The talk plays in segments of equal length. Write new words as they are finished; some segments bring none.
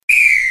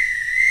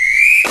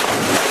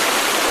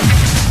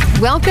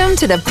Welcome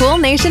to the Pool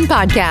Nation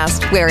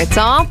podcast, where it's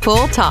all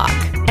pool talk.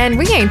 And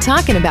we ain't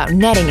talking about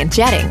netting and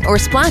jetting or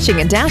splashing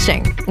and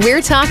dashing.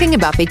 We're talking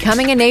about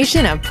becoming a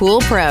nation of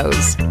pool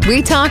pros.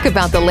 We talk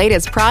about the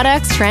latest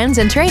products, trends,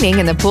 and training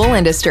in the pool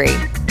industry.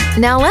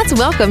 Now let's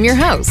welcome your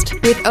host,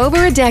 with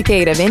over a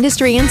decade of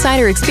industry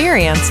insider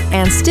experience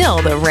and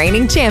still the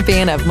reigning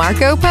champion of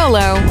Marco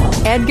Polo,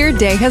 Edgar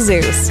De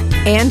Jesus,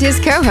 and his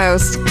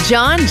co-host,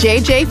 John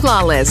JJ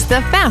Flawless, the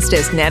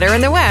fastest netter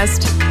in the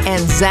West,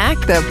 and Zach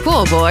the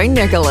Pool Boy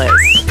Nicholas.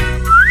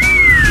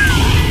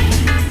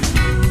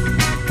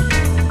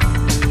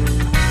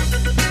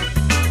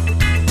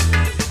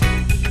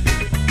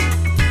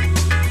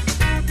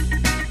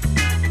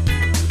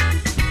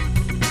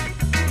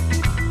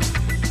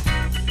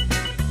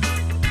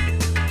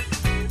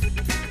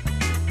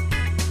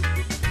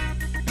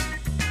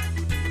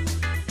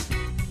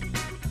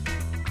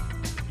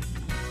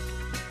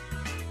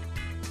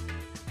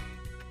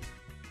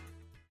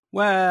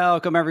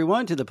 Welcome,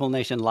 everyone, to the Pool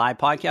Nation Live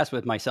podcast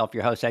with myself,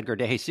 your host, Edgar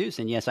De Jesus.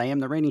 And yes, I am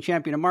the reigning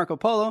champion of Marco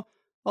Polo,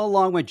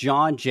 along with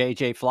John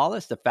JJ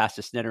Flawless, the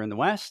fastest netter in the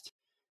West,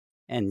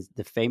 and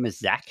the famous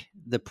Zach,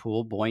 the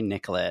Pool Boy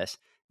Nicholas.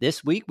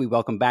 This week, we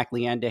welcome back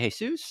Leanne De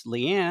Jesus.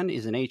 Leanne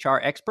is an HR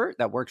expert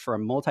that works for a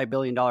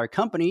multi-billion-dollar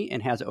company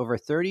and has over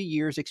 30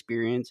 years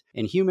experience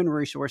in human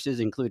resources,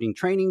 including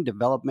training,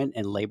 development,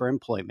 and labor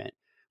employment.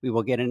 We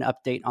will get an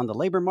update on the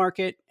labor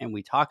market, and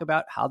we talk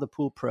about how the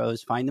pool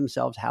pros find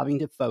themselves having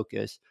to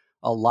focus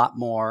a lot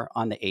more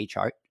on the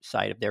HR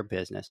side of their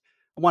business.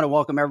 I want to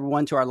welcome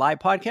everyone to our live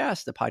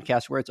podcast, the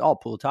podcast where it's all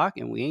pool talk,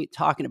 and we ain't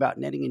talking about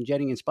netting and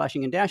jetting and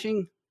splashing and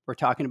dashing. We're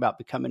talking about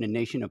becoming a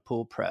nation of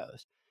pool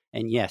pros.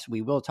 And yes,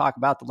 we will talk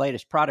about the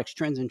latest products,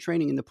 trends, and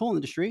training in the pool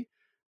industry.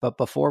 But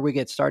before we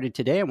get started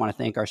today, I want to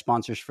thank our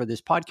sponsors for this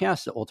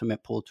podcast, the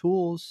Ultimate Pool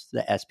Tools,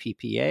 the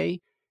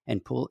SPPA,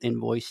 and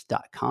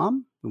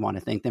poolinvoice.com. We want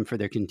to thank them for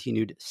their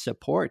continued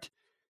support.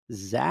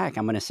 Zach,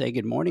 I'm going to say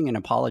good morning and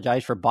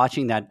apologize for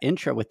botching that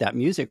intro with that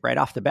music right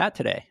off the bat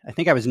today. I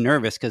think I was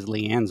nervous because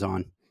Leanne's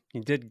on.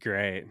 You did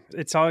great.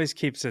 It always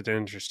keeps it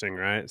interesting,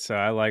 right? So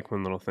I like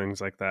when little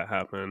things like that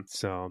happen.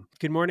 So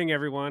good morning,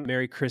 everyone.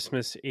 Merry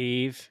Christmas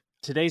Eve.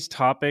 Today's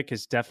topic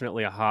is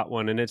definitely a hot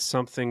one, and it's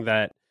something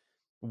that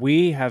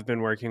we have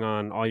been working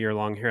on all year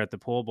long here at the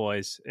Pool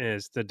Boys.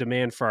 Is the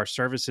demand for our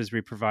services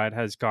we provide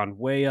has gone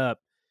way up,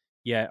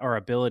 yet our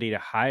ability to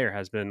hire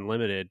has been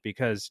limited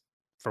because,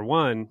 for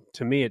one,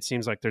 to me, it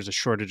seems like there's a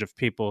shortage of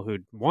people who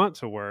want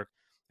to work.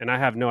 And I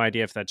have no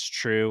idea if that's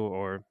true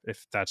or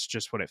if that's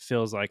just what it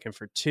feels like. And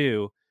for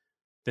two,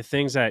 the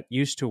things that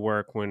used to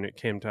work when it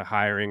came to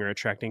hiring or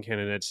attracting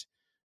candidates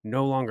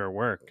no longer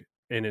work.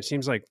 And it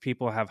seems like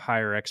people have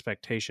higher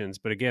expectations.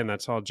 But again,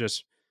 that's all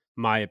just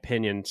my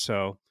opinion.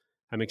 So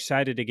I'm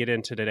excited to get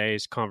into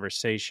today's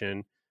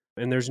conversation.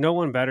 And there's no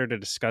one better to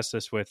discuss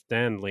this with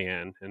than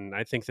Leanne. And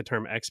I think the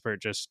term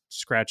expert just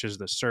scratches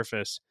the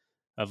surface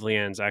of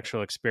Leanne's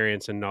actual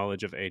experience and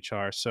knowledge of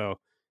HR. So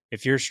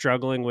if you're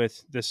struggling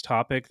with this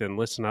topic, then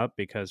listen up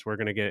because we're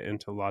going to get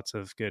into lots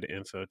of good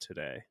info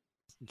today.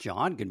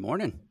 John, good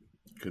morning.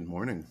 Good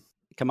morning.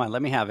 Come on,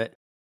 let me have it.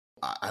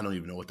 I don't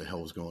even know what the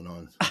hell was going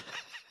on.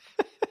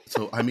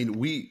 So, I mean,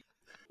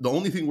 the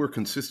only thing we're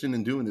consistent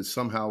in doing is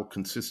somehow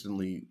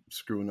consistently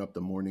screwing up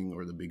the morning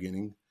or the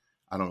beginning.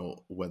 I don't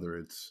know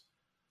whether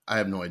I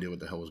have no idea what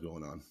the hell was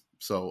going on.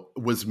 So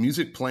was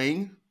music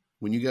playing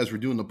when you guys were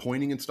doing the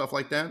pointing and stuff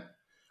like that?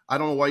 I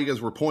don't know why you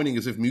guys were pointing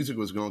as if music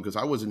was going because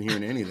I wasn't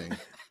hearing anything.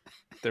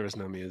 There was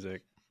no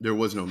music. There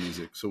was no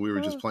music. So we were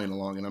just playing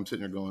along and I'm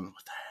sitting there going,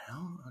 what the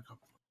hell?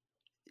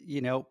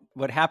 You know,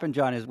 what happened,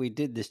 John, is we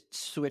did this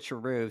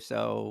switcheroo.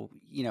 So,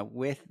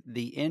 with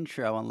the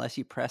intro, unless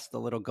you press the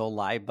little go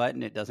live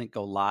button, it doesn't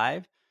go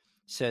live.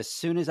 So as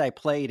soon as I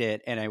played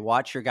it and I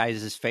watched your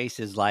guys'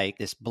 faces like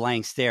this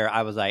blank stare,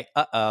 I was like,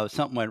 uh-oh,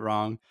 something went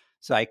wrong.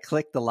 So I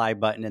clicked the live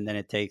button and then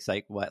it takes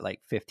like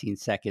 15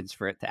 seconds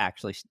for it to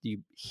actually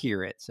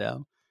hear it.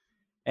 So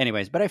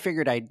anyways, but I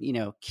figured I'd,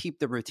 keep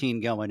the routine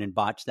going and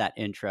botch that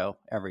intro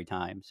every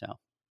time. So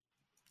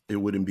it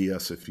wouldn't be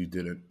us if you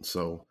didn't.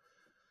 So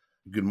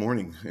good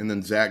morning. And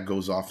then Zach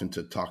goes off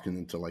into talking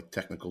into like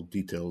technical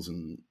details.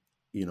 And,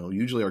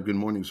 usually our good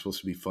morning is supposed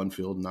to be fun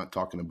filled, not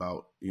talking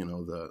about,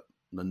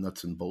 the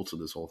nuts and bolts of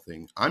this whole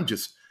thing. I'm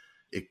just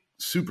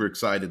super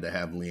excited to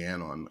have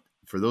Leanne on.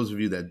 For those of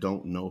you that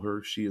don't know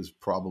her, she is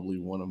probably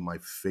one of my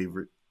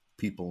favorite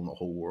people in the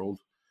whole world.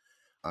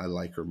 I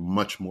like her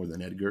much more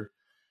than Edgar.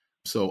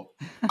 So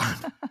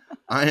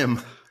I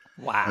am.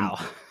 Wow.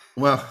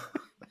 Well,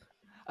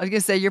 I was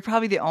going to say, you're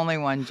probably the only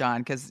one,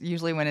 John, because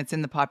usually when it's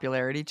in the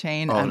popularity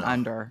chain, I'm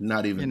under.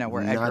 Not even,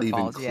 where not Edgar even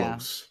falls. close.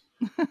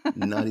 Yeah.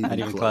 Not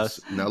even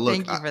close. Now, look,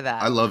 Thank you for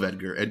that. I love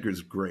Edgar.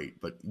 Edgar's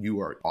great, but you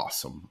are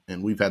awesome.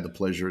 And we've had the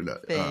pleasure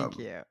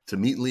to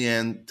meet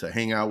Leanne, to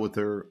hang out with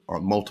her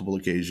on multiple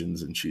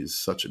occasions. And she's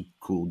such a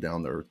cool,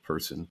 down-to-earth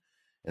person.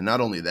 And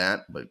not only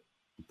that, but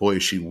boy,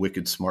 is she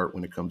wicked smart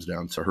when it comes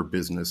down to her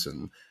business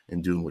and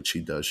doing what she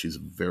does. She's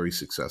very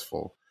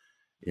successful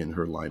in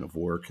her line of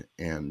work.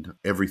 And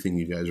everything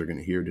you guys are going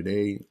to hear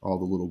today, all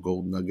the little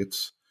gold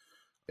nuggets,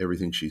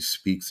 everything she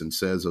speaks and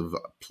says of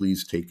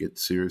please take it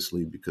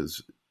seriously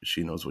because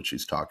she knows what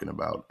she's talking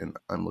about. And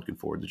I'm looking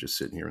forward to just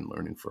sitting here and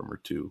learning from her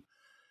too.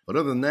 But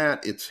other than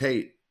that,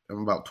 hey,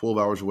 I'm about 12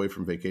 hours away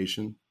from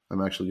vacation.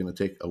 I'm actually going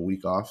to take a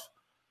week off.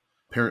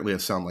 Apparently I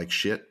sound like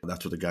shit.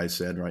 That's what the guy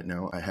said right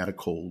now. I had a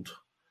cold,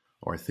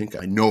 or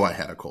I know I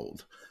had a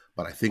cold,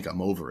 but I think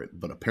I'm over it.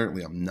 But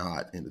apparently I'm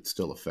not, and it's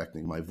still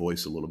affecting my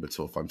voice a little bit.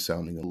 So if I'm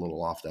sounding a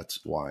little off, that's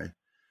why.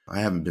 I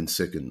haven't been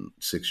sick in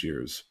 6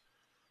 years.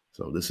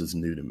 So this is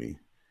new to me.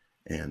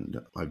 And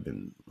I've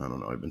been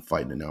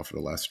fighting it now for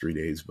the last 3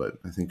 days, but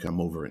I think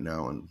I'm over it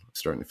now and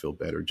starting to feel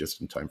better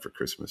just in time for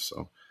Christmas.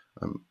 So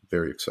I'm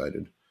very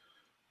excited.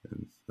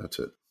 And that's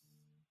it.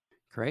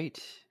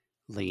 Great.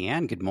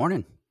 Leanne, good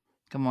morning.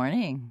 Good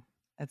morning.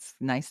 It's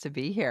nice to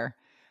be here.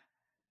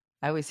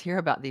 I always hear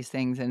about these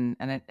things and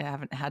I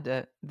haven't had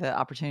the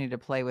opportunity to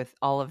play with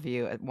all of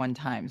you at one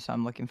time. So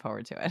I'm looking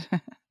forward to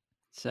it.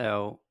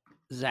 So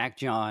Zach,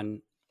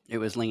 John, it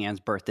was Leanne's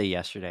birthday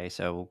yesterday.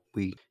 So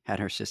we had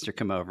her sister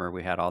come over.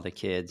 We had all the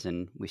kids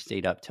and we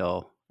stayed up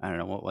till, I don't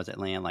know, what was it,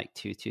 Leanne, like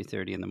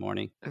 2:30 in the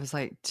morning? It was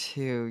like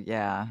 2,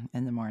 yeah,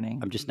 in the morning.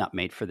 I'm just not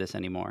made for this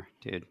anymore,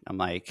 dude. I'm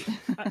like,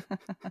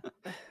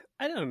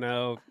 I don't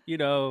know.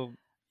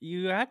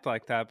 You act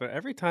like that, but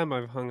every time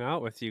I've hung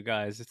out with you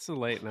guys, it's a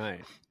late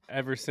night.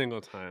 Every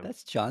single time.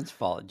 that's John's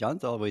fault.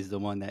 John's always the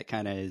one that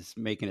kind of is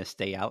making us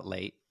stay out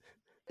late.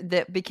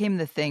 That became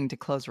the thing to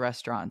close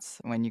restaurants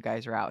when you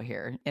guys were out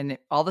here. And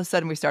all of a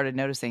sudden we started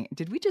noticing,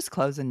 did we just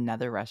close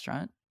another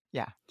restaurant?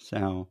 Yeah.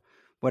 So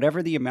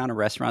whatever the amount of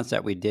restaurants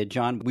that we did,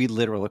 John, we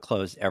literally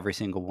closed every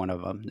single one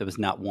of them. There was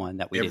not one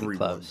that we didn't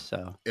close.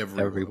 So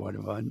every one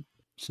of them.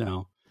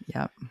 So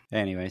yeah.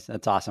 Anyways,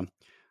 that's awesome.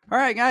 All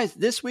right, guys,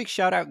 this week's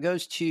shout out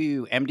goes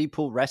to MD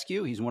Pool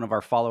Rescue. He's one of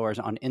our followers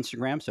on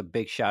Instagram. So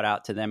big shout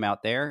out to them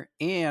out there.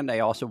 And I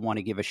also want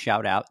to give a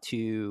shout out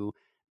to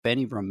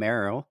Benny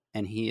Romero,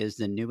 and he is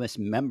the newest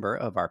member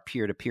of our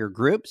peer-to-peer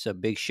group. So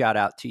big shout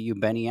out to you,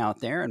 Benny, out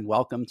there, and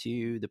welcome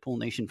to the Pool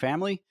Nation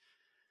family.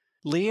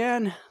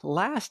 Leanne,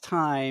 last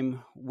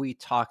time we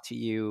talked to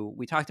you,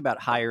 we talked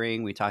about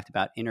hiring, we talked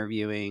about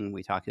interviewing,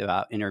 we talked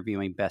about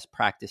interviewing best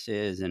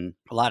practices and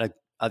a lot of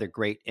other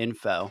great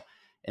info.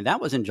 And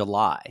that was in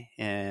July.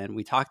 And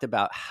we talked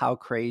about how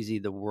crazy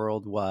the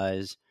world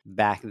was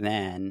back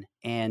then.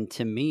 And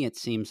to me, it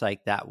seems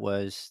like that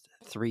was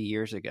 3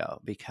 years ago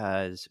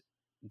because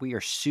we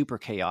are super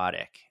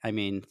chaotic. I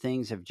mean,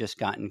 things have just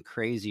gotten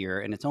crazier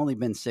and it's only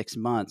been 6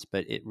 months,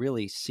 but it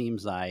really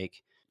seems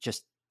like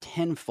just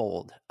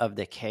tenfold of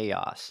the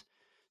chaos.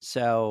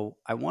 So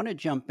I want to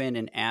jump in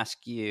and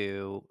ask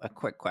you a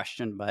quick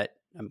question, but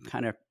I'm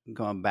kind of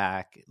going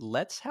back.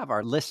 Let's have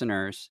our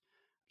listeners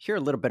hear a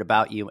little bit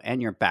about you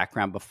and your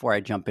background before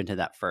I jump into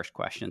that first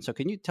question. So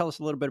can you tell us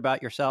a little bit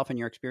about yourself and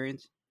your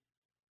experience?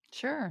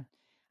 Sure.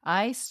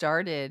 I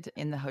started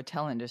in the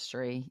hotel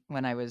industry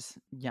when I was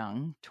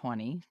young,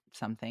 20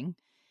 something.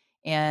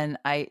 And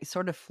I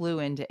sort of flew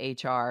into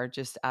HR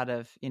just out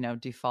of,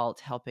 default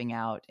helping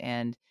out.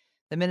 And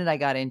the minute I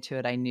got into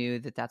it, I knew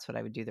that that's what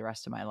I would do the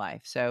rest of my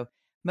life. So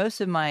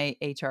most of my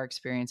HR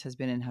experience has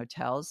been in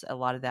hotels. A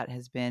lot of that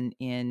has been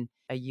in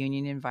a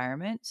union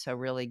environment. So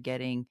really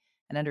getting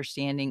an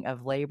understanding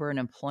of labor and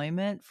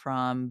employment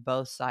from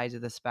both sides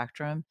of the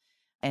spectrum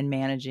and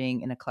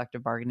managing in a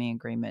collective bargaining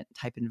agreement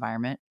type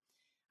environment.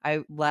 I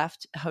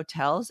left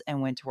hotels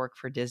and went to work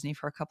for Disney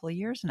for a couple of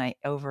years, and I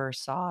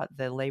oversaw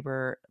the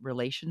labor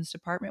relations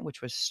department,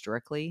 which was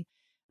strictly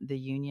the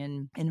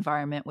union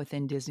environment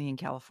within Disney in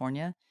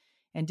California.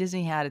 And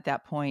Disney had at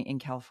that point in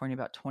California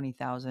about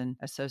 20,000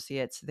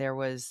 associates. There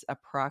was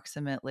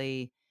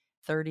approximately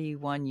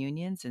 31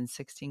 unions and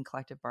 16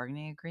 collective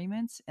bargaining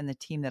agreements. And the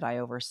team that I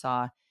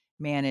oversaw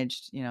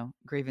managed,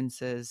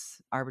 grievances,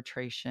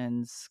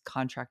 arbitrations,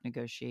 contract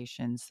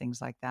negotiations,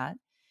 things like that.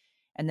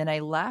 And then I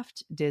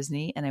left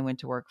Disney and I went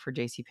to work for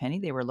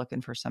JCPenney. They were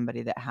looking for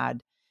somebody that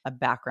had a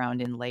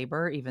background in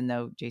labor, even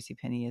though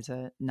JCPenney is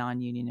a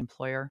non-union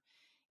employer.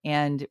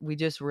 And we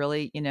just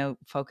really,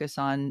 focus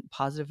on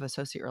positive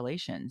associate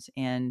relations.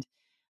 And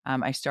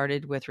I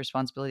started with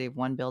responsibility of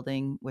one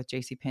building with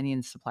JCPenney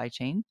in supply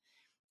chain.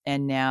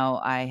 And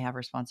now I have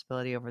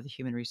responsibility over the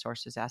human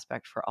resources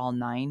aspect for all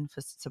 9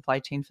 supply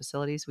chain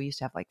facilities. We used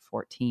to have like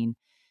 14.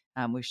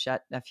 We've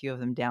shut a few of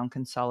them down,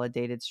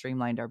 consolidated,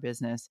 streamlined our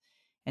business.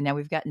 And now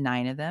we've got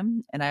 9 of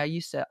them. And I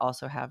used to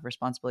also have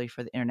responsibility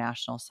for the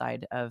international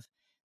side of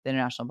the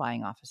international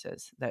buying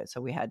offices. So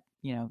we had,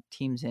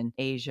 teams in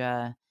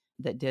Asia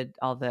that did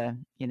all the,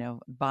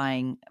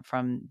 buying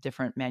from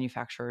different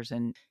manufacturers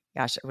and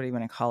gosh, what do you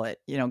want to call it?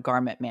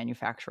 Garment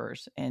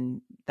manufacturers.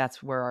 And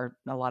that's where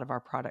a lot of our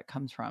product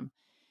comes from.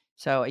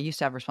 So I used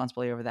to have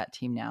responsibility over that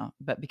team now,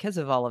 but because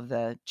of all of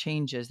the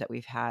changes that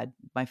we've had,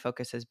 my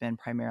focus has been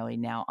primarily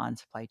now on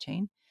supply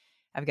chain.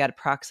 I've got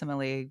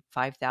approximately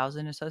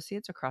 5,000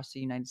 associates across the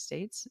United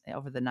States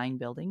over the 9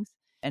 buildings.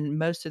 And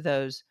most of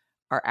those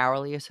are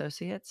hourly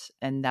associates.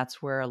 And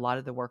that's where a lot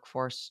of the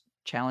workforce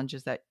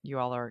challenges that you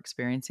all are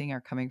experiencing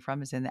are coming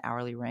from, is in the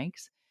hourly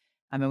ranks.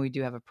 I mean, we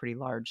do have a pretty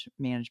large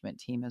management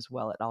team as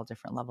well at all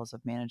different levels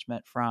of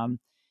management, from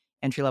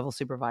entry-level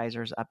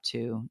supervisors up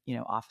to,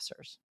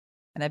 officers.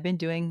 And I've been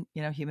doing,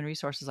 human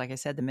resources, like I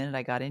said, the minute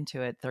I got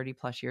into it 30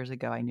 plus years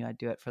ago, I knew I'd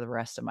do it for the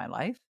rest of my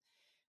life.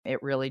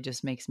 It really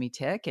just makes me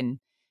tick. And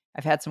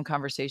I've had some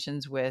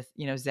conversations with,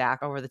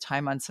 Zach over the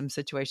time on some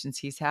situations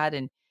he's had.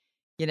 And,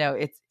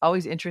 it's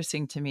always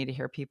interesting to me to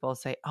hear people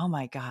say, oh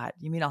my God,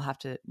 you mean I'll have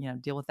to,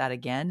 deal with that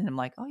again? And I'm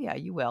like, oh yeah,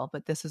 you will.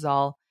 But this is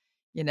all,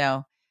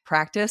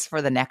 practice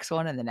for the next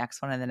one and the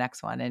next one and the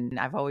next one. And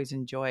I've always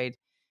enjoyed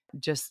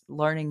just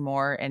learning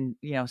more. And,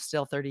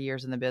 still 30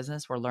 years in the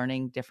business, we're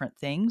learning different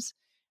things,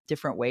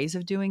 different ways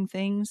of doing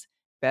things,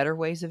 better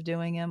ways of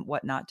doing them,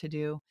 what not to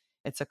do.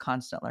 It's a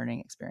constant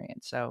learning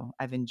experience. So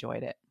I've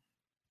enjoyed it.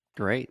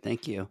 Great.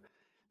 Thank you.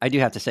 I do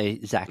have to say,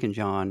 Zach and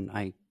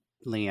John,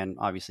 Leanne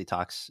obviously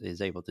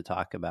is able to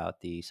talk about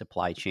the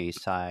supply chain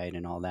side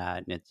and all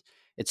that. And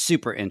it's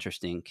super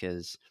interesting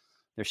because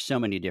there's so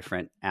many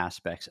different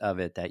aspects of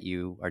it that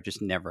you are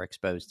just never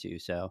exposed to.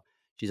 So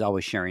she's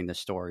always sharing the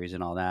stories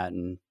and all that.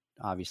 And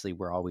obviously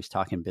we're always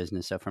talking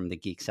business. So from the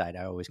geek side,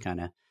 I always kind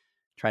of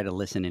try to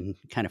listen and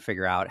kind of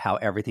figure out how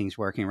everything's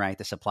working, right?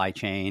 The supply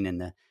chain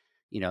and the,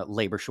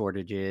 labor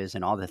shortages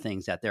and all the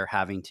things that they're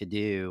having to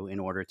do in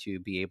order to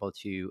be able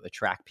to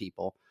attract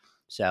people.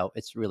 So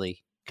it's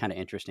really kind of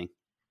interesting.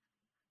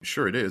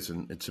 Sure it is.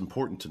 And it's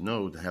important to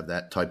know, to have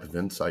that type of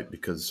insight,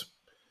 because,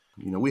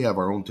 we have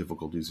our own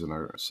difficulties in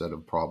our set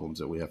of problems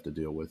that we have to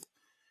deal with.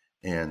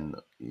 And,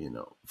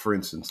 for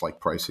instance, like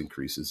price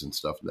increases and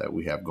stuff that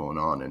we have going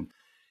on. And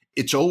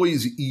it's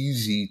always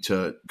easy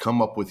to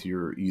come up with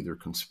your either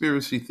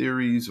conspiracy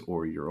theories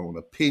or your own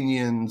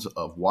opinions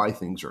of why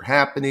things are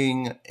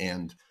happening,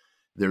 and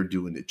they're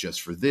doing it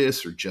just for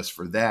this or just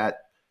for that,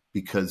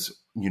 because,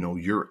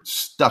 you're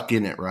stuck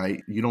in it,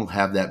 right? You don't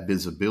have that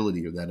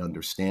visibility or that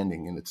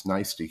understanding. And it's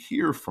nice to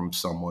hear from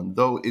someone,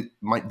 though it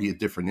might be a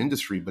different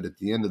industry, but at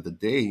the end of the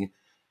day,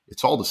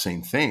 it's all the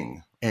same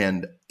thing.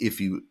 And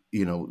if you,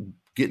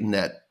 getting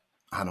that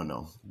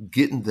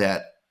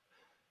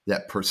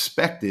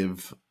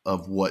perspective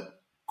of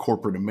what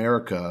corporate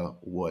America,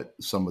 what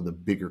some of the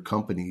bigger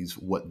companies,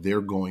 what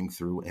they're going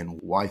through and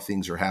why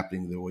things are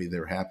happening the way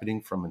they're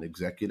happening from an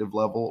executive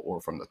level or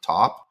from the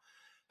top,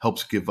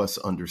 helps give us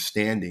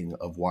understanding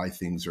of why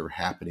things are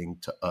happening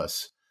to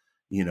us,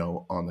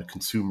 on the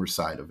consumer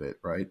side of it,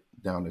 right?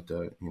 Down at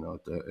the,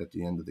 at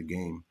the end of the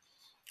game.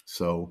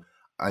 So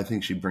I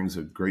think she brings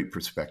a great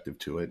perspective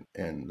to it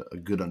and a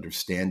good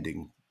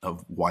understanding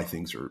of why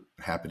things are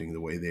happening the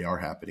way they are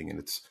happening. And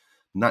it's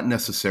not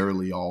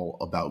necessarily all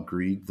about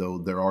greed, though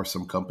there are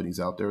some companies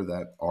out there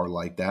that are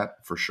like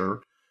that for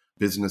sure.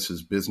 Business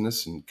is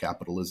business, and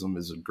capitalism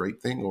is a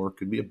great thing, or it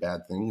could be a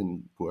bad thing,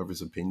 in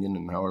whoever's opinion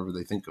and however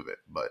they think of it.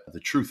 But the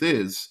truth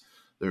is,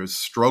 there's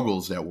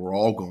struggles that we're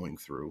all going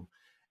through,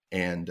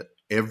 and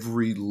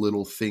every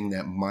little thing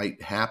that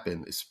might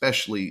happen,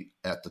 especially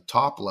at the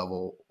top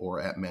level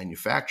or at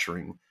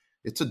manufacturing,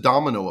 it's a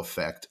domino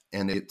effect,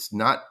 and it's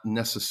not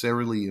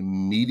necessarily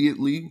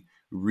immediately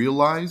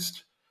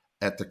realized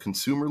at the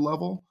consumer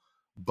level.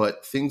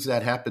 But things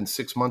that happened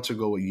 6 months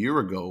ago, a year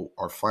ago,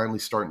 are finally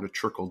starting to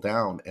trickle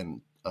down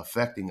and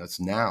affecting us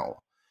now.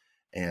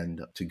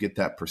 And to get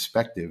that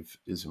perspective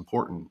is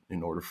important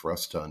in order for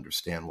us to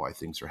understand why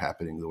things are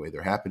happening the way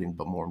they're happening.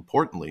 But more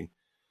importantly,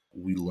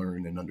 we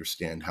learn and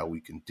understand how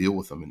we can deal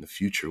with them in the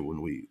future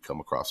when we come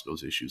across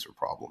those issues or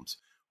problems,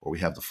 or we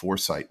have the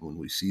foresight when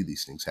we see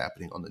these things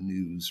happening on the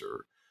news,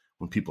 or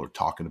when people are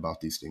talking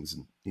about these things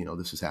and,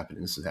 this is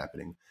happening, this is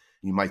happening.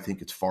 You might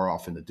think it's far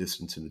off in the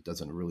distance and it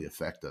doesn't really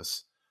affect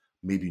us.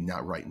 Maybe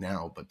not right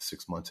now, but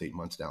 6 months, 8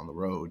 months down the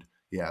road,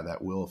 yeah,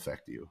 that will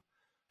affect you.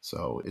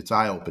 So it's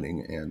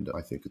eye-opening, and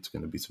I think it's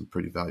going to be some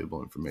pretty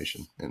valuable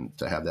information. And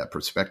to have that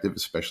perspective,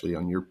 especially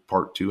on your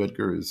part too,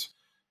 Edgar,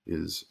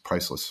 is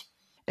priceless.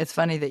 It's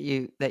funny that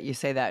you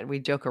say that. We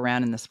joke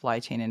around in the supply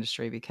chain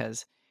industry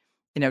because,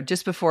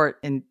 just before,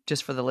 and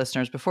just for the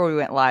listeners, before we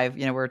went live,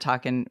 we were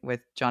talking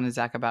with John and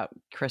Zach about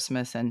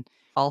Christmas, and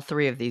all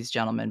three of these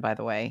gentlemen, by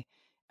the way,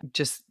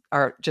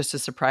 are just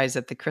as surprised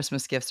at the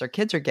Christmas gifts their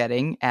kids are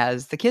getting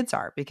as the kids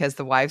are, because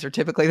the wives are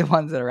typically the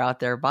ones that are out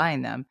there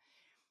buying them.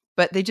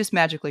 But they just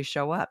magically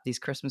show up. These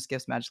Christmas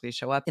gifts magically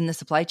show up. In the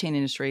supply chain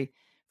industry,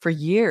 for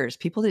years,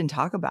 people didn't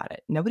talk about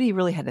it. Nobody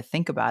really had to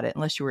think about it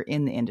unless you were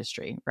in the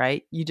industry,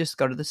 right? You just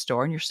go to the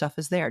store and your stuff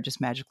is there, it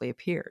just magically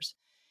appears.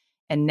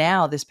 And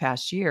now this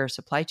past year,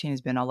 supply chain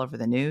has been all over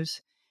the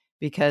news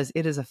because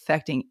it is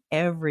affecting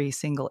every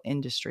single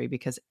industry,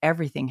 because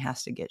everything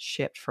has to get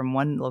shipped from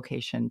one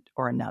location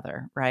or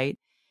another, right?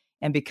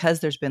 And because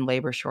there's been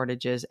labor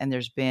shortages and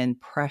there's been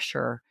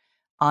pressure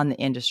on the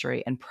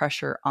industry and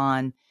pressure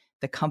on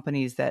the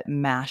companies that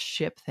mass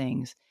ship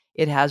things,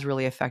 it has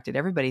really affected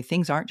everybody.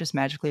 Things aren't just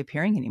magically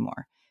appearing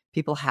anymore.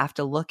 People have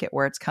to look at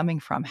where it's coming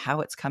from,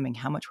 how it's coming,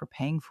 how much we're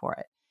paying for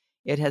it.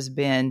 It has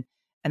been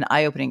an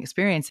eye-opening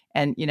experience.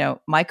 And,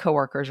 my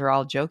coworkers are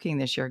all joking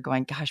this year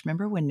going, gosh,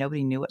 remember when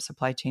nobody knew what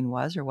supply chain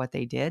was or what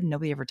they did?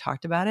 Nobody ever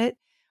talked about it.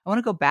 I want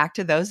to go back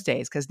to those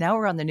days because now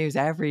we're on the news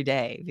every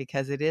day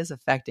because it is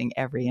affecting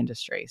every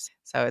industry.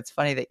 So it's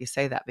funny that you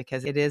say that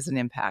because it is an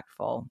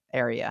impactful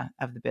area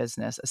of the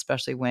business,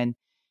 especially when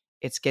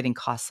it's getting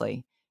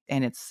costly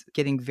and it's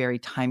getting very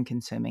time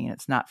consuming and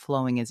it's not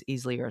flowing as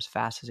easily or as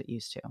fast as it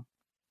used to.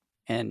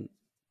 And,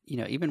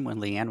 even when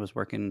Leanne was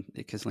working,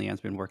 because Leanne's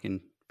been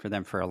working for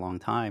them for a long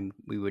time,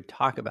 we would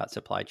talk about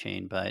supply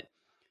chain, but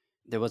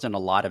there wasn't a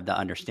lot of the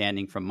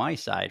understanding from my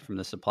side from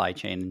the supply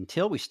chain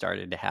until we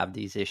started to have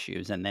these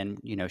issues. And then,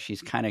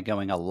 she's kind of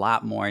going a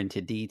lot more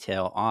into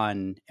detail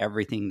on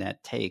everything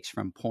that takes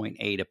from point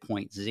A to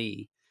point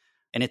Z.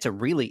 And it's a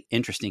really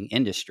interesting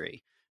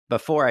industry.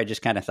 Before I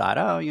just kind of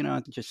thought,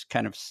 just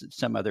kind of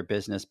some other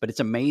business, but it's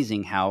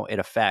amazing how it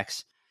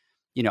affects,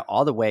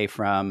 all the way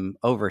from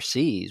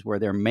overseas where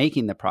they're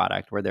making the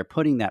product, where they're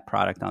putting that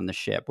product on the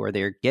ship, where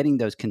they're getting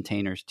those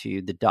containers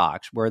to the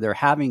docks, where they're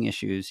having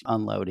issues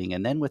unloading,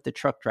 and then with the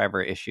truck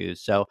driver issues.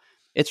 So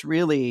it's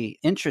really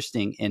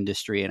interesting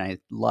industry, and I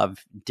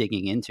love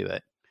digging into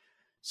it.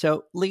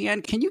 So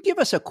Leanne, can you give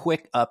us a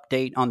quick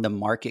update on the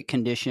market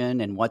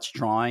condition and what's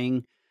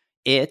drawing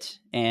it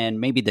and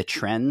maybe the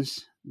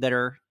trends that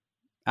are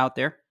out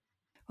there?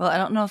 Well, I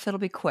don't know if it'll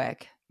be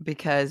quick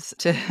because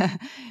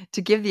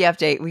to give the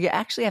update, we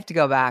actually have to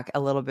go back a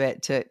little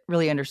bit to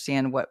really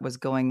understand what was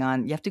going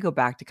on. You have to go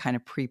back to kind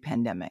of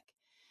pre-pandemic.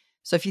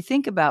 So if you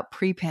think about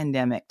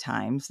pre-pandemic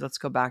times, let's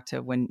go back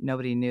to when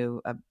nobody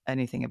knew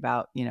anything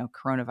about,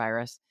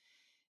 coronavirus.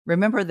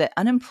 Remember that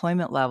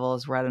unemployment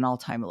levels were at an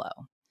all-time low.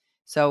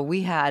 So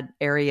we had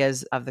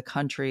areas of the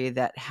country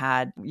that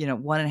had,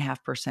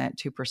 1.5%,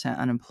 2%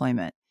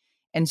 unemployment.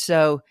 And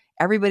so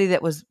everybody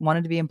that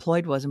wanted to be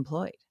employed was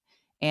employed.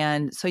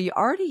 And so you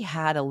already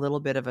had a little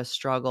bit of a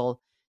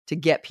struggle to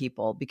get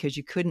people because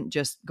you couldn't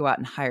just go out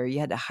and hire. You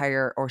had to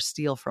hire or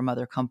steal from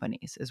other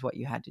companies is what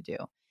you had to do.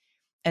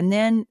 And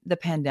then the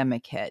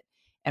pandemic hit.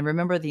 And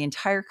remember, the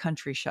entire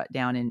country shut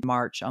down in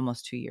March,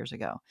 almost 2 years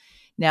ago.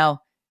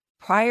 Now,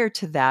 prior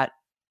to that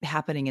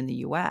happening in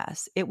the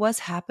US, it was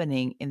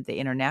happening in the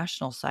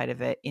international side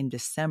of it in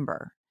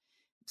December.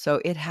 So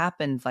it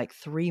happened like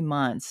 3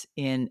 months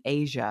in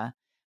Asia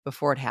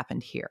before it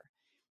happened here.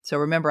 So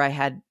remember, I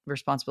had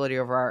responsibility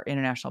over our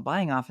international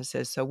buying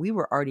offices. So we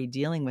were already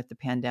dealing with the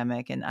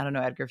pandemic. And I don't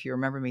know, Edgar, if you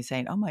remember me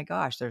saying, oh my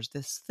gosh, there's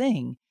this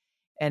thing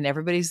and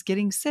everybody's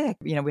getting sick.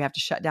 We have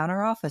to shut down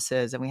our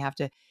offices and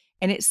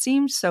and it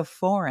seemed so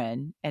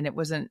foreign and it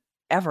wasn't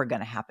ever going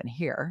to happen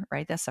here,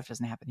 right? That stuff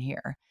doesn't happen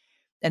here.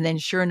 And then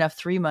sure enough,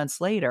 3 months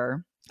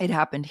later, it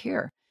happened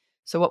here.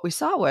 So what we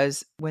saw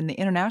was when the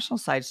international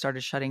side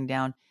started shutting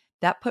down,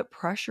 that put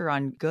pressure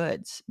on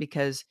goods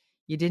because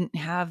you didn't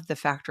have the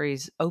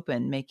factories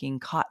open making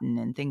cotton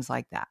and things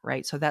like that,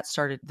 right? So that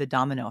started the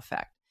domino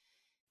effect.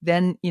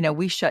 Then,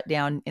 we shut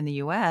down in the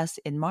US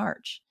in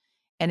March.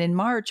 And in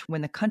March,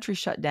 when the country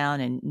shut down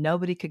and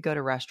nobody could go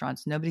to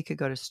restaurants, nobody could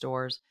go to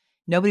stores,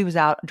 nobody was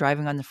out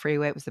driving on the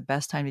freeway. It was the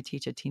best time to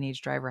teach a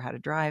teenage driver how to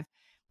drive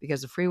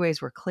because the freeways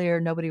were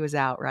clear. Nobody was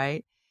out,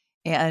 right?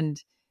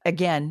 And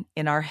again,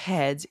 in our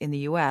heads in the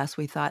US,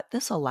 we thought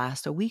this will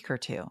last a week or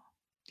two.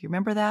 Do you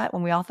remember that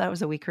when we all thought it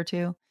was a week or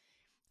two?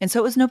 And so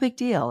it was no big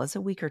deal. It's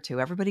a week or two.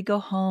 Everybody go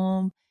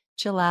home,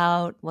 chill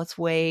out. Let's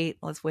wait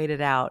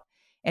it out.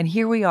 And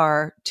here we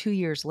are 2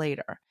 years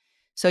later.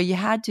 So you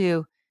had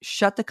to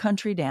shut the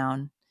country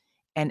down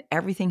and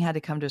everything had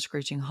to come to a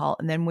screeching halt.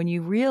 And then when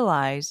you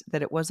realized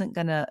that it wasn't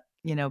going to,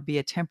 be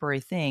a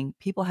temporary thing,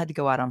 people had to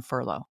go out on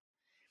furlough.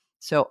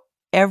 So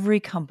every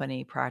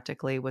company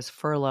practically was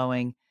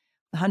furloughing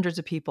hundreds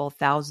of people,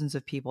 thousands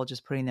of people,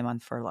 just putting them on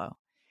furlough.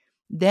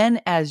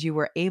 Then as you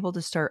were able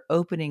to start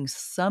opening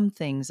some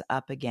things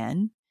up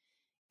again,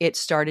 it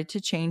started to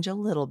change a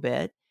little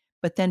bit.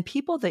 But then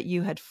people that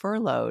you had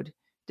furloughed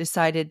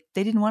decided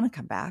they didn't want to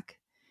come back.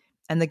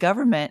 And the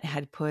government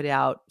had put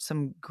out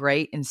some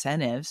great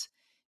incentives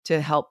to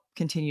help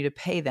continue to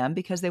pay them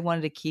because they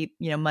wanted to keep,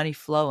 money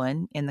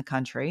flowing in the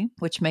country,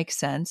 which makes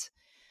sense.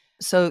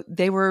 So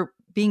they were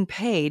being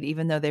paid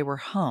even though they were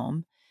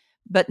home.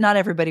 But not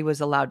everybody was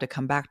allowed to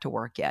come back to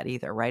work yet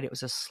either, right? It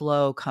was a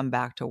slow come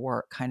back to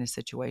work kind of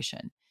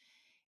situation.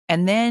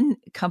 And then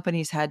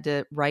companies had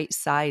to right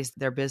size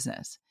their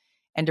business.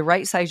 And to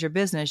right size your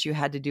business, you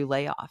had to do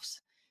layoffs.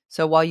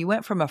 So while you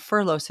went from a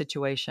furlough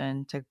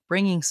situation to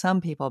bringing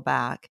some people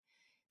back,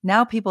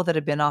 now people that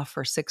had been off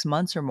for 6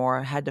 months or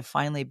more had to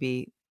finally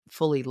be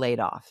fully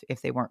laid off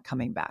if they weren't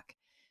coming back.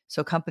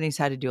 So companies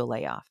had to do a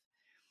layoff.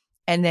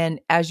 And then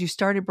as you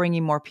started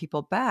bringing more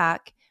people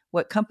back,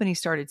 what companies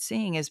started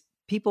seeing is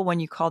people, when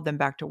you called them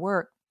back to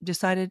work,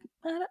 decided,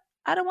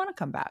 I don't want to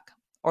come back.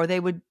 Or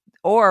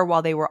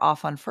while they were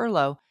off on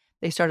furlough,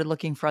 they started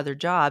looking for other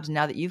jobs.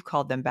 Now that you've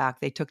called them back,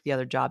 they took the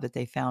other job that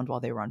they found while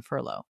they were on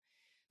furlough.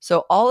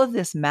 So all of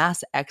this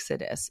mass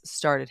exodus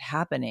started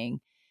happening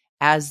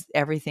as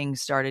everything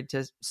started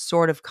to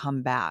sort of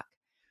come back.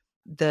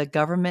 The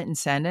government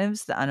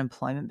incentives, the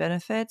unemployment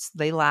benefits,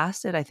 they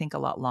lasted, I think, a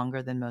lot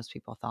longer than most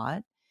people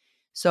thought.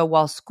 So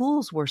while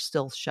schools were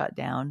still shut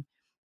down,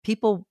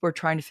 people were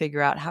trying to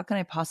figure out, how can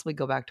I possibly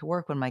go back to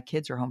work when my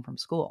kids are home from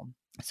school?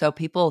 So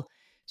people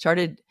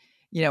started,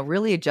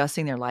 really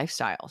adjusting their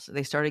lifestyles.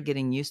 They started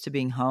getting used to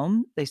being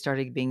home. They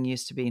started being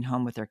used to being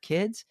home with their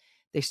kids.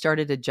 They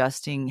started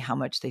adjusting how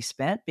much they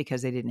spent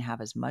because they didn't have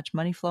as much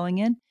money flowing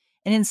in.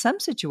 And in some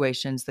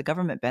situations, the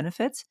government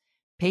benefits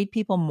paid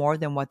people more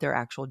than what their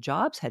actual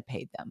jobs had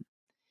paid them.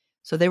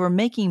 So they were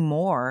making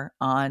more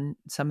on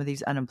some of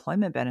these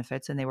unemployment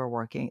benefits than they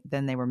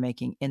were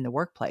making in the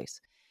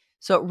workplace.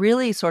 So it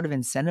really sort of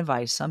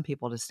incentivized some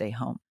people to stay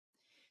home.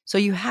 So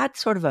you had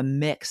sort of a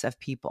mix of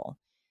people.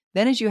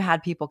 Then as you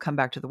had people come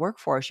back to the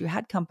workforce, you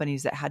had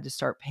companies that had to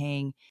start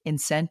paying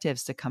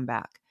incentives to come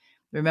back.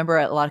 Remember,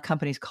 a lot of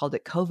companies called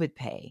it COVID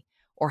pay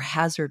or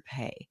hazard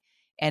pay.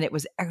 And it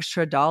was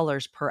extra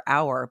dollars per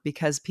hour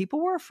because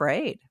people were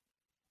afraid.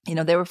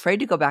 They were afraid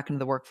to go back into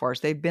the workforce.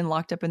 They've been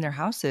locked up in their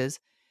houses.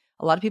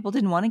 A lot of people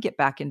didn't want to get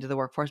back into the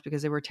workforce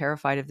because they were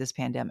terrified of this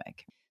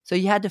pandemic. So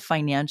you had to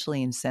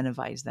financially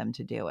incentivize them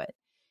to do it.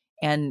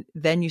 And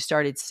then you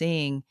started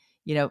seeing,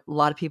 a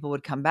lot of people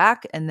would come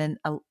back and then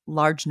a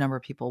large number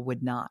of people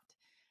would not.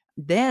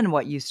 Then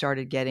what you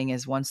started getting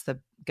is once the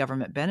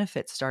government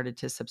benefits started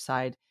to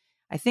subside,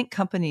 I think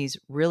companies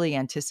really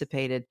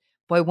anticipated,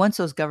 boy, once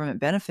those government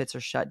benefits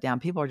are shut down,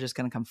 people are just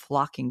going to come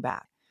flocking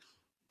back.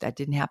 That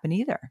didn't happen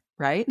either,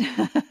 right?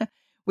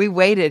 We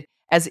waited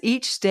as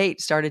each state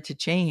started to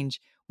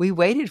change. We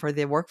waited for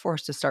the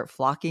workforce to start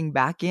flocking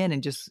back in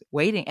and just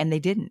waiting, and they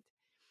didn't.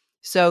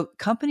 So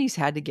companies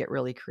had to get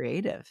really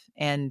creative.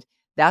 And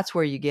that's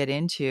where you get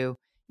into,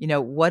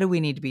 what do we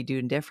need to be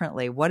doing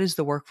differently? What is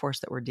the workforce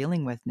that we're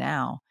dealing with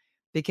now?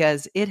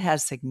 Because it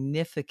has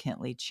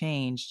significantly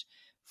changed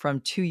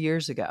from 2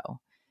 years ago,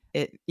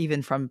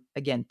 even from,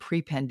 again,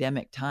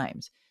 pre-pandemic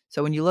times.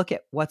 So when you look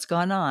at what's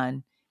gone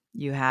on,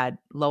 you had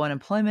low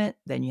unemployment,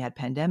 then you had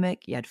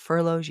pandemic, you had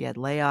furloughs, you had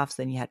layoffs,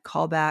 then you had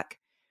callback.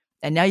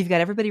 And now you've got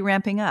everybody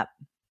ramping up.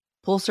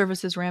 Pool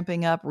services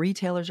ramping up,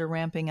 retailers are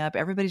ramping up,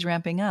 everybody's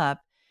ramping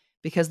up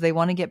because they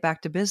want to get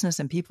back to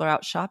business and people are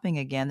out shopping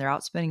again, they're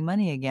out spending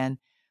money again,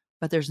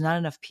 but there's not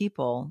enough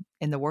people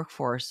in the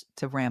workforce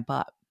to ramp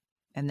up.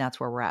 And that's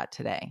where we're at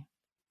today.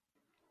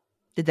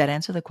 Did that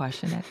answer the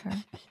question,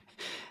 Edgar?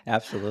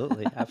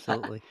 Absolutely.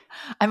 Absolutely.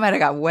 I might have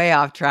got way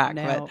off track.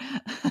 Now,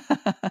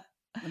 but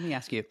let me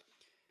ask you,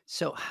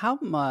 so how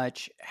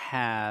much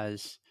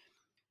has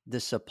the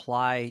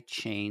supply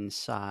chain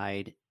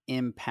side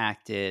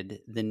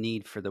impacted the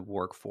need for the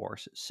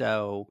workforce?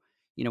 So,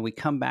 we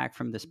come back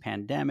from this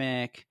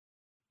pandemic,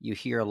 you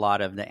hear a lot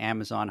of the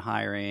Amazon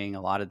hiring,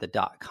 a lot of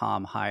the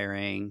 .com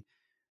hiring.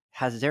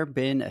 Has there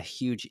been a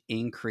huge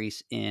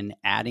increase in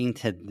adding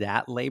to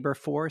that labor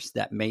force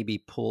that may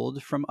be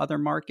pulled from other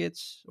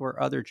markets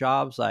or other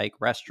jobs like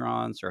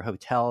restaurants or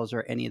hotels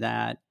or any of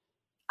that?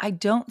 I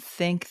don't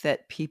think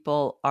that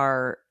people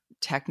are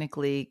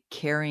technically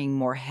carrying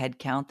more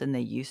headcount than they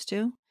used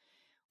to.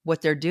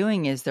 What they're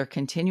doing is they're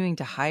continuing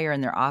to hire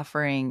and they're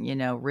offering,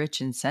 rich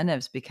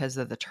incentives because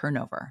of the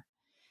turnover.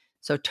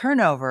 So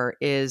turnover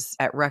is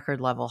at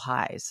record level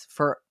highs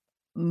for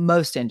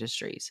most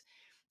industries.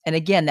 And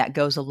again, that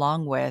goes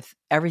along with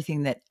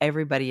everything that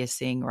everybody is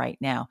seeing right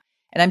now.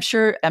 And I'm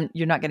sure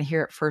you're not going to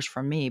hear it first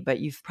from me, but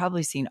you've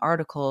probably seen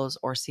articles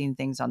or seen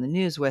things on the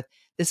news with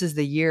this is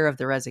the year of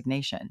the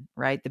resignation,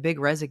 right? The big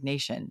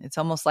resignation. It's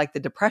almost like the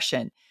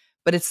Depression,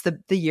 but it's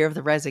the year of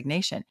the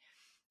resignation.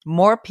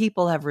 More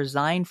people have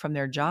resigned from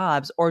their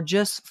jobs or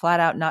just flat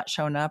out not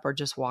shown up or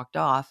just walked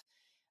off,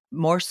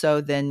 more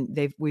so than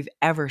we've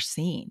ever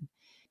seen.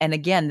 And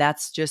again,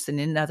 that's just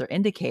another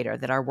indicator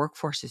that our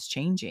workforce is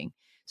changing.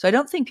 So I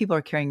don't think people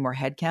are carrying more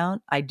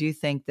headcount. I do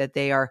think that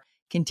they are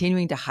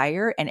continuing to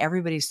hire and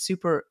everybody's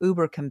super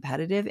uber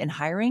competitive in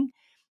hiring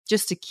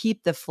just to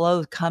keep the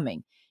flow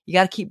coming. You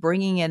got to keep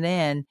bringing it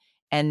in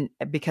and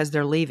because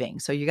they're leaving.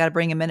 So you got to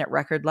bring them in at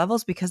record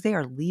levels because they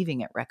are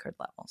leaving at record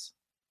levels.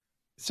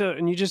 So,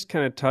 and you just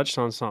kind of touched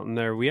on something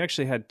there. We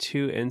actually had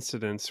 2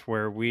 incidents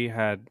where we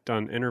had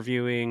done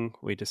interviewing.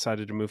 We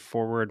decided to move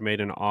forward, made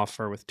an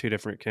offer with 2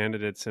 different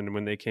candidates. And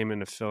when they came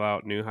in to fill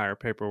out new hire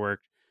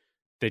paperwork,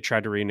 they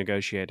tried to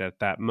renegotiate at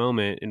that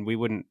moment and we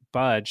wouldn't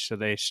budge. So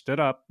they stood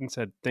up and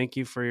said, "Thank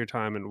you for your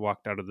time," and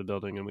walked out of the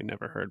building, and we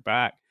never heard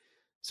back.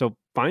 So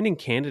finding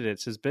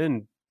candidates has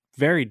been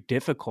very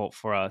difficult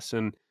for us.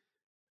 And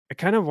I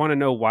kind of want to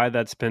know why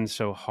that's been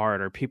so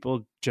hard. Are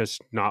people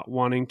just not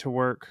wanting to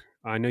work?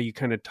 I know you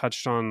kind of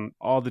touched on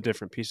all the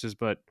different pieces,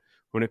 but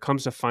when it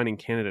comes to finding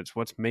candidates,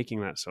 what's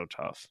making that so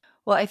tough?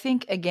 Well, I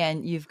think,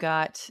 again,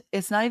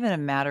 it's not even a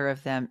matter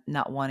of them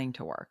not wanting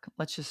to work.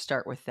 Let's just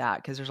start with that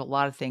because there's a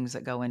lot of things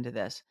that go into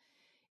this.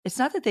 It's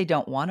not that they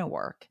don't want to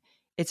work.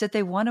 It's that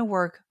they want to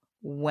work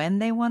when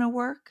they want to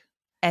work.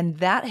 And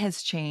that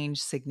has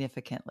changed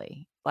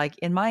significantly. Like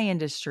in my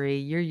industry,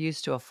 you're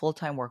used to a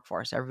full-time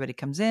workforce. Everybody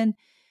comes in.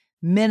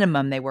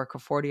 Minimum, they work a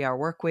 40-hour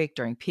work week.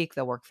 During peak,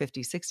 they'll work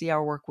 50,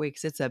 60-hour work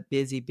weeks. It's a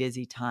busy,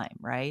 busy time,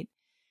 right?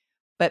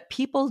 But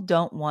people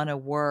don't want to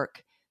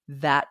work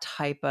that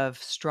type of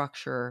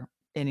structure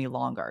any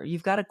longer.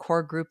 You've got a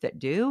core group that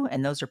do,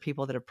 and those are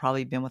people that have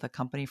probably been with a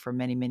company for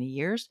many, many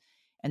years,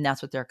 and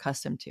that's what they're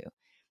accustomed to.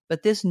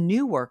 But this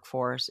new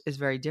workforce is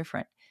very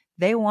different.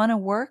 They want to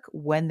work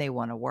when they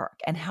want to work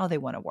and how they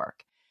want to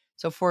work.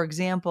 So for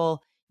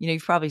example,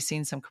 you've probably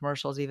seen some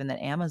commercials even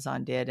that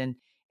Amazon did, and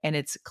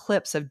it's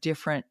clips of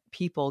different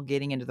people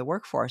getting into the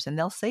workforce. And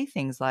they'll say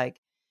things like,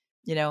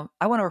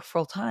 I want to work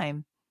full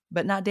time,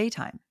 but not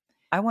daytime.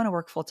 I want to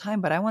work full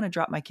time, but I want to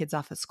drop my kids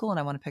off at school and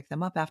I want to pick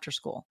them up after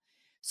school.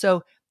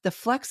 So the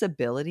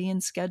flexibility in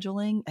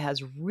scheduling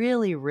has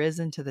really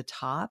risen to the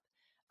top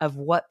of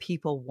what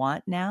people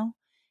want now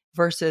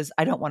versus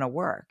I don't want to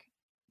work.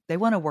 They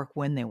want to work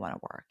when they want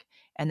to work.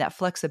 And that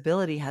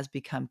flexibility has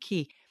become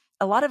key.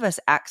 A lot of us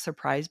act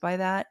surprised by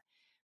that.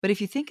 But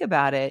if you think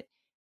about it,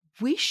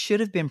 we should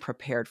have been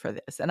prepared for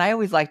this. And I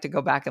always like to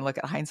go back and look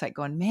at hindsight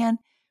going, man,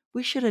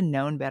 we should have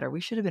known better.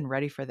 We should have been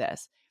ready for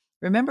this.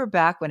 Remember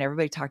back when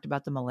everybody talked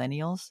about the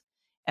millennials,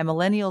 and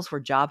millennials were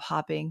job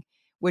hopping,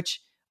 which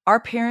our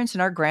parents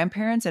and our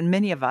grandparents and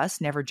many of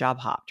us never job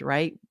hopped,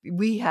 right?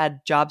 We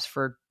had jobs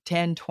for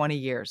 10, 20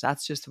 years.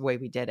 That's just the way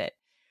we did it.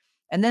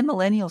 And then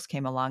millennials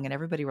came along and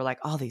everybody were like,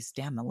 oh, these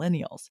damn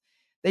millennials,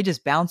 they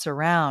just bounce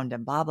around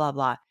and blah, blah,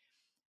 blah.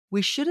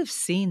 We should have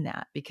seen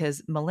that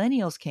because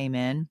millennials came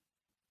in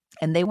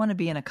and they want to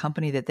be in a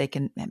company that they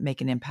can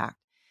make an impact.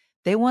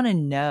 They want to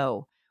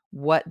know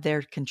what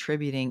they're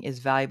contributing is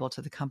valuable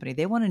to the company.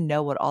 They want to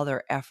know what all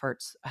their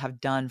efforts have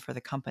done for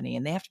the company,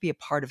 and they have to be a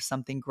part of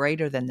something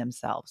greater than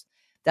themselves.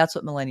 That's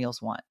what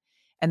millennials want.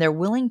 And they're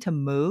willing to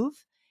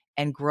move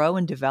and grow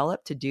and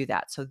develop to do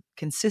that. So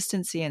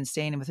consistency and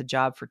staying with a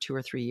job for 2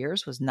 or 3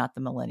 years was not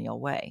the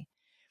millennial way.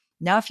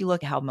 Now, if you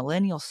look at how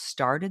millennials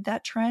started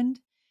that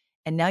trend,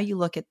 and now you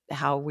look at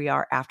how we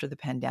are after the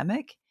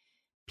pandemic,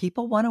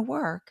 people want to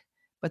work,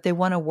 but they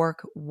want to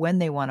work when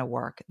they want to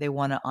work. They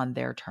want it on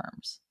their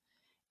terms.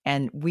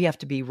 And we have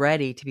to be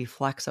ready to be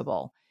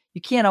flexible.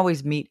 You can't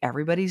always meet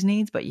everybody's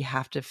needs, but you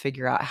have to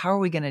figure out how are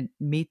we going to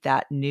meet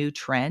that new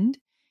trend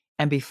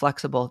and be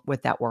flexible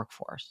with that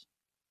workforce.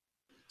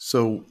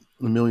 So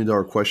the $1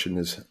 million question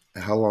is,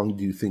 how long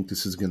do you think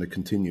this is going to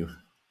continue,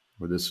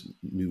 or this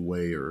new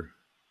way? Or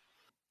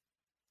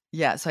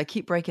yeah, so I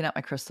keep breaking up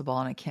my crystal ball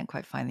and I can't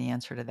quite find the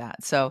answer to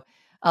that. So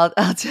I'll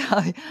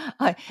tell you.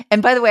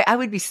 And by the way, I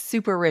would be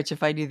super rich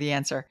if I knew the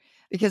answer,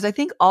 because I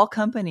think all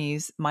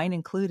companies, mine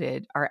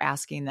included, are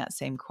asking that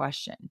same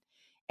question.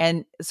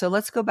 And so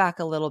let's go back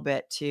a little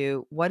bit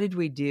to what did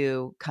we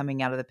do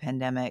coming out of the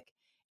pandemic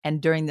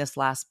and during this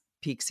last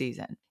peak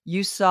season?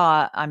 You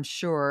saw, I'm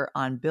sure,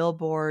 on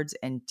billboards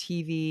and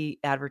TV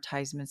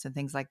advertisements and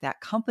things like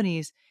that,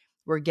 companies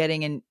were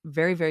getting in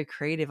very, very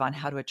creative on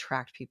how to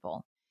attract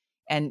people.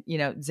 And,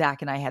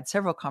 Zach and I had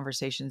several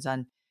conversations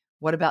on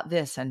what about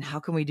this and how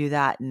can we do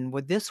that? And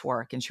would this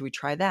work? And should we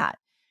try that?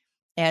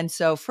 And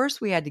so first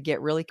we had to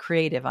get really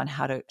creative on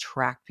how to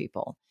attract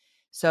people.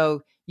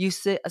 So you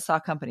saw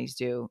companies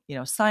do,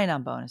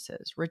 sign-on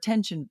bonuses,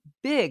 retention,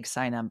 big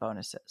sign-on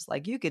bonuses.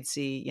 Like you could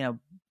see,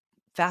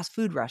 fast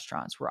food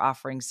restaurants were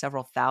offering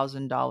several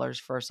 $1,000s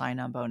for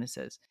sign-on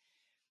bonuses.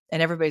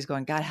 And everybody's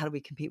going, God, how do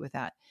we compete with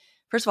that?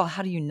 First of all,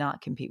 how do you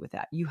not compete with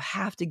that? You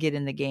have to get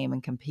in the game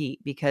and compete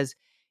because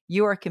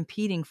you are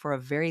competing for a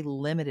very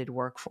limited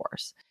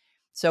workforce.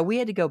 So we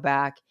had to go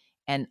back,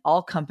 and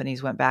all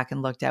companies went back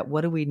and looked at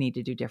what do we need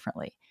to do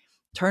differently.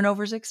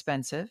 Turnover is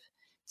expensive.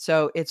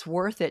 So it's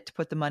worth it to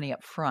put the money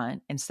up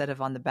front instead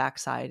of on the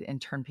backside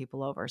and turn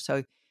people over.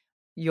 So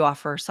you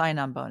offer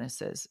sign-on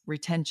bonuses,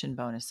 retention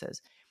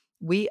bonuses.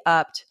 We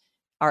upped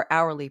our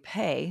hourly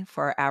pay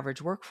for our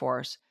average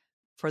workforce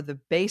for the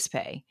base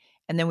pay.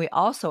 And then we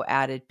also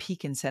added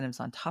peak incentives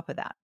on top of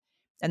that.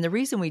 And the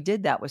reason we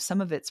did that was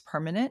some of it's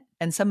permanent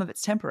and some of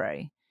it's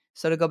temporary.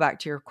 So to go back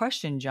to your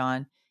question,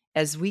 John,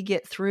 as we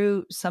get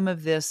through some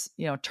of this,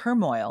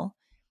 turmoil,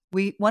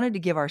 we wanted to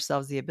give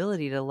ourselves the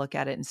ability to look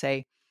at it and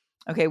say,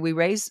 okay, we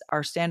raised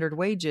our standard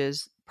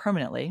wages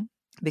permanently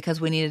because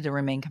we needed to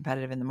remain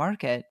competitive in the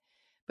market.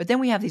 But then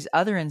we have these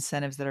other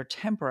incentives that are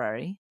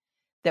temporary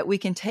that we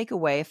can take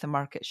away if the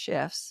market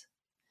shifts,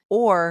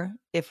 or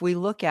if we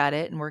look at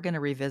it and we're going to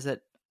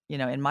revisit,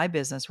 in my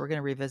business, we're going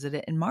to revisit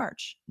it in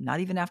March, not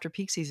even after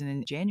peak season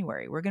in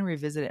January. We're going to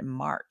revisit it in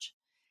March.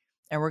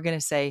 And we're going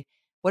to say,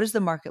 what does the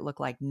market look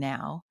like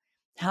now?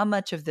 How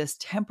much of this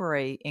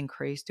temporary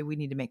increase do we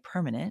need to make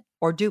permanent,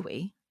 or do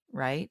we,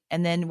 right?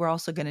 And then we're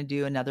also going to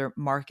do another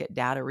market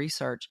data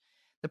research.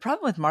 The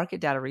problem with market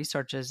data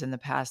researches in the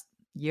past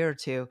year or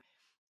two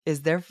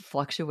is they're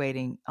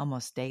fluctuating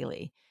almost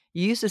daily.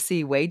 You used to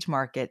see wage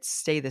markets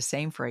stay the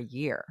same for a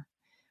year,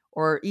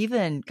 or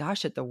even,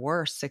 at the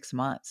worst, 6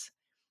 months.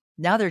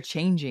 Now they're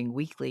changing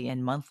weekly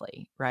and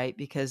monthly, right?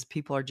 Because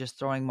people are just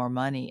throwing more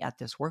money at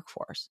this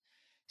workforce.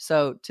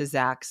 So to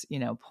Zach's,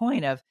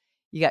 point of,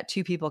 you got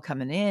 2 people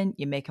coming in,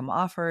 you make them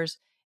offers,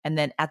 and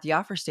then at the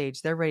offer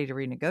stage, they're ready to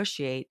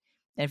renegotiate.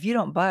 And if you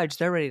don't budge,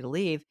 they're ready to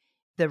leave.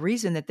 The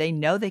reason that they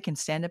know they can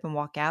stand up and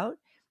walk out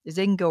is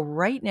they can go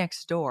right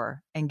next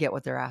door and get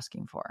what they're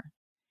asking for.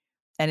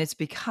 And it's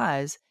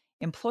because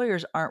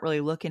employers aren't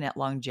really looking at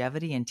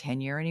longevity and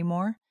tenure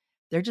anymore.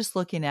 They're just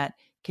looking at,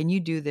 can you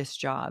do this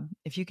job?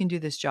 If you can do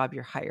this job,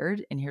 you're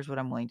hired, and here's what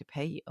I'm willing to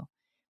pay you.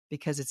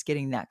 because it's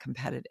getting that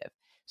competitive.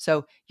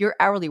 So your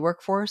hourly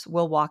workforce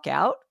will walk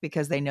out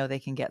because they know they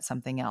can get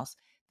something else.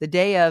 The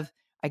day of,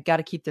 I got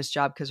to keep this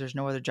job because there's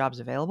no other jobs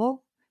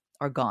available,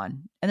 are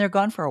gone. And they're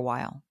gone for a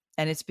while.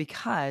 And it's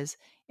because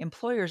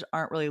employers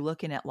aren't really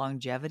looking at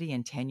longevity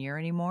and tenure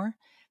anymore.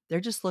 They're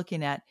just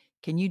looking at,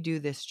 can you do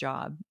this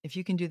job? If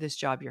you can do this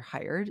job, you're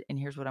hired, and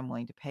here's what I'm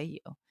willing to pay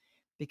you,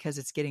 because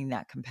it's getting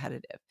that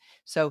competitive.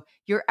 So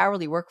your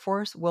hourly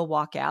workforce will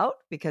walk out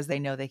because they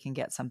know they can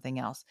get something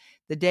else.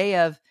 The day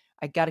of,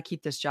 I got to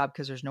keep this job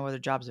because there's no other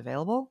jobs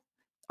available,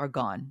 are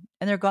gone.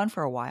 And they're gone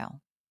for a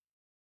while.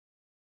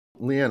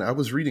 Leanne, I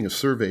was reading a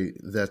survey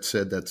that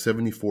said that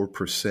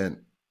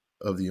 74%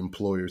 of the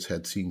employers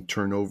had seen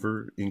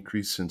turnover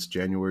increase since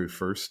January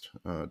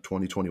 1st,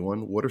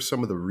 2021. What are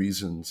some of the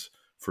reasons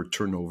for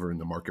turnover in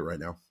the market right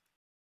now?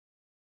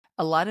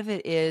 A lot of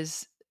it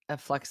is a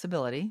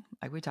flexibility,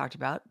 like we talked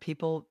about.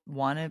 People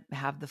want to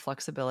have the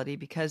flexibility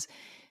because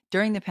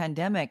during the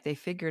pandemic, they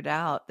figured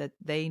out that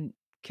they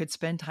could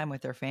spend time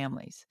with their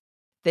families.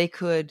 They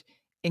could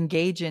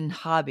engage in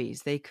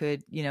hobbies. They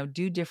could,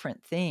 do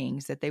different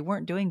things that they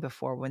weren't doing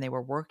before when they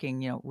were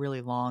working,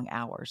 really long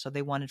hours. So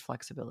they wanted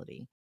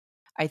flexibility.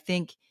 I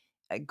think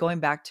going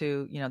back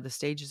to, the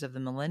stages of the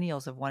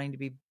millennials of wanting to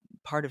be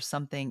part of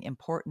something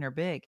important or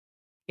big.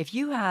 If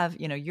you have,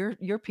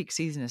 your peak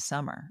season is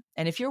summer.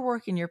 And if you're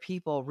working your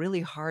people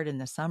really hard in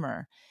the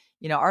summer,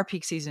 our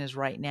peak season is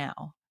right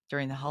now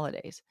during the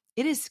holidays.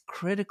 It is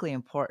critically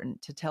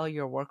important to tell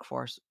your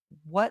workforce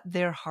what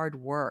their hard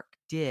work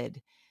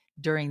did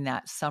during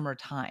that summer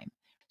time.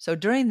 So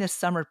during this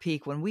summer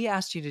peak, when we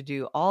asked you to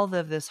do all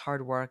of this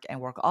hard work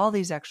and work all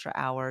these extra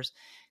hours,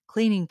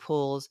 cleaning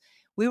pools,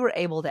 we were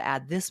able to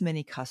add this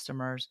many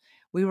customers.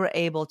 We were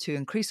able to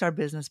increase our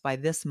business by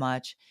this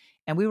much,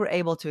 and we were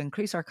able to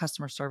increase our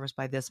customer service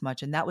by this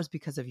much. And that was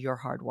because of your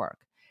hard work.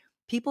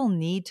 People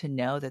need to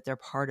know that they're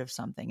part of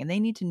something, and they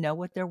need to know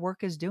what their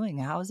work is doing.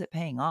 How is it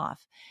paying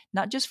off?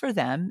 Not just for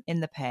them in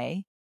the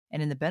pay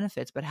and in the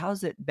benefits, but how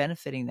is it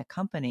benefiting the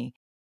company?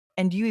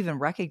 And do you even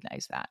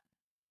recognize that?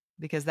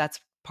 Because that's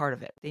part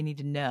of it. They need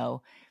to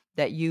know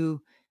that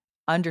you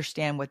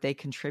understand what they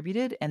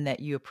contributed and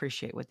that you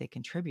appreciate what they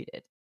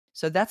contributed.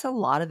 So that's a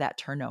lot of that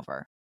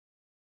turnover.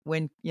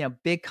 When,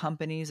 big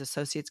companies,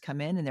 associates come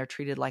in and they're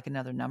treated like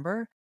another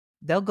number,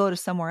 they'll go to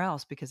somewhere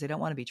else because they don't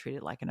want to be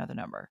treated like another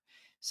number.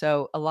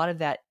 So a lot of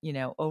that,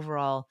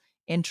 overall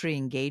entry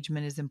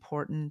engagement is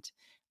important.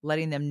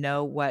 Letting them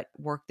know what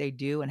work they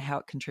do and how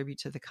it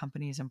contributes to the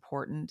company is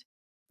important.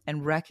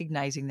 And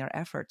recognizing their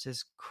efforts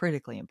is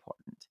critically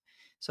important.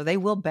 So they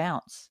will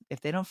bounce.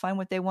 If they don't find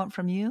what they want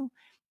from you,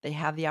 they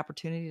have the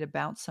opportunity to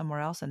bounce somewhere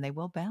else, and they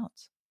will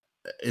bounce.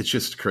 It's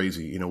just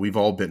crazy. We've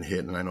all been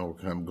hit, and I know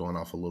I'm going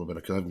off a little bit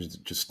because I'm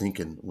just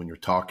thinking when you're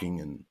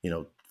talking, and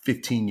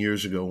 15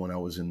 years ago when I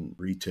was in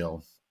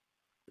retail,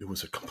 it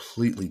was a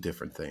completely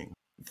different thing.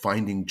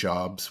 Finding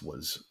jobs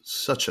was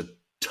such a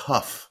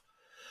tough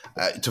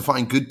to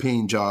find good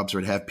paying jobs or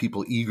to have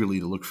people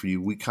eagerly to look for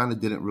you. We kind of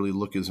didn't really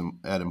look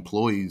at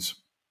employees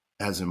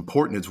as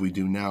important as we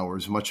do now, or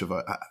as much of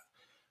a,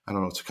 I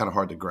don't know, it's kind of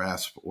hard to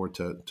grasp or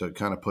to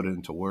kind of put it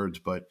into words,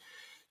 but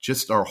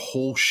just our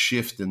whole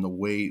shift in the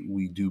way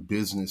we do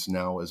business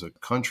now as a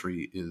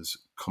country is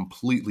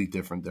completely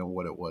different than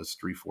what it was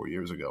 3-4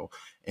 years ago,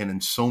 and in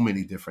so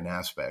many different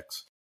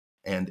aspects.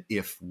 And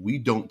if we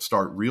don't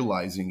start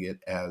realizing it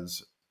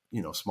as,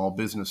 small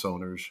business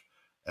owners,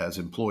 as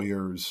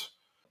employers,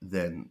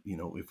 then,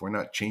 if we're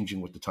not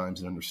changing with the times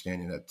and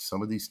understanding that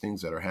some of these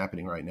things that are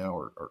happening right now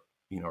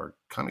are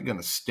kind of going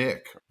to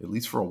stick, at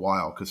least for a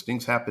while, because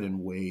things happen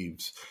in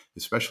waves,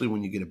 especially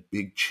when you get a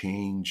big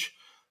change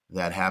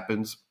that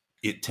happens,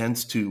 it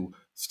tends to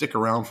stick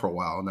around for a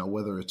while. Now,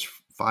 whether it's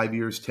 5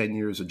 years, 10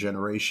 years, a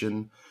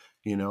generation,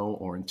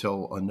 or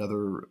until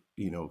another,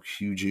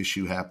 huge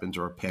issue happens,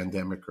 or a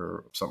pandemic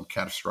or something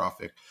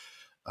catastrophic,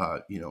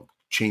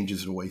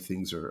 changes the way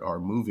things are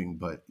moving.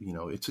 But,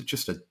 it's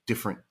just a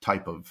different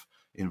type of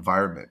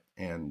environment.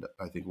 And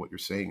I think what you're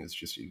saying is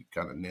just, you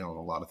kind of nailing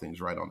a lot of things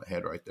right on the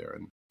head right there.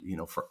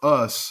 And, for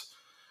us,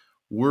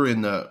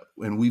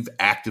 and we've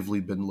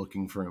actively been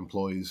looking for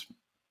employees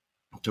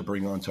to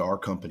bring onto our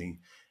company.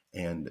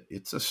 And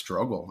it's a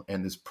struggle.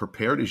 And as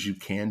prepared as you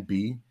can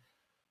be,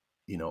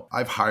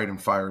 I've hired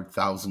and fired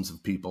thousands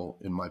of people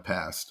in my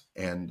past,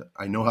 and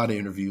I know how to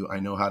interview. I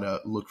know how to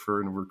look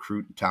for and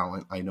recruit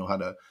talent. I know how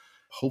to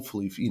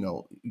hopefully,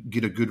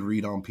 get a good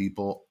read on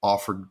people,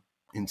 offer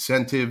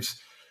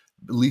incentives,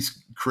 at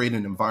least create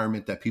an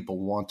environment that people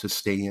want to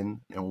stay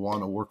in and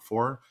want to work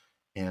for.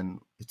 And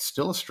it's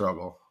still a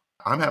struggle.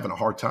 I'm having a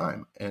hard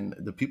time. And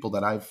the people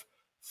that I've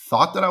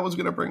thought that I was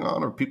going to bring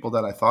on, or people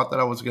that I thought that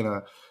I was going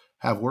to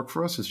have work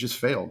for us, has just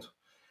failed.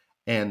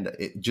 And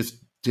it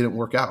just didn't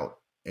work out.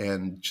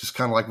 And just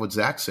kind of like what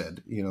Zach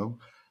said,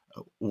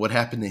 what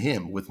happened to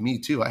him with me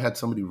too. I had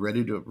somebody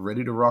ready to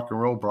rock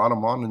and roll, brought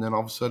them on, and then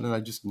all of a sudden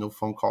I just, no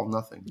phone call,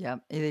 nothing. Yeah,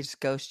 they just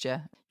ghost you.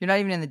 You're not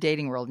even in the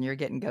dating world and you're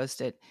getting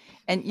ghosted.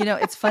 And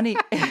it's funny.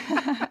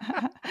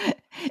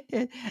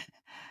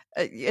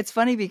 It's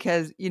funny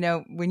because,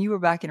 when you were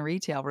back in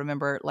retail,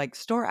 remember, like,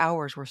 store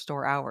hours were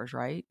store hours,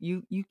 right?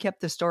 You kept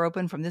the store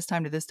open from this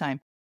time to this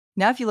time.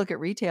 Now, if you look at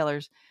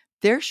retailers,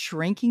 they're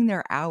shrinking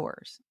their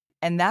hours,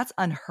 and that's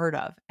unheard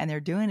of. And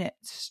they're doing it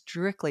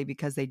strictly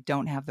because they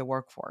don't have the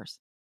workforce.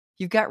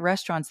 You've got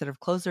restaurants that have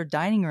closed their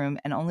dining room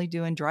and only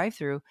doing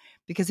drive-through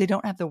because they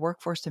don't have the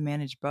workforce to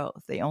manage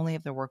both. They only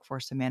have the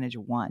workforce to manage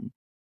one.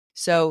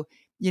 So,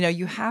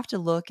 you have to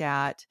look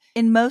at,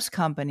 in most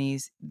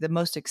companies, the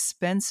most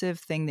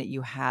expensive thing that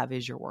you have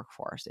is your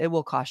workforce. It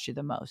will cost you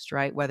the most,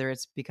 right? Whether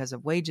it's because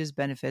of wages,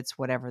 benefits,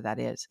 whatever that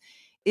is.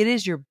 It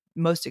is your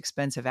most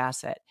expensive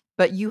asset.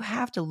 But you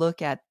have to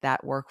look at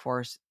that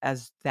workforce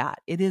as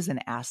that. It is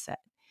an asset.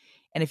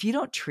 And if you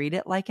don't treat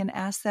it like an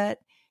asset,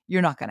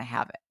 you're not going to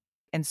have it.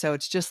 And so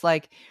it's just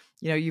like,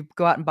 you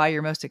go out and buy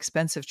your most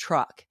expensive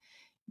truck.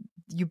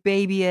 You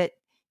baby it,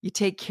 you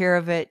take care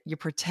of it, you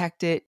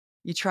protect it.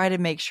 You try to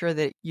make sure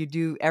that you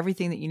do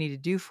everything that you need to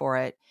do for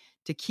it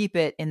to keep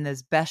it in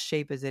the best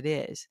shape as it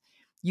is.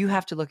 You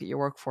have to look at your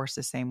workforce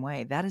the same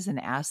way. That is an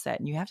asset,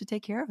 and you have to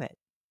take care of it.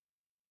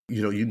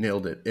 You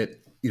nailed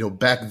it.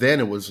 Back then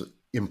it was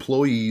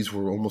employees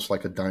were almost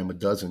like a dime a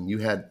dozen. You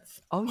had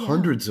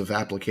hundreds of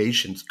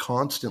applications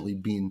constantly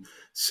being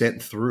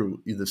sent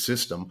through the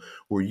system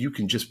where you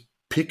can just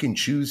pick and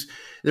choose.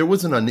 There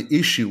wasn't an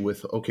issue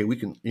with, okay, we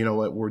can,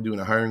 we're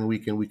doing a hiring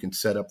weekend. We can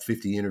set up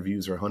 50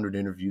 interviews or 100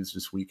 interviews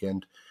this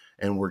weekend,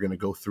 and we're going to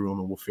go through them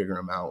and we'll figure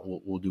them out.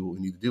 We'll do what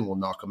we need to do. We'll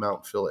knock them out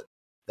and fill it.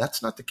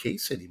 That's not the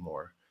case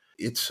anymore.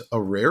 It's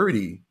a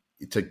rarity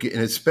to get,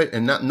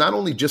 and not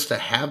only just to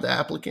have the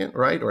applicant,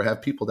 right, or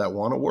have people that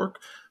want to work,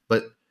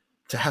 but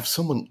to have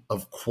someone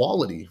of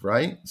quality,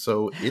 right?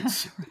 So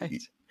it's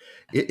right.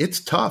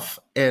 It's tough.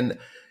 And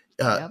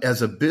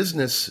as a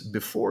business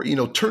before,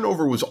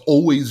 turnover was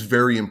always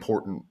very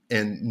important,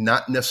 and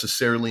not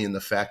necessarily in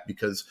the fact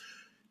because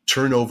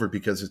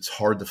it's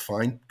hard to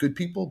find good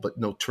people, but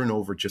no,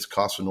 turnover just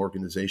costs an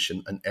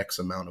organization an X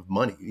amount of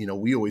money.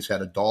 We always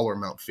had a dollar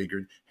amount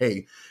figured,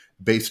 hey,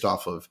 based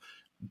off of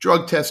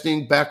drug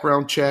testing,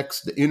 background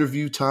checks, the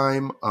interview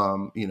time,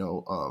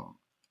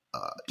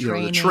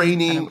 the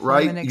training,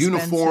 right?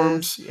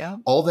 Uniforms,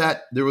 all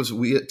that.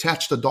 We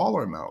attached a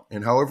dollar amount,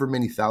 and however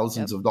many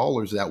thousands of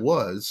dollars that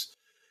was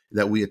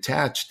that we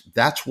attached,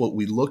 that's what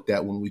we looked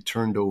at when we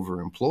turned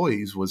over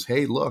employees was,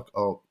 hey, look,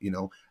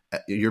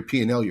 your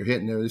P&L, you're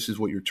hitting there. This is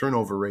what your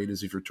turnover rate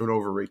is. If your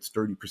turnover rate's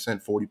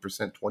 30%,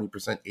 40%,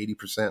 20%,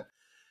 80%,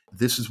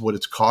 this is what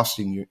it's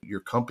costing your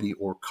company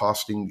or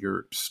costing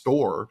your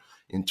store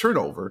in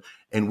turnover.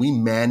 And we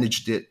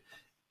managed it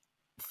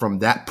from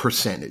that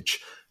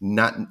percentage.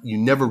 You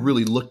never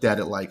really looked at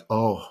it like,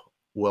 oh,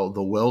 well,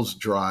 the well's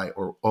dry,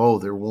 or, oh,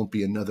 there won't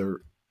be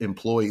another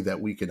employee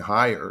that we can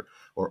hire,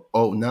 or,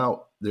 oh,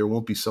 now there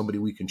won't be somebody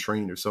we can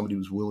train or somebody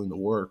who's willing to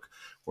work.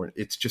 Or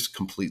it's just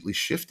completely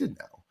shifted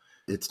now.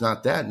 It's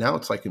not that. Now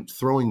it's like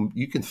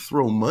you can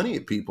throw money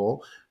at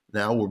people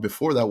now, where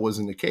before that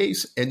wasn't the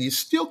case, and you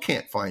still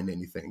can't find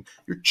anything.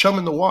 You're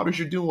chumming the waters.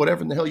 You're doing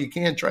whatever in the hell you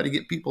can, try to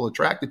get people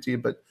attracted to you,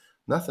 but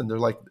nothing. They're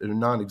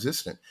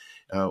non-existent.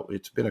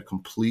 It's been a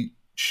complete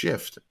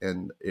shift,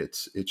 and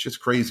it's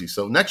just crazy.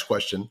 So next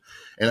question,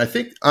 and I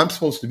think I'm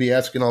supposed to be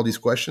asking all these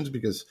questions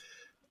because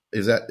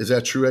is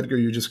that true, Edgar?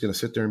 You're just going to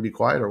sit there and be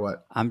quiet, or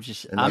what?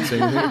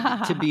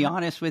 To be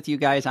honest with you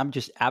guys, I'm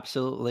just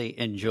absolutely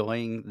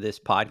enjoying this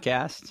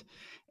podcast.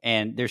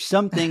 And there's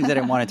some things that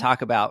I want to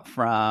talk about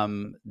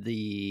from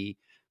the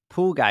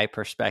pool guy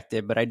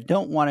perspective, but I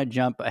don't want to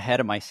jump ahead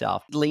of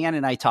myself. Leanne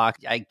and I talk,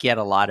 I get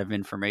a lot of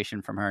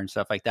information from her and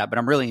stuff like that, but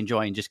I'm really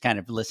enjoying just kind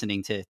of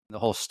listening to the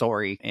whole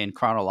story in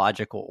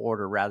chronological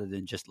order rather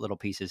than just little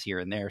pieces here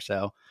and there.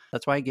 So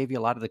that's why I gave you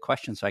a lot of the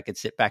questions so I could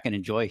sit back and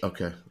enjoy.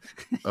 Okay,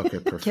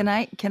 perfect.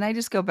 Can I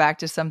just go back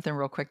to something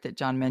real quick that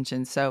John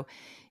mentioned? So,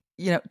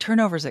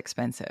 turnover is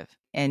expensive,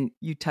 and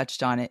you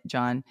touched on it,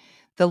 John.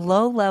 The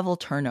low-level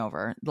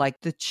turnover,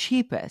 like the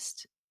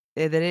cheapest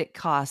that it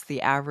costs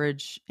the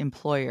average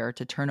employer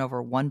to turn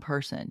over one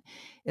person,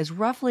 is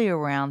roughly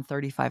around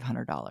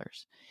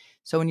 $3,500.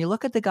 So when you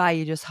look at the guy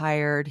you just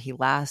hired, he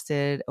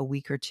lasted a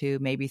week or two,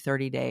 maybe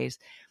 30 days.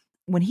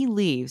 When he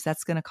leaves,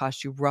 that's going to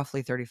cost you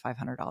roughly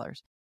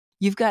 $3,500.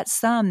 You've got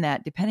some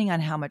that, depending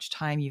on how much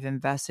time you've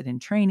invested in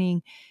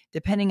training,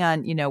 depending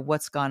on,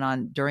 what's gone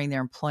on during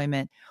their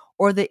employment,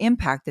 or the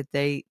impact that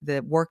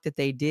the work that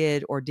they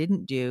did or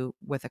didn't do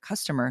with a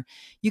customer,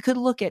 you could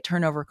look at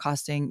turnover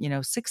costing,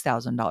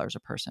 $6,000 a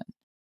person.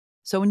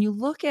 So when you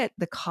look at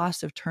the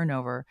cost of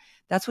turnover,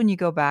 that's when you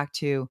go back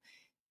to,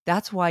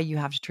 that's why you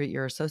have to treat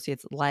your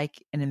associates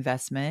like an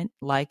investment,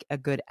 like a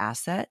good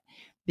asset,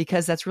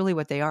 because that's really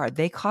what they are.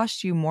 They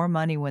cost you more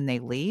money when they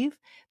leave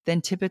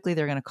than typically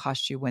they're going to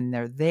cost you when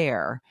they're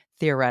there,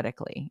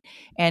 theoretically.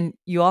 And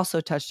you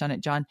also touched on it,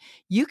 John.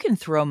 You can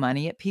throw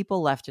money at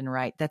people left and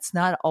right. That's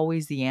not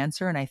always the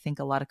answer. And I think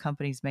a lot of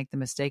companies make the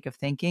mistake of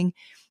thinking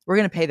we're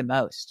going to pay the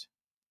most.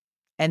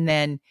 And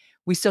then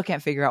we still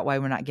can't figure out why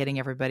we're not getting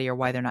everybody or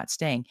why they're not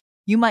staying.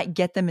 You might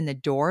get them in the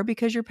door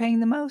because you're paying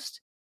the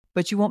most,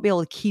 but you won't be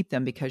able to keep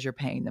them because you're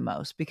paying the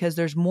most, because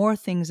there's more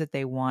things that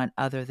they want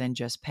other than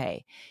just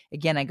pay.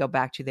 Again, I go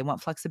back to, they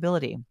want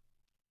flexibility.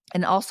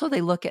 And also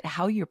they look at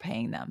how you're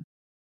paying them.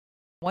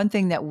 One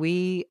thing that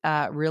we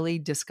really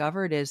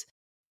discovered is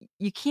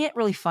you can't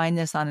really find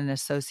this on an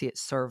associate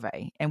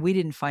survey. And we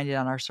didn't find it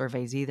on our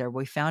surveys either.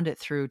 We found it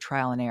through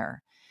trial and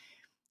error.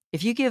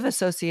 If you give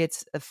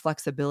associates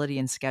flexibility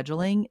in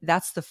scheduling,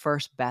 that's the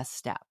first best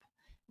step.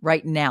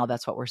 Right now,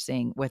 that's what we're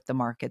seeing with the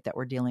market that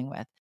we're dealing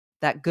with,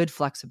 that good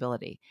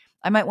flexibility.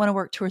 I might want to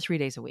work 2 or 3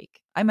 days a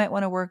week. I might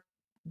want to work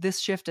this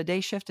shift, a day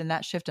shift, and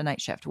that shift, a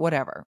night shift,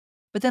 whatever.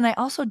 But then I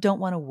also don't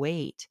want to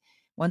wait.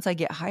 Once I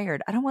get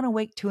hired, I don't want to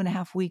wait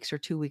 2.5 weeks or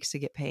 2 weeks to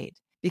get paid,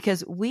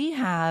 because we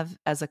have,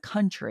 as a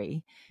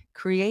country,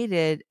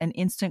 created an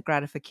instant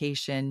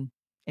gratification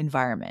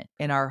environment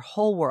in our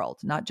whole world,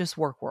 not just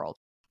work world.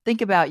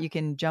 Think about, you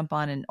can jump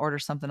on and order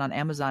something on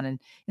Amazon, and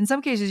in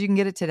some cases you can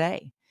get it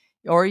today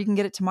or you can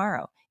get it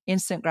tomorrow.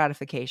 Instant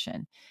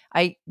gratification.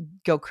 I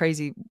go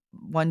crazy.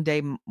 One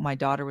day, my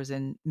daughter was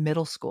in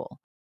middle school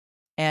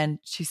and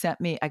she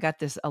sent me, I got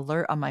this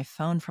alert on my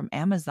phone from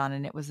Amazon,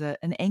 and it was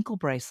an ankle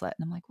bracelet.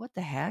 And I'm like, what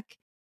the heck?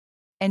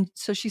 And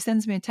so she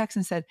sends me a text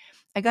and said,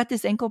 I got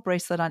this ankle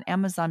bracelet on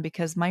Amazon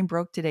because mine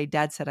broke today.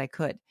 Dad said I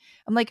could.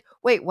 I'm like,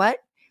 wait, what?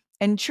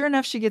 And sure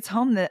enough, she gets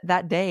home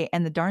that day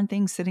and the darn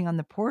thing's sitting on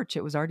the porch.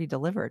 It was already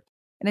delivered.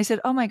 And I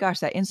said, oh my gosh,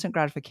 that instant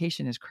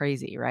gratification is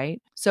crazy,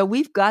 right? So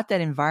we've got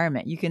that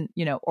environment. You can,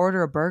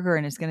 order a burger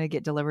and it's going to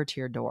get delivered to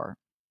your door.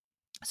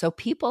 So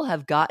people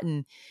have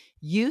gotten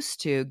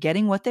used to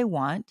getting what they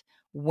want,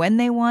 when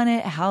they want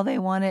it, how they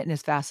want it, and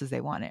as fast as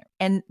they want it.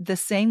 And the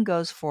same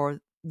goes for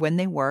when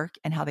they work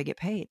and how they get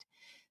paid.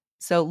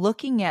 So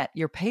looking at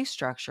your pay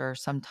structure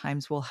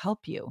sometimes will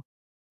help you.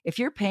 If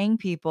you're paying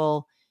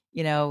people,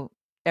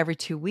 every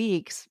 2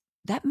 weeks,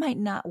 that might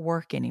not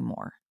work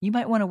anymore. You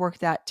might want to work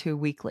that to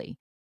weekly.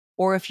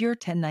 Or if you're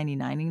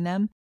 1099ing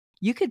them,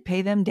 you could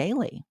pay them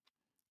daily.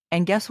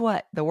 And guess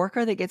what? The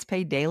worker that gets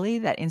paid daily,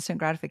 that instant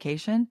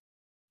gratification,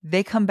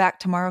 they come back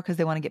tomorrow because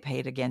they want to get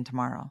paid again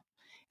tomorrow.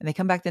 And they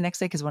come back the next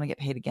day because they want to get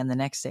paid again the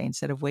next day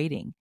instead of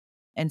waiting.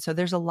 And so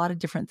there's a lot of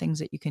different things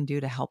that you can do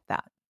to help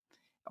that.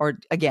 Or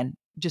again,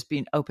 just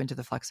being open to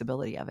the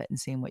flexibility of it and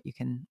seeing what you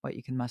can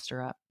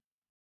muster up.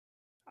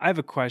 I have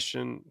a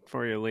question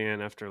for you,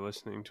 Leanne, after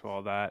listening to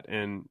all that,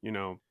 and,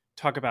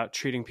 talk about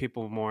treating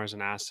people more as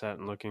an asset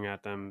and looking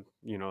at them,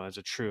 as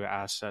a true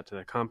asset to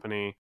the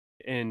company.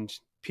 And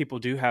people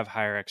do have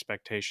higher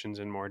expectations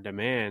and more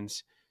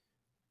demands.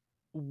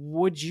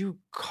 Would you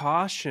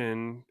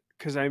caution,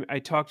 because I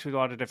talk to a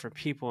lot of different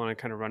people and I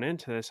kind of run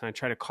into this, and I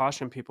try to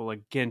caution people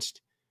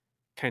against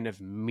kind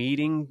of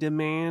meeting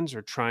demands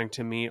or trying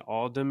to meet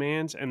all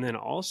demands. And then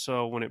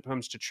also when it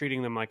comes to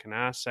treating them like an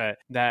asset,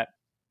 that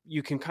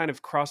you can kind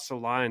of cross the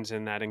lines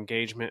in that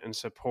engagement and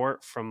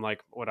support from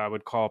like what I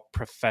would call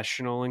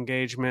professional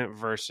engagement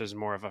versus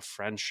more of a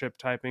friendship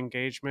type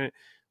engagement.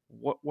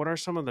 What are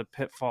some of the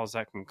pitfalls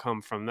that can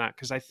come from that?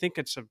 Because I think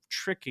it's a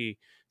tricky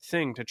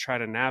thing to try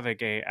to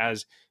navigate,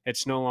 as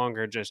it's no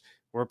longer just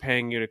we're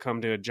paying you to come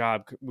to a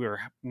job. We're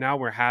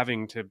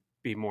having to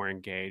be more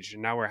engaged,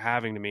 and now we're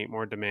having to meet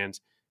more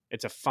demands.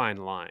 It's a fine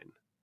line.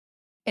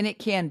 And it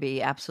can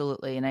be,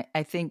 absolutely. And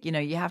I think,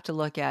 you have to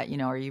look at,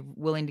 are you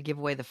willing to give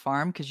away the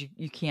farm? Because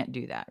you can't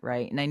do that,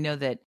 right? And I know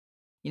that,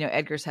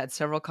 Edgar's had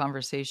several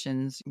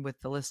conversations with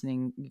the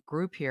listening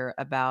group here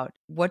about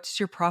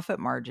what's your profit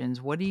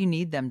margins? What do you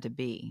need them to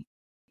be?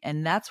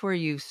 And that's where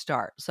you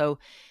start. So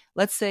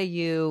let's say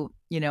you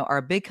are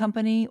a big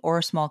company or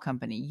a small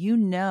company. You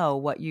know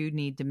what you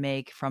need to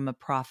make from a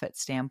profit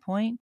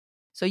standpoint.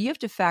 So you have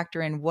to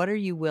factor in, what are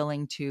you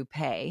willing to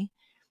pay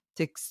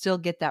to still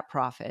get that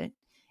profit?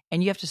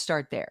 And you have to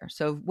start there.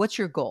 So what's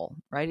your goal,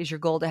 right? Is your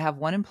goal to have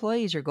 1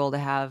 employee? Is your goal to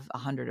have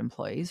 100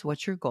 employees?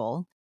 What's your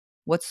goal?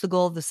 What's the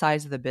goal of the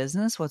size of the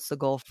business? What's the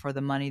goal for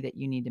the money that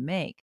you need to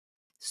make?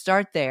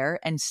 Start there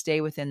and stay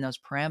within those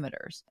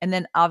parameters. And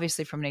then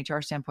obviously from an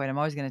HR standpoint, I'm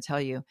always going to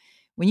tell you,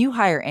 when you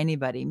hire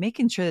anybody,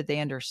 making sure that they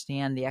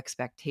understand the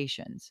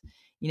expectations.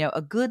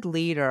 A good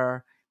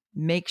leader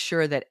makes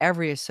sure that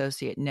every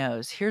associate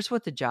knows, here's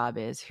what the job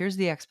is, here's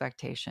the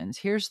expectations,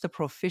 here's the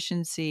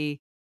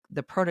proficiency,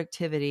 the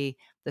productivity,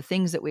 the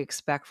things that we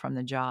expect from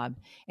the job.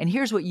 And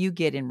here's what you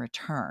get in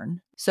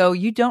return. So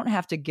you don't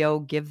have to go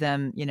give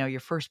them, your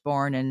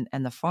firstborn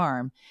and the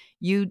farm.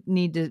 You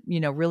need to,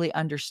 really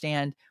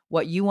understand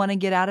what you want to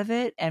get out of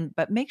it,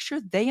 but make sure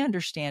they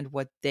understand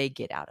what they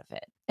get out of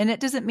it. And it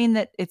doesn't mean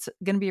that it's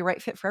going to be a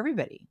right fit for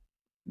everybody,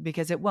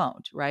 because it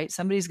won't, right?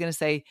 Somebody's going to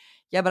say,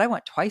 yeah, but I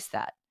want twice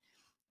that.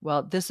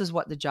 Well, this is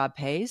what the job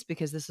pays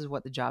because this is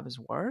what the job is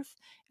worth,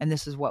 and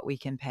this is what we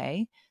can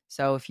pay.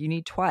 So if you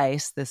need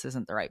twice, this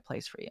isn't the right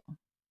place for you.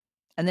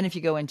 And then if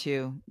you go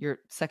into your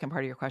second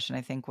part of your question,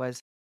 I think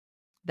was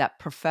that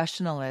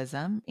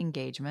professionalism,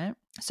 engagement.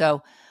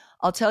 So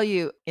I'll tell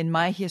you, in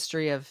my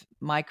history of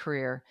my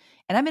career,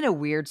 and I'm in a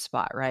weird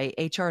spot, right?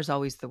 HR is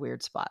always the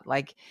weird spot.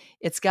 Like,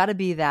 it's got to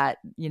be that,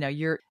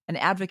 you're an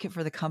advocate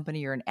for the company,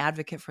 you're an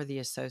advocate for the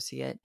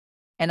associate.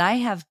 And I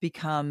have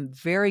become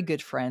very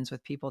good friends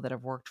with people that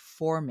have worked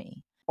for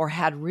me or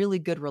had really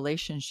good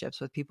relationships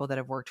with people that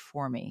have worked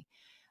for me.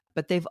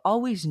 But they've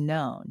always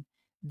known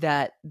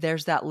that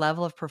there's that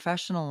level of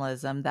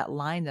professionalism, that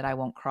line that I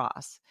won't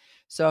cross.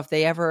 So if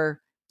they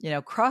ever,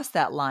 cross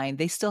that line,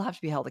 they still have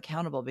to be held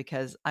accountable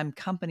because I'm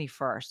company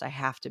first. I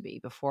have to be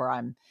before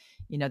I'm,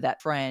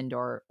 that friend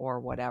or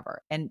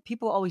whatever. And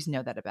people always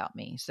know that about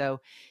me. So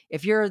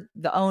if you're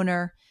the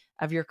owner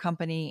of your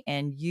company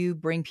and you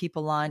bring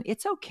people on,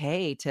 it's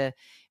okay to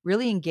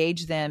really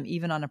engage them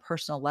even on a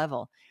personal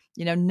level.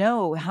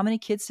 Know how many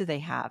kids do they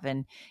have?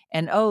 And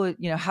oh,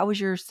 how was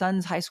your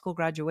son's high school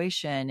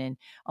graduation? And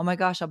oh my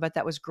gosh, I'll bet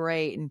that was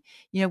great. And,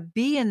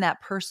 be in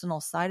that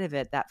personal side of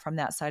it, that from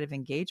that side of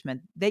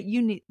engagement that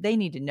they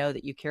need to know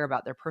that you care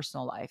about their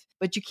personal life,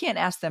 but you can't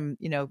ask them,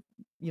 you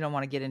don't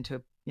want to get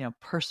into,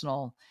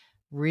 personal,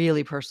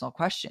 really personal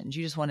questions.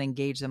 You just want to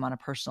engage them on a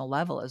personal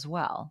level as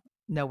well.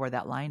 Know where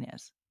that line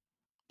is.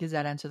 Does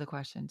that answer the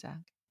question, Zach?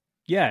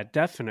 Yeah,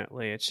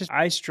 definitely. It's just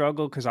I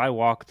struggle because I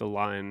walk the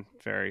line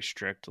very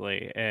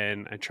strictly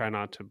and I try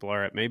not to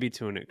blur it, maybe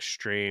to an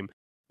extreme.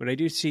 But I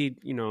do see,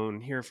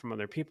 and hear from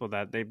other people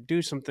that they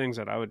do some things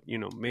that I would,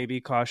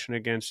 maybe caution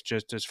against,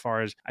 just as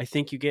far as I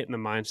think you get in the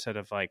mindset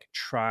of like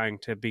trying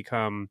to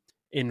become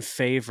in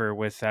favor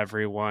with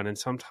everyone. And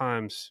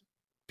sometimes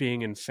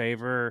being in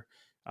favor,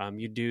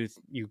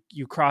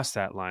 you cross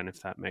that line,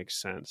 if that makes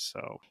sense.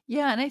 So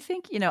yeah, and I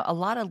think a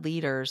lot of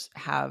leaders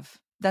have.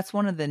 That's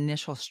one of the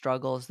initial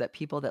struggles that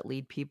people that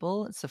lead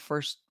people. It's the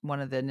first one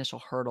of the initial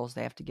hurdles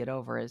they have to get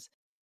over is,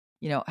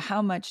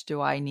 how much do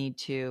I need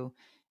to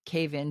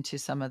cave into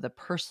some of the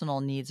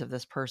personal needs of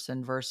this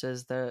person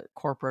versus the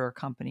corporate or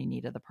company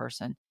need of the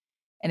person.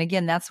 And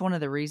again, that's one of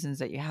the reasons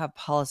that you have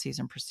policies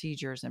and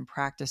procedures and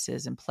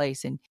practices in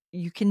place. And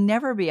you can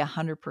never be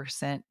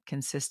 100%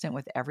 consistent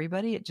with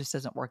everybody. It just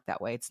doesn't work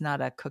that way. It's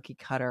not a cookie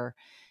cutter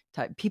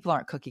type. People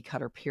aren't cookie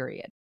cutter,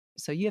 period.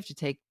 So you have to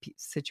take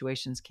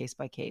situations case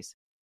by case.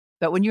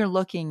 But when you're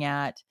looking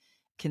at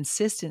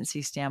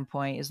consistency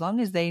standpoint, as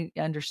long as they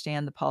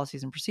understand the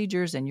policies and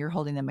procedures and you're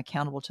holding them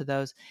accountable to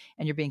those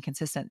and you're being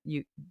consistent,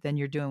 then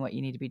you're doing what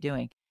you need to be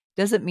doing.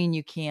 Doesn't mean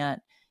you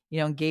can't,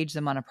 engage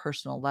them on a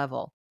personal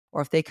level.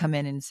 Or if they come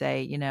in and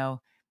say,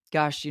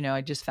 gosh,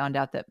 I just found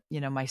out that,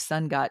 my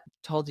son got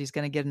told he's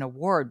going to get an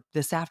award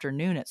this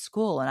afternoon at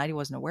school and I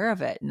wasn't aware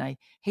of it. And I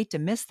hate to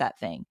miss that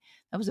thing.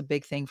 That was a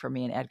big thing for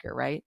me and Edgar,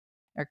 right?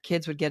 Our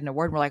kids would get an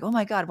award and we're like, oh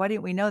my God, why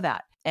didn't we know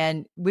that?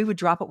 And we would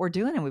drop what we're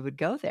doing and we would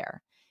go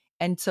there.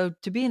 And so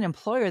to be an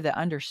employer that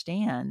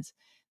understands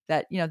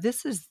that,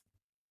 this is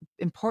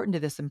important to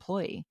this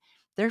employee,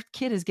 their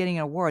kid is getting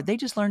an award. They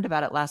just learned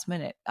about it last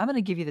minute. I'm going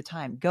to give you the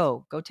time.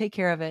 Go take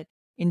care of it.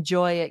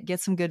 Enjoy it. Get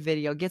some good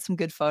video, get some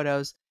good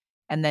photos,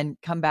 and then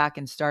come back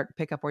and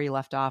pick up where you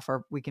left off,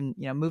 or we can,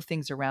 move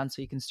things around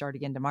so you can start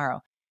again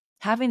tomorrow.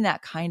 Having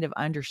that kind of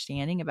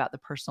understanding about the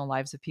personal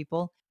lives of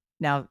people.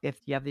 Now, if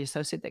you have the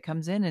associate that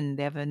comes in and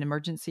they have an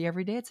emergency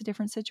every day, it's a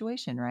different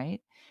situation, right?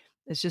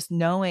 It's just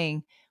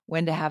knowing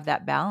when to have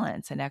that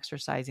balance, and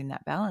exercising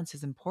that balance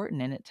is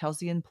important. And it tells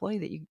the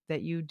employee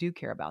that you do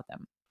care about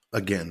them.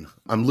 Again,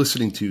 I'm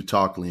listening to you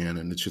talk, Leanne,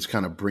 and it's just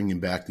kind of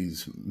bringing back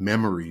these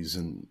memories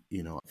and,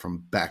 from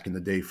back in the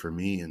day for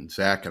me and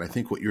Zach. And I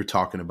think what you're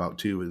talking about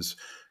too is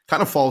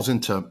kind of falls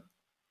into,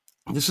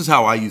 this is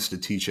how I used to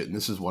teach it. And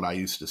this is what I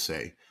used to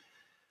say.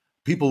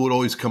 People would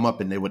always come up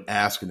and they would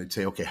ask and they'd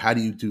say, okay, how do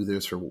you do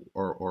this? Or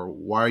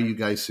why are you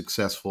guys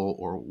successful?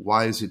 Or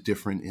why is it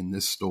different in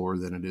this store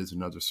than it is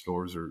in other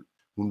stores? Or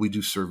when we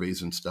do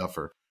surveys and stuff,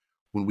 or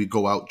when we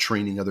go out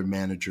training other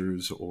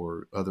managers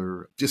or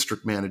other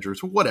district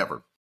managers or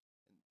whatever.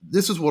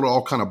 This is what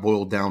all kind of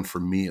boiled down for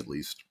me, at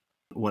least,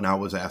 when I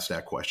was asked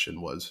that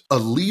question was, a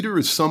leader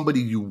is somebody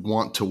you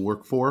want to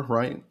work for,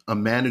 right? A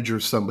manager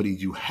is somebody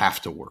you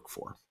have to work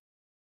for.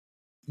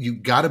 You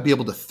got to be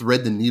able to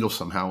thread the needle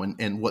somehow.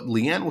 And what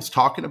Leanne was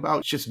talking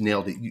about just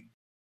nailed it.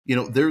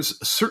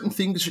 There's certain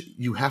things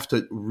you have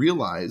to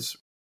realize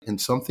and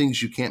some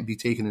things you can't be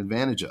taken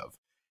advantage of.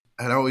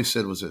 And I always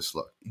said was this,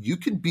 look, you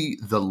can be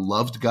the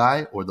loved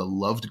guy or the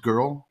loved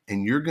girl,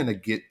 and you're going to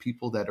get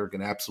people that are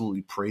going to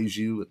absolutely praise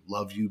you and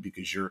love you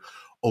because you're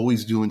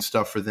always doing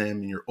stuff for them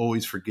and you're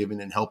always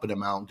forgiving and helping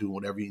them out and doing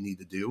whatever you need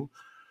to do.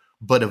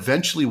 But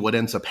eventually what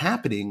ends up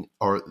happening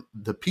are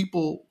the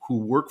people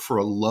who work for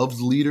a loved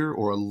leader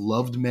or a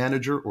loved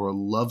manager or a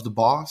loved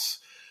boss,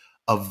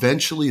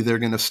 eventually they're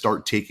going to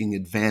start taking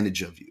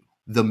advantage of you.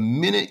 The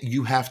minute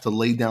you have to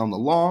lay down the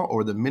law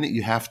or the minute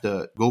you have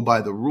to go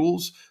by the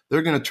rules,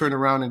 they're going to turn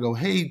around and go,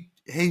 hey,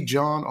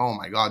 John, oh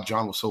my God,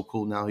 John was so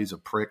cool. Now he's a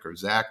prick. Or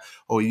Zach,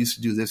 oh, he used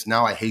to do this.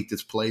 Now I hate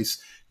this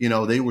place.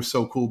 They were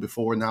so cool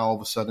before. Now all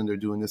of a sudden they're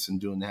doing this and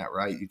doing that,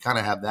 right? You kind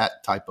of have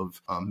that type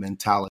of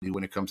mentality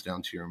when it comes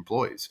down to your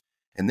employees.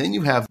 And then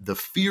you have the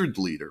feared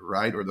leader,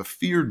 right? Or the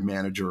feared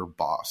manager or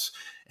boss.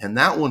 And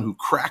that one who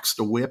cracks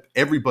the whip,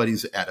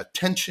 everybody's at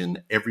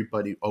attention.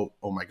 Everybody, oh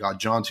my God,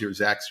 John's here,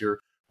 Zach's here.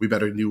 We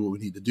better do what we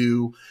need to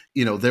do.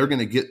 They're going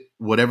to get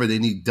whatever they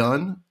need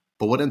done.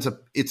 But what ends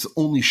up, it's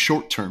only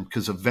short term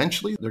because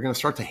eventually they're going to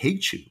start to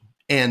hate you.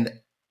 And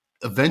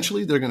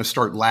eventually they're going to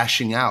start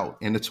lashing out,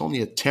 and it's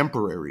only a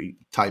temporary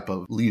type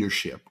of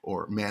leadership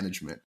or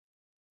management.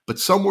 But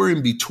somewhere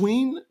in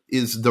between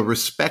is the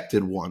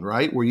respected one,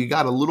 right? Where you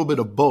got a little bit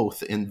of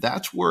both. And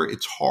that's where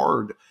it's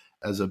hard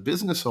as a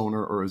business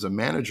owner or as a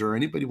manager or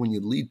anybody. When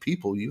you lead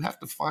people, you have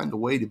to find a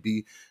way to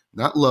be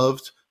not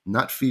loved,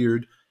 not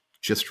feared,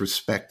 just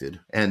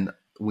respected. And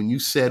when you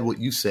said what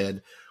you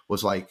said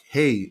was like,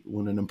 hey,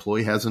 when an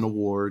employee has an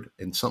award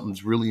and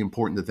something's really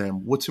important to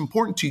them, what's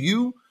important to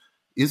you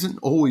isn't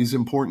always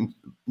important.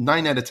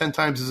 9 out of 10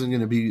 times isn't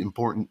going to be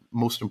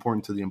most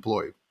important to the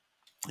employee.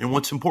 And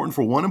what's important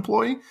for one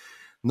employee,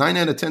 9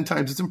 out of 10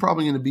 times isn't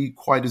probably going to be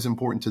quite as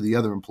important to the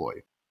other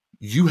employee.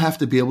 You have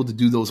to be able to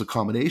do those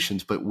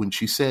accommodations. But when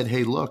she said,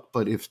 hey, look,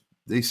 but if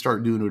they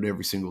start doing it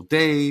every single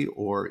day,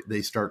 or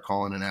they start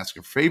calling and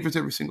asking favors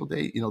every single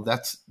day,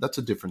 that's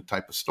a different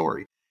type of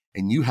story.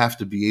 And you have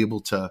to be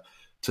able to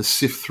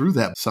sift through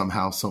that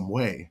somehow, some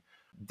way.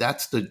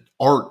 That's the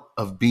art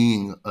of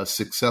being a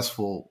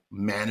successful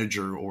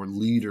manager or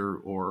leader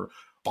or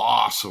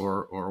boss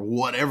or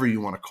whatever you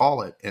want to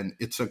call it. And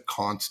it's a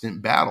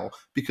constant battle,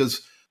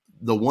 because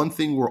the one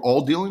thing we're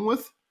all dealing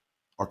with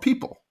are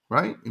people,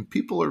 right? And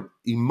people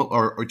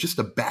are just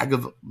a bag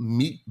of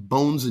meat,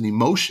 bones, and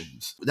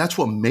emotions. That's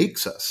what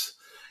makes us.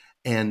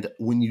 And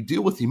when you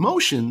deal with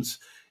emotions,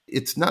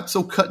 it's not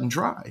so cut and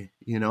dry,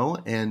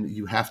 and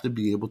you have to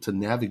be able to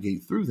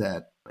navigate through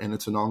that. And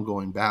it's an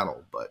ongoing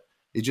battle, but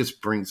it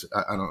just brings,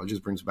 it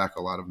just brings back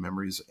a lot of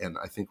memories. And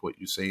I think what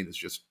you're saying is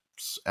just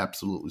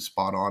absolutely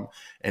spot on.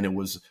 And it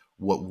was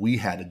what we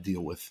had to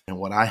deal with and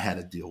what I had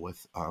to deal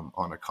with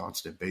on a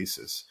constant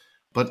basis.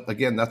 But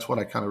again, that's what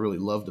I kind of really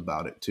loved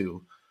about it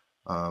too.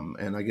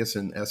 And I guess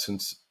in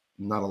essence,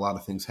 not a lot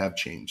of things have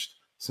changed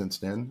since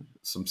then,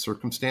 some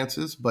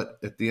circumstances, but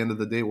at the end of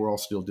the day, we're all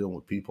still dealing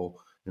with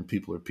people, and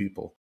people are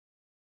people.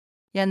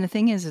 Yeah. And the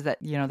thing is that,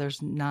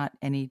 there's not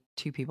any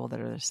two people that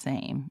are the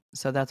same.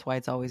 So that's why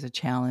it's always a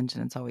challenge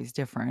and it's always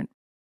different.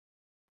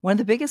 One of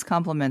the biggest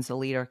compliments a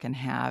leader can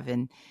have,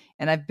 and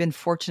I've been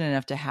fortunate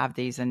enough to have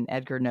these, and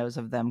Edgar knows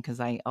of them because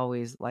I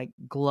always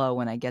glow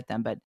when I get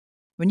them. But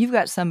when you've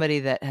got somebody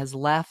that has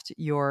left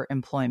your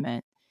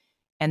employment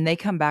and they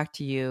come back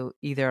to you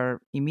either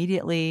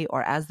immediately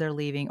or as they're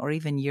leaving or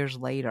even years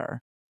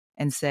later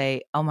and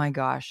say, oh my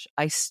gosh,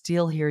 I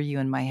still hear you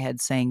in my head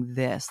saying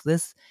this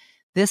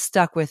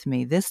stuck with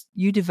me.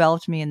 You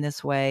developed me in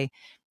this way,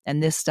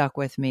 and this stuck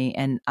with me,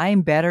 and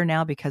I'm better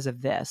now because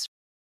of this.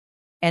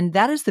 And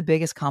that is the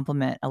biggest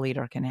compliment a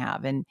leader can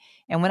have. And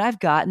when I've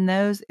gotten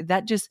those,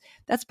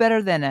 that's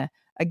better than a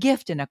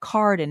gift and a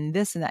card and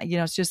this and that.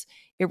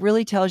 It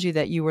really tells you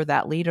that you were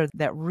that leader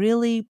that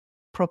really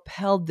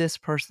propelled this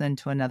person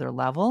to another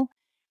level.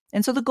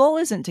 And so the goal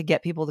isn't to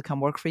get people to come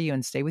work for you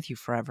and stay with you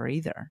forever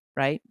either,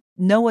 right?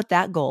 Know what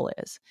that goal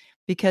is,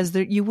 because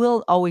you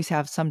will always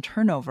have some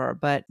turnover,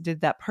 but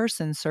did that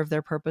person serve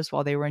their purpose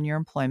while they were in your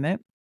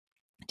employment?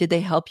 Did they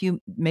help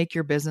you make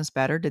your business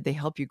better? Did they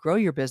help you grow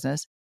your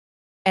business?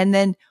 And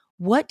then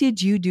what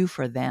did you do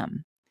for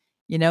them?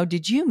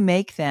 Did you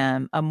make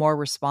them a more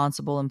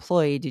responsible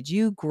employee? Did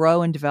you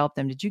grow and develop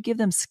them? Did you give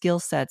them skill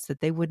sets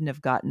that they wouldn't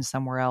have gotten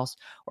somewhere else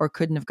or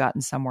couldn't have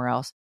gotten somewhere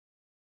else?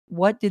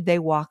 What did they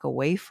walk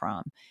away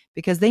from?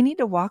 Because they need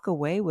to walk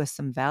away with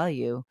some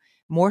value,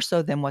 more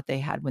so than what they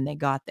had when they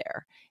got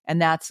there.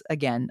 And that's,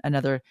 again,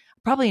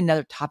 probably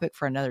another topic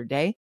for another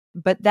day,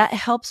 but that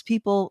helps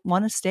people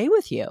want to stay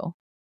with you.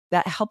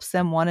 That helps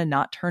them want to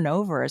not turn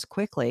over as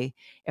quickly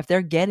if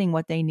they're getting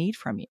what they need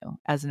from you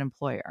as an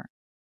employer.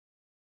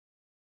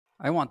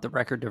 I want the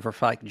record to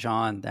reflect,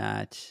 John,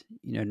 that,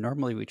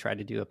 normally we try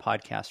to do a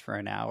podcast for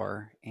an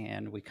hour,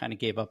 and we kind of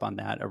gave up on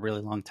that a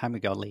really long time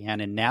ago,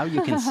 Leanne. And now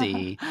you can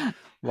see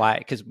why,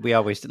 because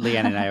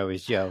Leanne and I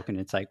always joke, and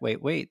it's like,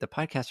 wait, the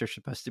podcasts are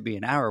supposed to be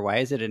an hour. Why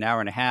is it an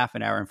hour and a half,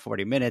 an hour and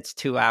 40 minutes,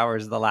 2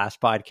 hours, the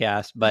last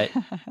podcast? But,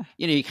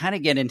 you kind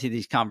of get into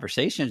these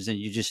conversations and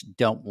you just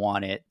don't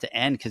want it to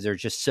end because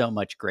there's just so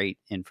much great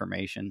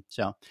information.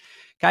 So,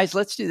 guys,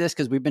 let's do this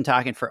because we've been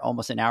talking for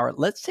almost an hour.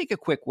 Let's take a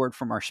quick word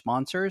from our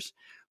sponsors.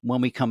 When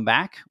we come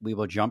back, we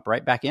will jump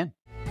right back in.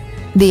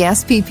 The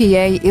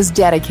SPPA is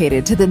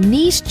dedicated to the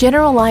niche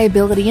general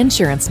liability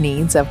insurance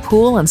needs of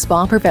pool and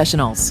spa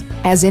professionals.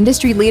 As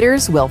industry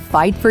leaders, we'll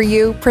fight for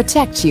you,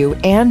 protect you,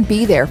 and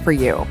be there for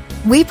you.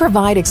 We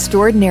provide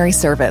extraordinary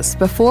service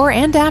before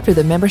and after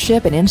the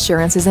membership and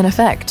insurance is in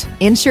effect.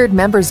 Insured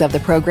members of the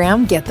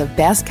program get the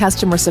best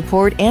customer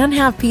support and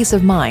have peace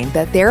of mind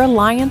that their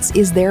alliance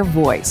is their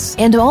voice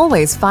and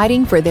always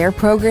fighting for their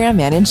program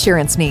and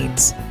insurance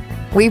needs.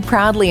 We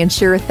proudly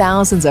insure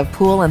thousands of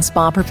pool and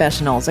spa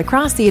professionals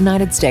across the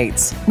United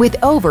States.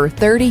 With over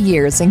 30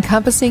 years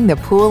encompassing the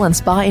pool and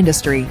spa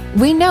industry,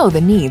 we know the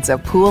needs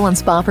of pool and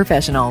spa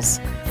professionals.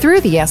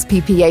 Through the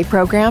SPPA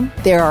program,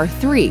 there are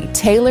 3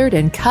 tailored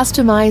and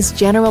customized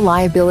general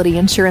liability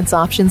insurance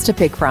options to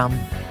pick from.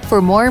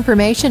 For more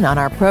information on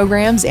our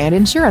programs and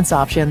insurance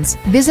options,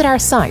 visit our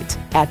site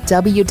at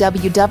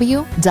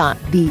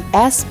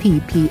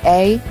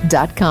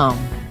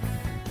www.thesppa.com.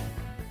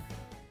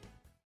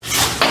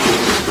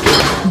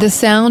 The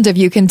sound of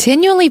you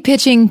continually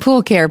pitching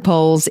pool care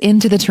poles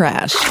into the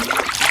trash.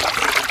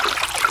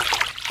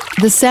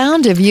 The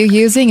sound of you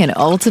using an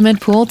Ultimate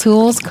Pool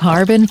Tools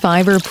carbon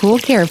fiber pool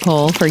care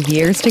pole for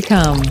years to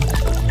come.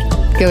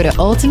 Go to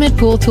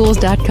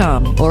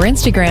ultimatepooltools.com or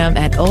Instagram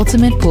at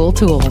Ultimate Pool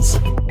Tools.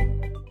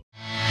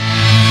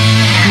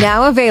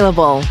 Now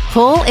available,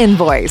 Pool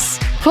Invoice.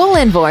 Pool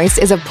Invoice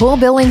is a pool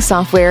billing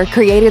software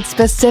created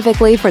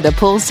specifically for the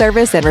pool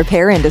service and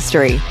repair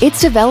industry. It's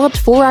developed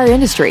for our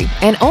industry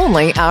and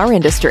only our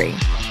industry.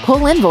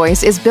 Pool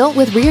Invoice is built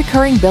with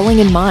recurring billing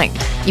in mind.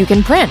 You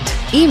can print,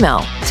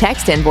 email,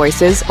 text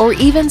invoices, or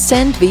even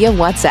send via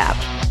WhatsApp.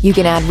 You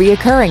can add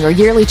reoccurring or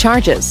yearly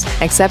charges,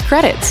 accept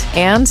credits,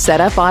 and set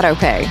up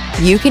autopay.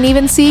 You can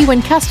even see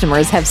when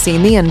customers have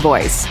seen the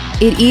invoice.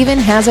 It even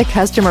has a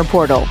customer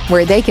portal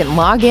where they can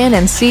log in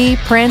and see,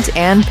 print,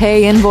 and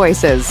pay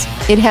invoices.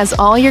 It has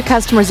all your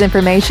customers'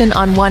 information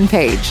on one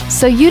page,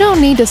 so you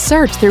don't need to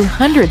search through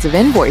hundreds of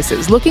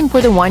invoices looking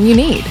for the one you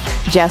need.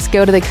 Just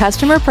go to the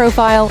customer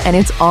profile and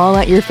it's all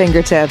at your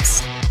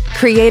fingertips.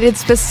 Created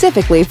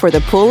specifically for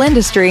the pool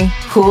industry,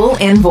 Pool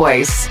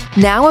Invoice.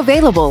 Now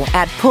available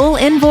at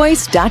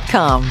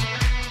poolinvoice.com.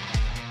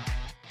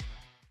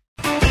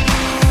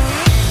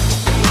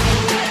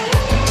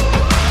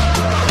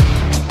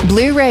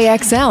 Blu-ray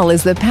XL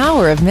is the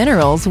power of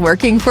minerals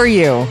working for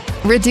you.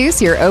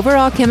 Reduce your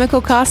overall chemical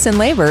costs and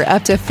labor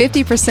up to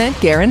 50%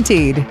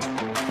 guaranteed.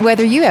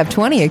 Whether you have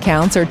 20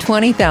 accounts or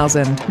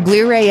 20,000,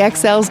 Blu-ray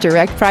XL's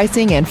direct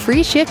pricing and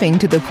free shipping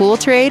to the pool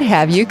trade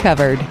have you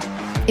covered.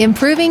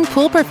 Improving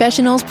pool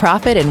professionals'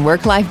 profit and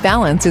work-life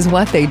balance is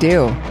what they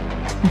do.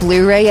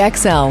 Blu-ray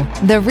XL,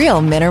 the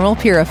real mineral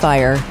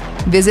purifier.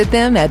 Visit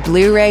them at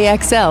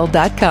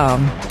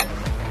BluRayXL.com.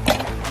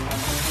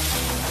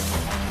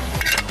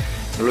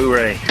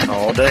 Blu-ray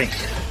all day.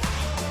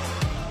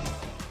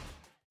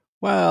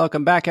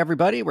 Welcome back,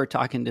 everybody. We're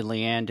talking to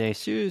Leanne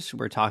DeSuze.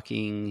 We're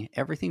talking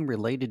everything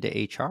related to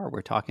HR.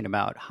 We're talking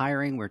about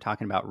hiring. We're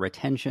talking about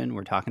retention.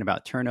 We're talking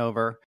about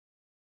turnover.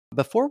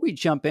 Before we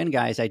jump in,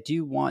 guys, I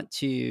do want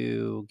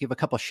to give a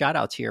couple shout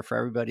outs here for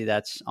everybody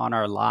that's on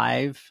our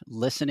live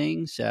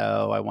listening.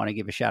 So I want to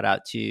give a shout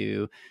out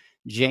to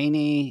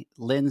Janie,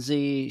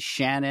 Lindsay,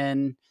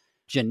 Shannon,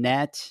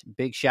 Jeanette.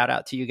 Big shout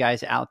out to you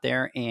guys out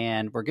there.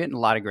 And we're getting a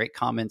lot of great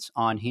comments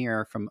on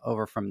here from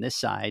this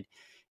side.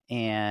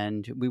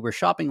 And we were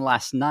shopping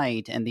last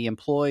night and the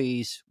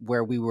employees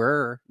where we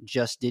were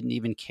just didn't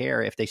even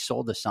care if they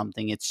sold us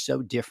something. It's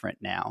so different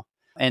now.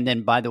 And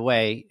then, by the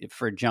way,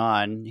 for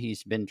John,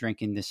 he's been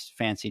drinking this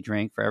fancy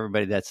drink for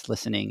everybody that's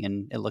listening,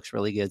 and it looks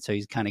really good. So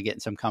he's kind of getting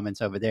some comments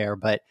over there.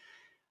 But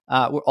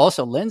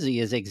also,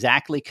 Lindsay is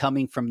exactly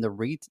coming from the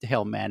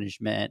retail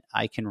management.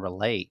 I can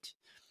relate.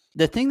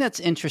 The thing that's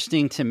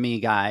interesting to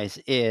me, guys,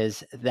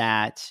 is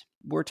that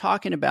we're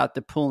talking about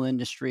the pool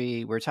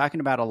industry. We're talking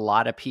about a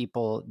lot of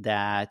people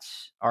that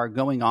are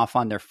going off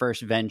on their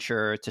first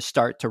venture to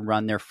start to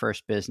run their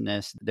first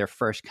business, their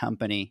first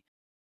company.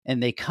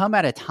 And they come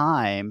at a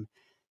time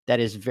that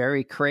is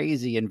very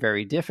crazy and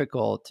very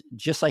difficult,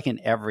 just like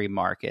in every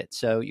market.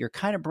 So you're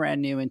kind of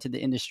brand new into the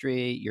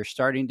industry. You're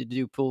starting to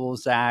do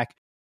pools, Zach.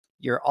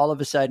 You're all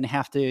of a sudden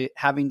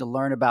having to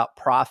learn about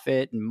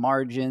profit and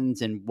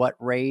margins and what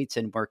rates.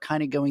 And we're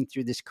kind of going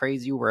through this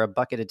crazy where a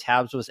bucket of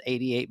tabs was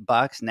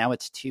 $88. Now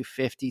it's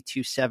 $250,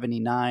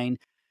 $279.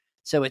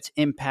 So it's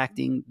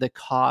impacting the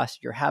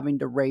cost. You're having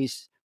to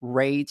raise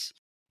rates.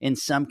 In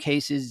some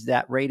cases,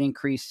 that rate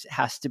increase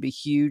has to be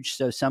huge.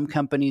 So some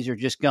companies are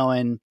just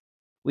going,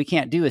 we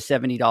can't do a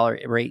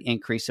 $70 rate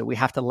increase, so we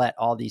have to let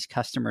all these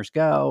customers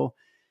go.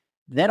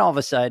 Then all of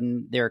a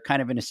sudden, they're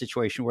kind of in a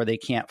situation where they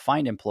can't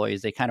find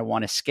employees. They kind of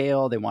want to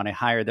scale. They want to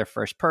hire their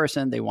first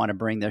person. They want to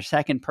bring their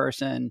second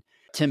person.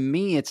 To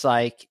me, it's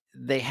like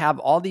they have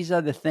all these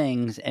other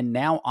things. And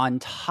now on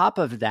top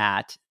of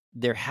that,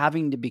 they're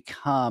having to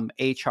become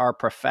HR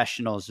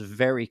professionals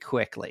very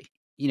quickly.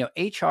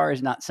 HR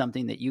is not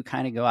something that you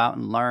kind of go out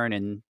and learn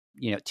in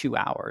 2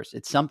 hours.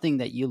 It's something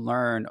that you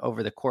learn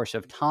over the course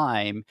of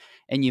time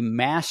and you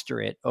master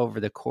it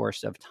over the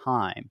course of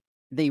time.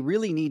 They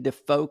really need to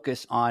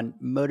focus on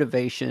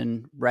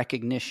motivation,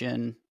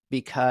 recognition,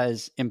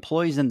 because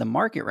employees in the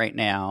market right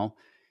now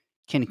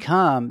can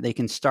come, they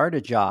can start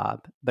a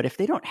job, but if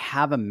they don't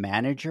have a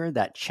manager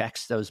that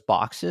checks those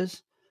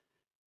boxes,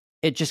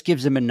 it just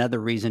gives them another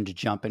reason to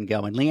jump and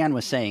go. And Leanne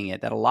was saying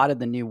it, that a lot of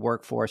the new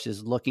workforce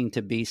is looking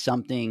to be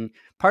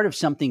part of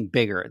something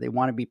bigger. They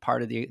want to be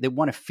they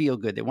want to feel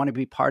good. They want to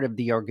be part of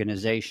the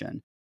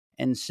organization.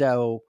 And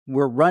so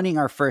we're running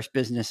our first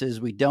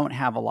businesses. We don't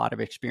have a lot of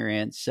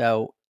experience.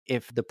 So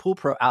if the pool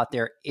pro out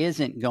there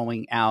isn't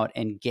going out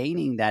and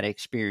gaining that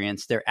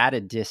experience, they're at a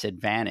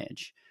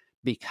disadvantage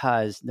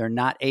because they're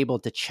not able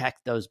to check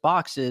those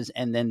boxes.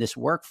 And then this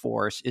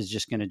workforce is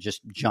just going to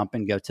just jump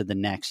and go to the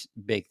next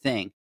big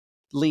thing.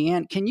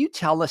 Leanne, can you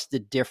tell us the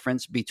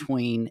difference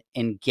between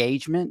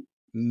engagement,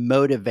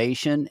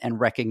 motivation, and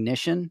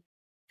recognition?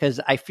 Because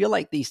I feel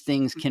like these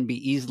things can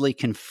be easily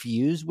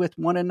confused with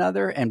one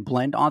another and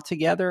blend all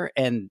together,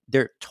 and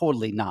they're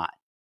totally not.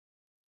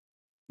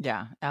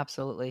 Yeah,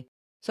 absolutely.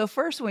 So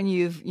first, when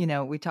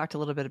we talked a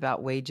little bit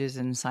about wages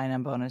and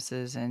sign-on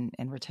bonuses and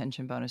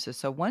retention bonuses.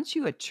 So once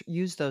you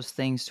use those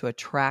things to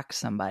attract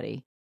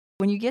somebody,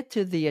 when you get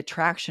to the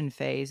attraction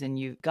phase and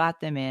you've got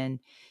them in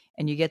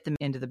and you get them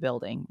into the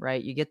building,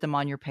 right? You get them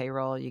on your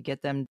payroll, you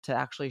get them to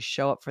actually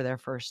show up for their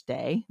first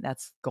day.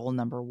 That's goal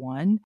number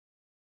one.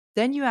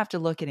 Then you have to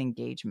look at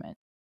engagement.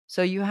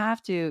 So you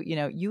have to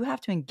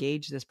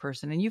engage this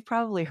person. And you've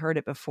probably heard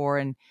it before.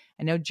 And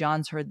I know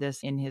John's heard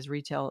this in his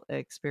retail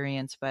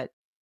experience, but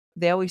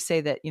they always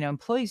say that,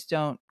 employees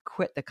don't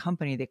quit the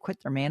company, they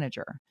quit their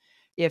manager.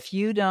 If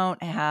you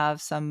don't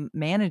have some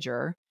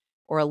manager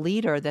or a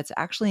leader that's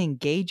actually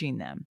engaging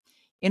them,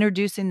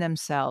 introducing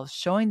themselves,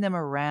 showing them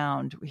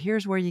around,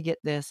 here's where you get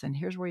this, and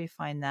here's where you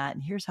find that,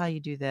 and here's how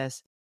you do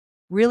this,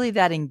 really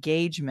that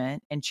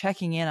engagement and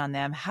checking in on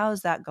them.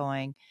 How's that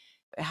going?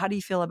 How do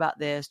you feel about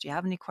this? Do you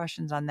have any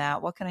questions on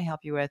that? What can I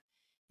help you with?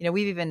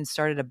 We've even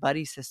started a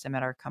buddy system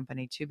at our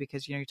company too,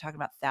 because, you're talking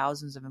about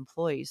thousands of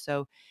employees.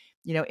 So,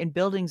 in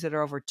buildings that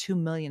are over 2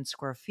 million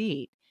square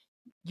feet,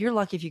 you're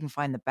lucky if you can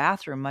find the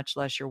bathroom, much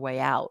less your way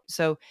out.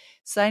 So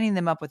signing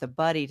them up with a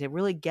buddy to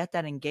really get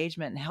that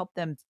engagement and help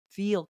them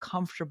feel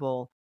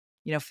comfortable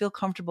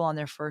on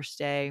their first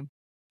day,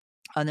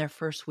 on their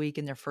first week,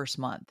 in their first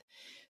month.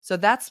 So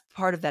that's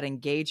part of that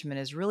engagement,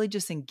 is really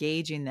just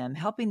engaging them,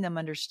 helping them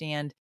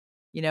understand,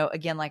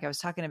 again, like I was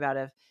talking about,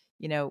 of,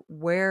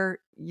 where,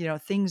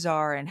 things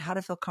are and how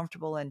to feel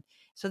comfortable, and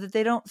so that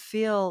they don't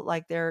feel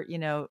like they're,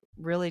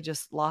 really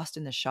just lost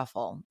in the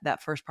shuffle,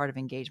 that first part of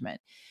engagement.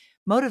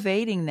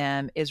 Motivating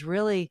them is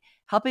really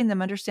helping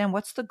them understand,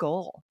 what's the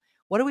goal?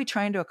 What are we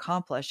trying to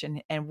accomplish?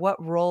 And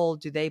what role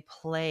do they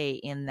play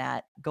in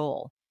that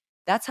goal?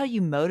 That's how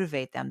you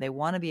motivate them. They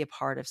want to be a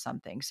part of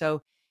something.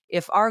 So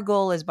if our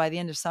goal is by the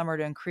end of summer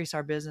to increase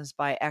our business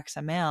by X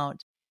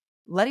amount,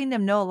 letting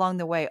them know along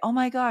the way, oh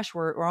my gosh,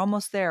 we're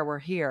almost there. We're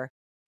here.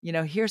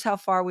 Here's how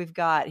far we've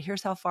got.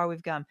 Here's how far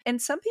we've come.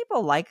 And some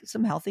people like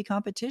some healthy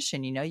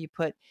competition. You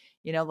put,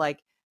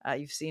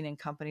 you've seen in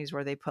companies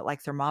where they put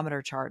like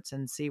thermometer charts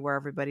and see where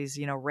everybody's,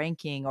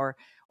 ranking, or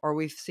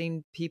we've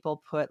seen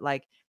people put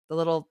like the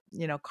little,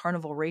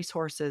 carnival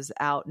racehorses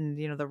out, and,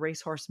 the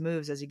racehorse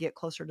moves as you get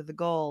closer to the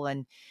goal,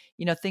 and,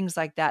 things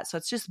like that. So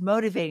it's just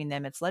motivating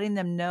them. It's letting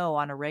them know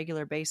on a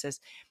regular basis.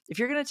 If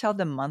you're going to tell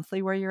them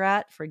monthly where you're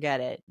at, forget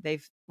it.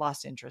 They've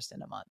lost interest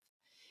in a month.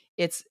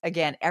 It's,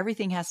 again,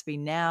 everything has to be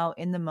now,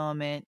 in the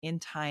moment, in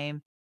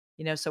time,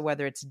 so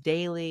whether it's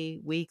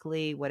daily,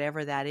 weekly,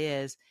 whatever that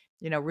is,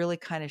 really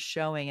kind of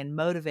showing and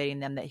motivating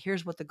them that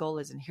here's what the goal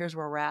is and here's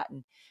where we're at,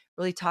 and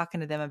really talking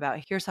to them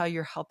about here's how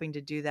you're helping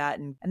to do that.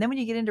 And then when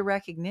you get into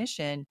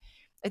recognition,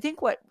 I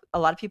think what a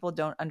lot of people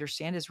don't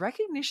understand is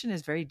recognition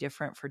is very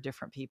different for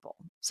different people.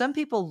 Some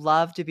people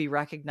love to be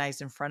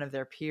recognized in front of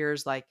their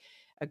peers, like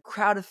a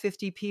crowd of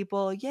 50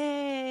 people.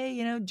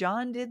 Yay,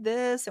 John did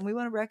this and we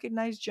want to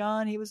recognize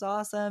John. He was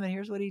awesome. And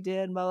here's what he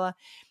did, and blah, blah.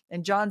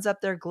 And John's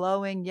up there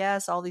glowing.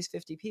 Yes, all these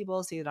 50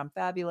 people see that I'm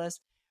fabulous.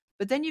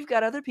 But then you've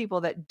got other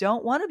people that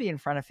don't want to be in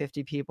front of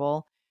 50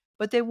 people,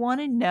 but they want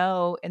to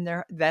know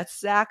that's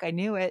Zach, I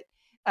knew it,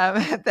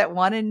 that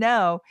want to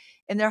know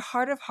in their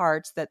heart of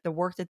hearts that the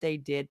work that they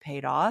did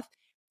paid off,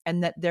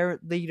 and that their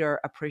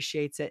leader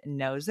appreciates it and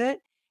knows it.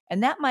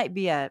 And that might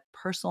be a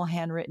personal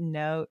handwritten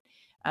note.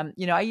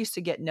 I used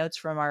to get notes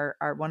from our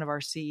one of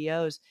our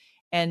CEOs,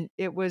 and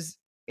it was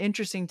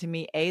interesting to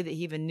me, A, that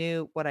he even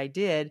knew what I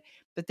did,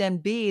 but then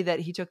B, that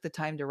he took the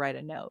time to write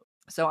a note.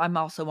 So I'm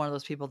also one of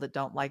those people that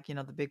don't like,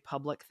 the big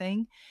public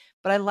thing,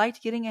 but I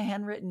liked getting a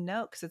handwritten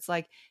note, because it's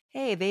like,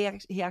 hey,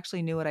 he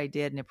actually knew what I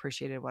did and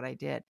appreciated what I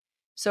did.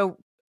 So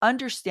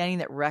understanding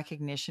that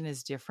recognition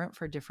is different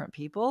for different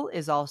people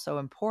is also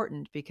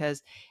important,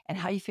 and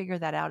how you figure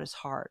that out is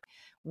hard.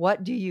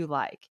 What do you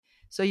like?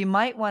 So you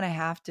might want to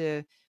have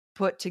to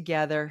put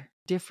together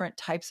different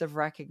types of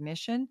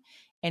recognition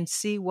and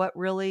see what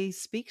really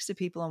speaks to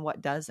people and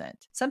what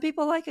doesn't. Some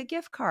people like a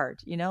gift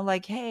card,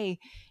 like, hey,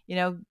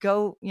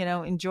 go,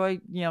 enjoy,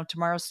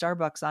 tomorrow's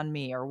Starbucks on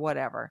me, or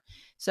whatever.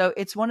 So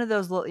it's one of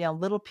those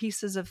little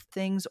pieces of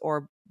things,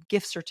 or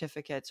gift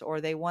certificates,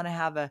 or they want to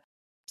have a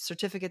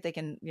certificate they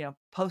can,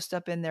 post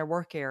up in their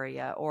work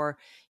area, or,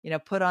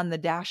 put on the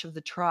dash of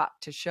the truck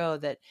to show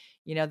that,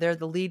 they're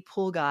the lead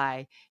pool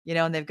guy,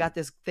 and they've got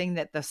this thing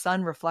that the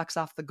sun reflects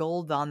off the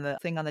gold on the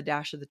thing on the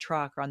dash of the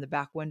truck, or on the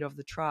back window of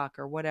the truck,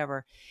 or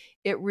whatever.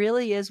 It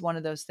really is one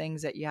of those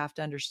things that you have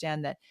to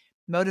understand, that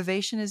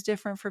motivation is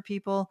different for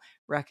people.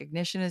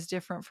 Recognition is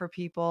different for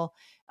people.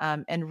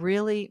 And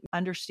really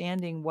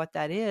understanding what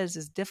that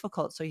is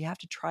difficult. So you have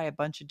to try a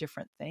bunch of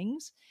different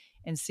things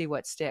and see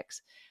what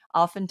sticks.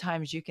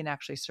 Oftentimes you can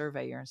actually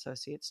survey your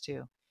associates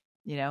too.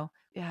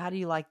 How do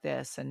you like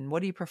this? And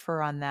what do you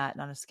prefer on that?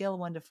 And on a scale of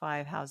 1 to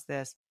 5, how's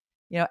this?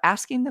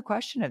 Asking the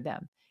question of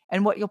them.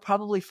 And what you'll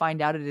probably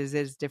find out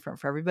is different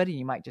for everybody.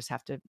 You might just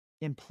have to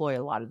employ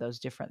a lot of those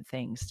different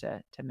things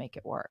to make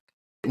it work.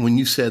 When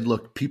you said,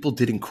 look, people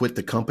didn't quit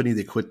the company,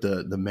 they quit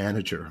the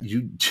manager,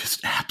 you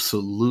just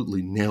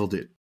absolutely nailed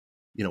it.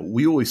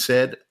 We always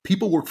said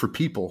people work for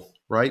people,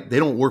 right? They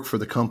don't work for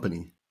the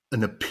company.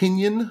 An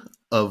opinion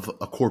of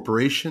a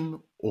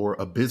corporation or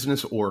a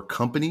business or a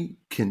company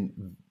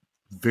can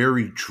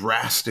vary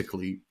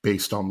drastically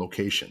based on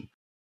location.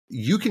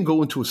 You can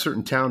go into a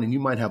certain town and you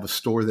might have a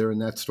store there,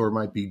 and that store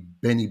might be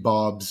Benny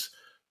Bob's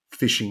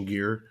Fishing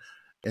Gear.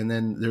 And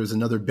then there's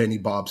another Benny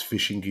Bob's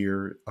Fishing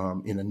Gear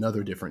in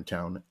another different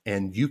town.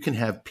 And you can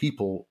have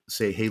people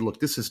say, hey, look,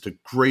 this is the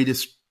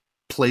greatest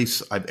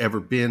place I've ever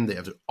been. They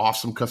have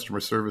awesome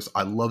customer service.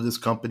 I love this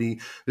company.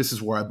 This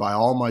is where I buy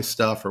all my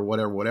stuff or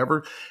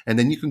whatever. And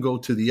then you can go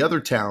to the other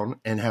town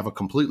and have a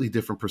completely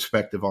different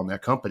perspective on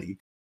that company.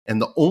 And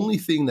the only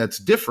thing that's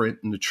different,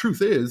 and the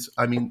truth is,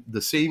 I mean,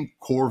 the same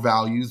core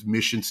values,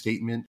 mission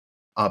statement,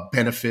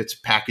 benefits,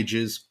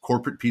 packages,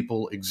 corporate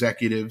people,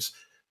 executives,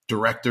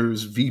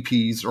 directors,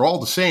 VPs are all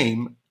the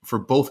same for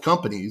both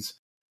companies.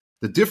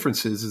 The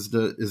difference is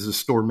the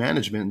store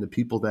management and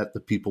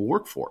the people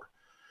work for.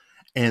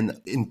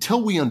 And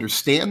until we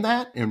understand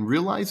that and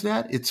realize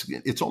that,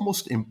 it's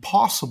almost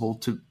impossible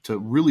to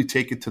really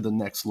take it to the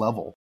next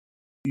level.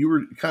 You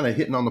were kind of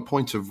hitting on the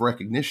points of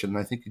recognition, and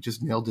I think you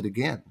just nailed it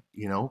again.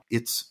 You know,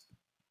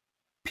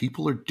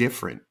 people are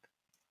different.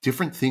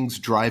 Different things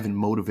drive and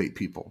motivate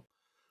people.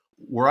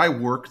 Where I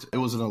worked, it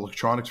was an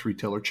electronics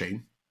retailer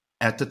chain.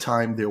 At the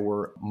time, there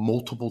were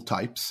multiple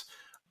types.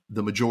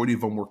 The majority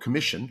of them were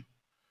commission,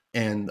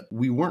 and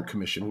we weren't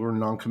commission. We were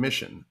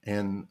non-commission.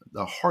 And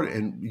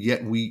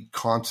yet we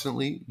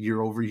constantly, year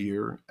over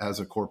year,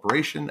 as a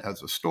corporation,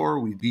 as a store,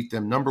 we beat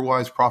them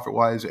number-wise,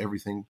 profit-wise,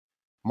 everything,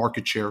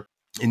 market share.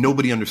 And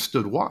nobody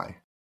understood why.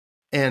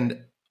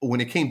 And when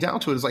it came down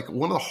to it, it's like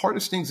one of the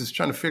hardest things is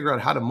trying to figure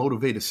out how to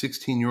motivate a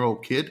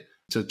 16-year-old kid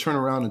to turn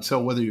around and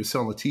sell, whether you're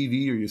selling a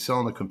TV or you're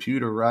selling a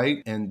computer,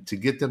 right? And to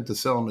get them to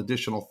sell an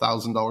additional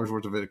 $1,000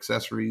 worth of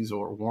accessories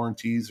or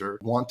warranties or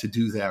want to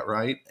do that,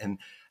 right? And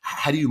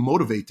how do you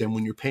motivate them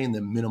when you're paying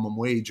them minimum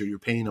wage or you're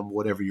paying them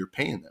whatever you're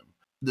paying them?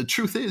 The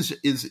truth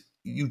is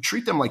you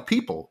treat them like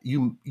people.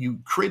 You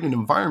create an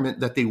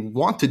environment that they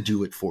want to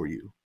do it for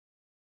you.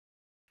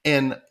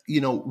 And,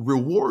 you know,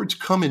 rewards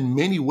come in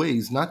many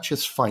ways, not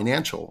just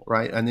financial,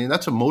 right? I mean,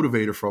 that's a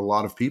motivator for a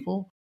lot of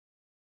people.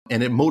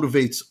 And it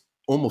motivates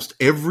almost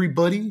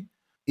everybody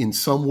in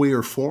some way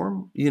or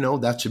form. You know,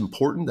 that's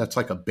important. That's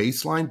like a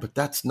baseline, but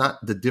that's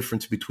not the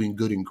difference between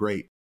good and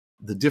great.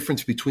 The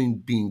difference between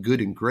being good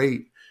and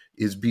great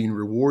is being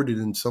rewarded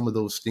in some of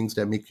those things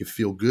that make you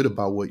feel good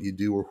about what you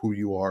do or who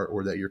you are,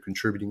 or that you're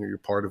contributing or you're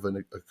part of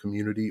a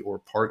community or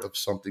part of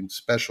something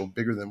special,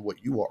 bigger than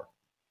what you are.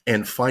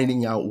 And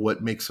finding out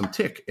what makes them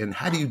tick. And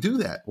how do you do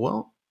that?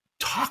 Well,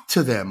 talk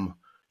to them,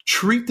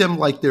 treat them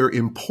like they're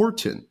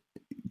important,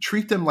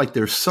 treat them like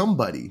they're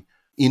somebody,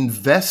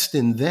 invest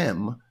in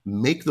them,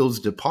 make those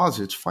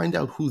deposits, find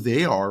out who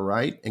they are,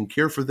 right? And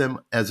care for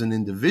them as an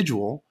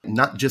individual,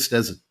 not just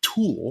as a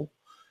tool.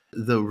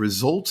 The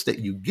results that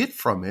you get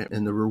from it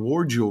and the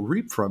rewards you'll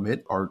reap from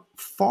it are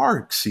far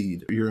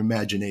exceed your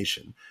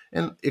imagination.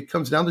 And it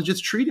comes down to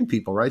just treating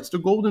people, right? It's the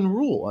golden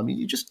rule. I mean,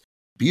 you just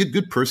be a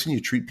good person.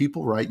 You treat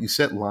people right. You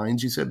set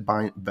lines. You set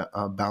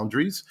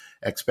boundaries,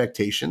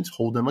 expectations,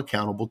 hold them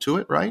accountable to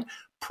it, right?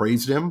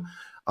 Praise them.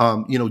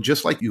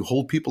 Just like you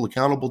hold people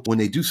accountable when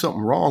they do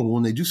something wrong,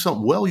 when they do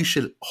something well, you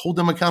should hold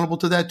them accountable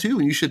to that too.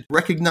 And you should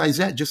recognize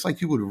that just like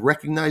you would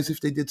recognize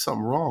if they did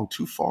something wrong.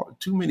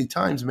 Too many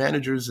times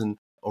managers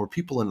or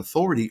people in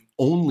authority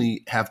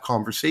only have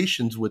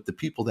conversations with the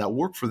people that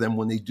work for them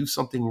when they do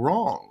something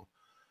wrong,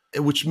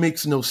 which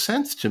makes no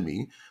sense to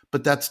me.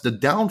 But that's the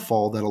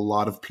downfall that a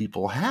lot of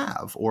people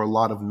have, or a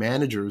lot of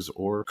managers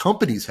or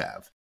companies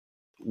have.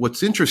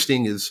 What's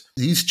interesting is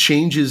these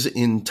changes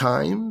in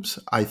times,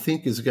 I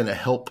think, is going to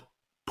help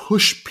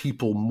push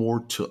people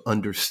more to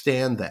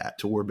understand that,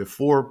 to where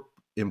before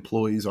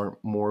employees aren't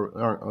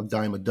a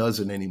dime a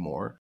dozen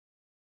anymore,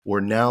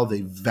 where now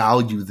they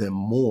value them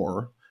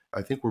more.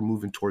 I think we're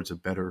moving towards a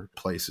better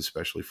place,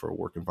 especially for a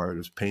work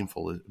environment, as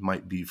painful it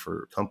might be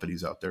for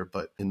companies out there.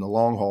 But in the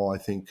long haul, I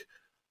think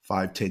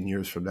 5-10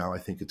 years from now, I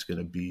think it's going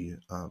to be,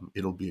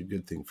 it'll be a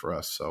good thing for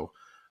us. So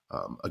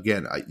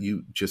again,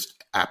 you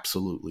just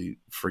absolutely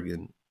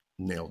friggin'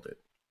 nailed it,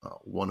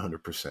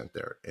 100%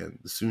 there. And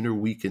the sooner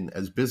we can,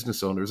 as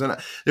business owners, and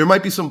there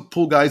might be some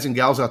pool guys and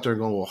gals out there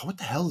going, well, what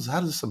the hell how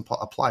does this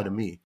apply to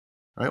me?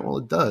 Right? Well,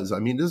 it does. I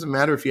mean, it doesn't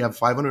matter if you have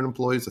 500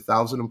 employees,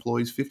 1,000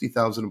 employees,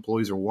 50,000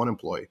 employees, or one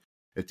employee.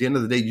 At the end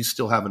of the day, you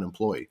still have an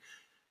employee.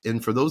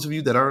 And for those of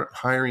you that aren't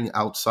hiring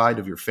outside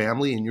of your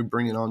family and you're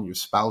bringing on your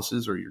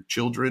spouses or your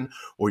children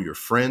or your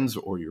friends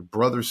or your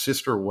brother,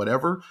 sister, or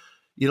whatever,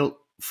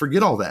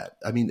 forget all that.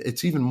 I mean,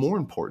 it's even more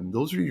important.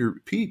 Those are your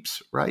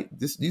peeps, right?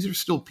 These are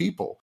still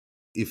people.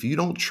 If you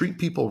don't treat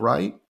people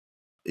right,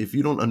 if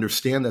you don't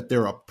understand that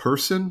they're a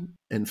person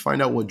and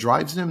find out what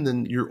drives them,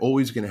 then you're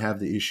always going to have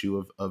the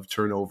issue of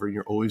turnover.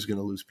 You're always going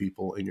to lose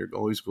people, and you're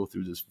always go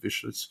through this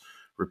vicious,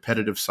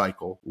 repetitive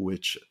cycle,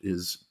 which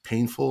is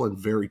painful and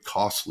very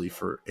costly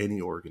for any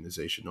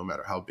organization, no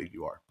matter how big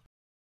you are.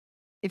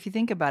 If you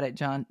think about it,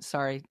 John,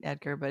 sorry,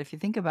 Edgar, but if you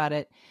think about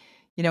it,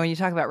 when you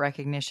talk about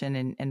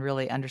recognition and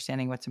really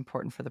understanding what's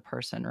important for the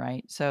person,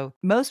 right? So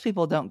most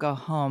people don't go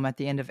home at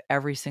the end of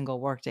every single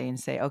workday and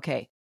say,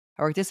 okay,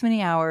 I worked this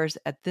many hours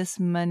at this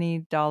many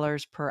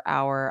dollars per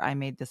hour. I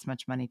made this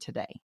much money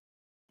today.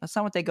 That's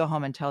not what they go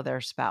home and tell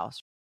their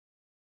spouse.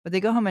 What they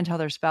go home and tell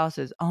their spouse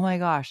is, oh my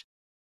gosh,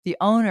 the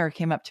owner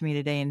came up to me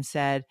today and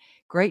said,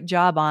 great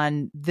job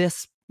on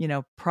this,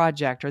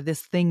 project or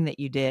this thing that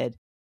you did.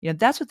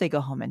 That's what they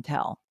go home and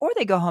tell. Or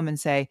they go home and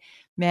say,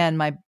 man,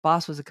 my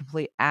boss was a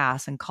complete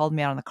ass and called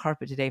me out on the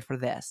carpet today for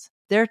this.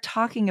 They're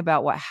talking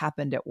about what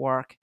happened at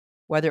work,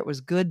 whether it was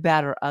good,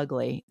 bad, or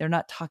ugly. They're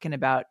not talking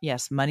about,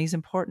 yes, money's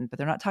important, but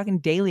they're not talking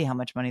daily how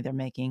much money they're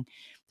making.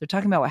 They're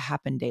talking about what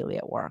happened daily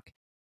at work.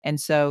 And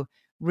so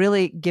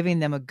really giving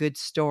them a good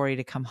story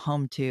to come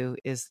home to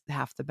is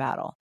half the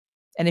battle.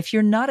 And if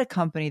you're not a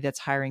company that's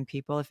hiring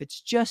people, if it's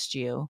just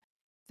you,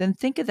 then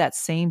think of that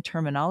same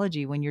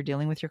terminology when you're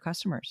dealing with your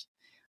customers.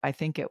 I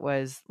think it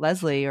was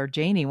Leslie or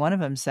Janie, one of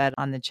them said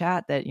on the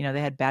chat that,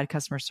 they had bad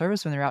customer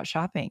service when they're out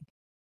shopping.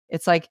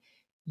 It's like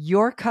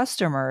your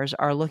customers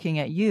are looking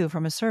at you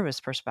from a service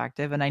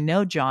perspective. And I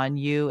know, John,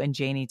 you and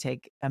Janie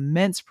take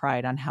immense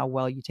pride on how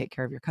well you take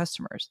care of your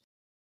customers.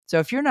 So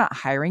if you're not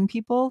hiring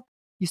people,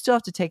 you still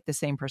have to take the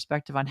same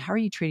perspective on how are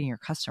you treating your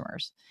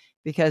customers,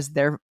 because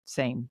they're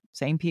same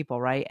people,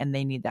 right? And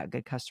they need that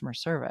good customer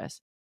service.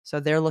 So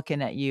they're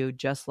looking at you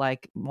just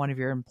like one of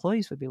your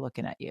employees would be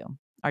looking at you.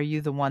 Are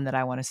you the one that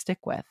I want to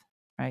stick with?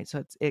 Right.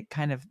 So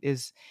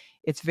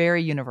it's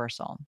very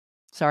universal.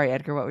 Sorry,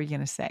 Edgar, what were you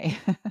going to say?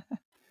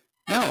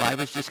 No, I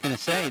was just going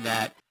to say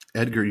that.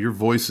 Edgar, your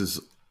voice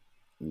is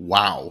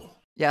wow.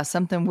 Yeah,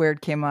 something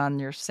weird came on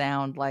your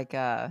sound, like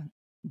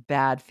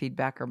bad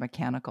feedback or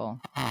mechanical.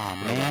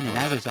 Oh, man, and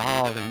that was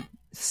all.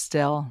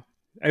 Still.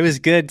 It was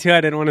good, too. I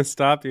didn't want to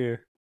stop you.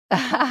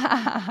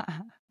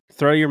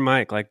 Throw your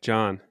mic like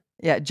John.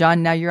 Yeah,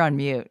 John, now you're on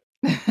mute.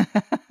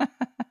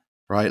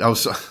 Right. I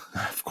was,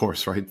 of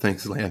course, right.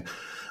 Thanks, Lan.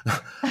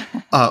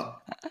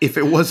 If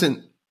it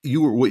wasn't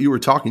what you were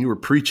talking, you were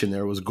preaching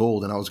there was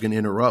gold, and I was going to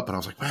interrupt, and I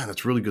was like, man,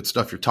 that's really good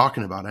stuff you're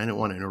talking about. I didn't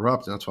want to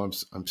interrupt. And that's why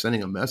I'm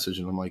sending a message,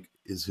 and I'm like,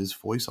 is his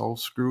voice all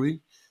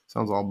screwy?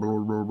 Sounds all blah,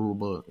 blah, blah,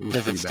 blah.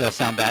 Does it still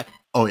sound bad?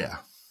 Oh, yeah.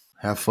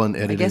 Have fun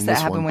editing. I guess that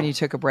this happened one. when you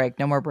took a break.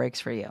 No more breaks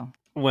for you.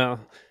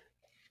 Well,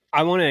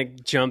 I want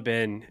to jump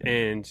in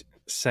and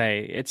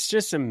say it's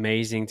just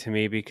amazing to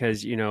me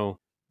because,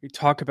 we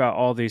talk about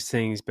all these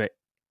things, but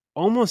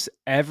almost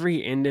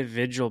every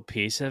individual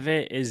piece of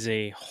it is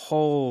a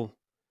whole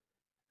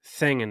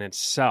thing in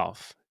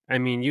itself. I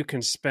mean, you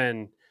can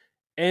spend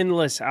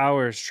endless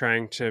hours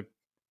trying to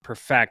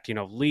perfect,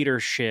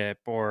 leadership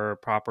or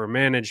proper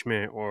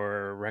management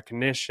or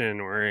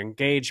recognition or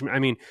engagement. I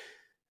mean,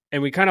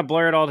 and we kind of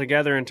blur it all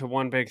together into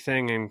one big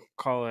thing and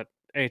call it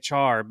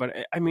HR. But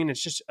I mean,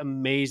 it's just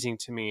amazing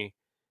to me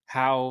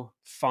how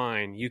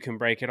fine you can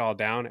break it all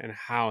down and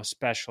how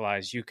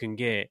specialized you can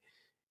get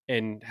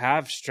and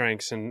have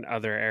strengths in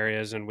other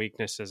areas and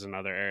weaknesses in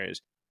other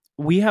areas.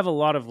 We have a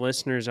lot of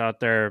listeners out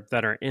there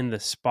that are in the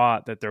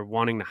spot that they're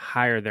wanting to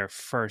hire their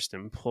first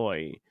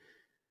employee.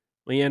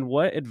 Leanne,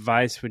 what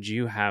advice would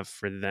you have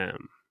for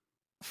them?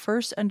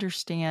 First,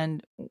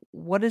 understand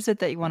what is it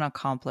that you want to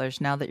accomplish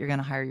now that you're going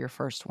to hire your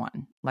first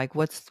one? Like,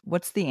 what's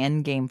the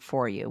end game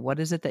for you? What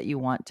is it that you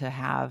want to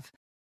have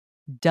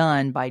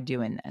done by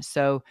doing this?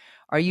 So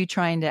are you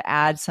trying to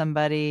add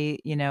somebody,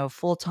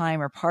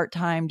 full-time or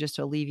part-time just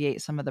to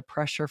alleviate some of the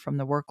pressure from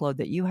the workload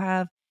that you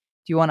have?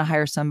 Do you want to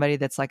hire somebody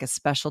that's like a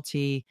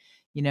specialty,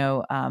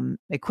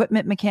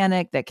 equipment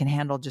mechanic that can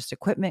handle just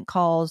equipment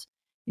calls?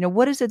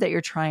 What is it that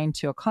you're trying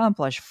to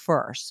accomplish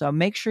first? So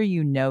make sure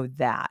you know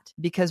that,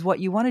 because what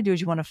you want to do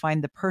is you want to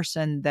find the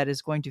person that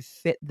is going to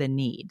fit the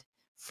need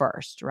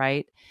first,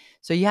 right?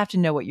 So you have to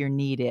know what your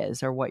need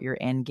is or what your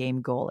end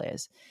game goal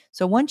is.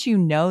 So once you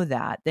know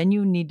that, then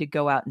you need to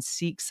go out and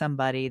seek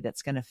somebody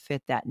that's going to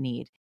fit that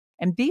need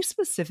and be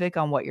specific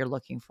on what you're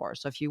looking for.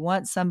 So if you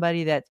want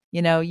somebody that,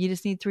 you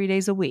just need 3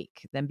 days a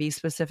week, then be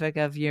specific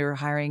of you're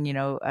hiring,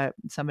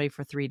 somebody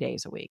for 3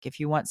 days a week. If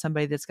you want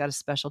somebody that's got a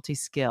specialty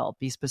skill,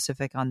 be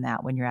specific on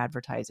that when you're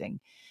advertising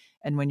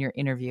and when you're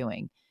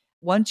interviewing.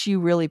 Once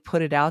you really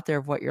put it out there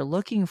of what you're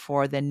looking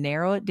for, then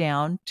narrow it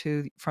down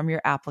from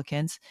your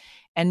applicants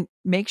and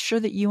make sure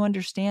that you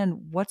understand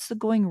what's the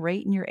going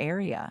rate in your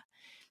area.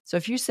 So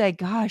if you say,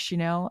 gosh,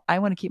 I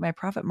want to keep my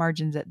profit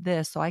margins at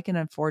this so I can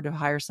afford to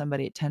hire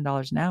somebody at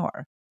 $10 an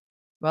hour.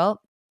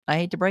 Well, I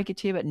hate to break it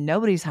to you, but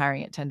nobody's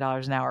hiring at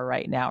 $10 an hour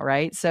right now,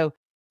 right? So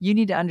you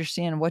need to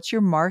understand what's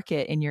your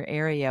market in your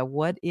area.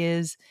 What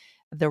is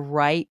the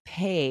right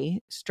pay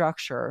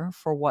structure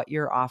for what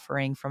you're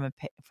offering from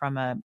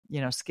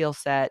a skill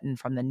set and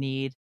from the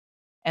need,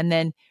 and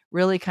then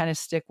really kind of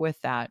stick with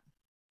that.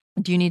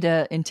 Do you need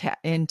to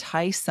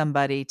entice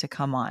somebody to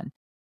come on?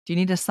 Do you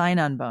need a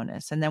sign-on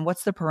bonus? And then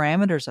what's the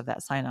parameters of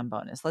that sign-on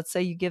bonus? Let's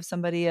say you give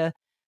somebody a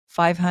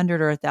 $500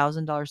 or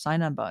 $1,000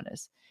 sign-on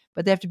bonus,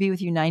 but they have to be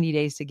with you 90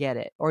 days to get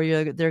it, or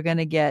they're going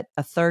to get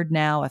a third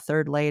now, a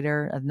third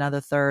later,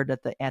 another third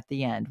at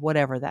the end,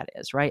 whatever that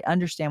is, right?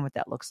 Understand what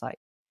that looks like.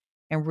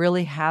 And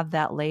really have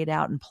that laid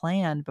out and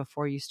planned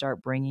before you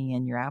start bringing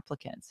in your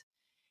applicants.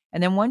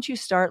 And then once you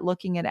start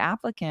looking at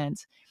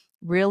applicants,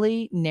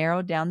 Really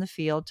narrow down the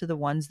field to the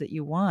ones that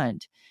you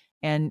want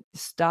and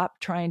stop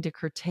trying to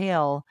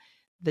curtail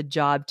the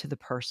job to the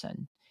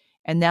person.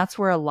 And that's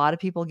where a lot of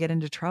people get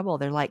into trouble.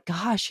 They're like,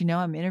 gosh,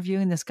 I'm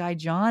interviewing this guy,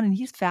 John, and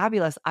he's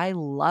fabulous. I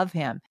love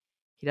him.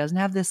 He doesn't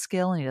have this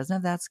skill and he doesn't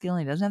have that skill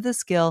and he doesn't have this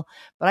skill,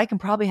 but I can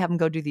probably have him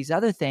go do these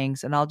other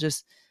things and I'll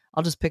just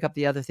pick up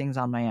the other things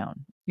on my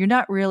own. You're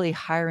not really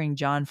hiring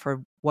John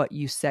for what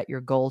you set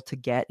your goal to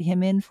get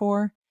him in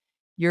for.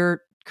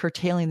 You're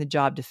curtailing the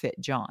job to fit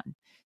John.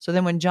 So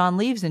then when John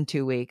leaves in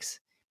 2 weeks,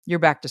 you're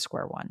back to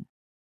square one,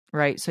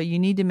 right? So you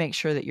need to make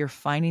sure that you're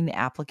finding the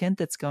applicant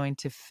that's going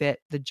to fit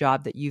the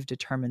job that you've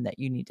determined that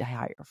you need to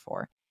hire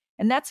for.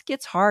 And that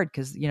gets hard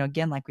because,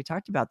 again, like we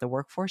talked about, the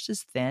workforce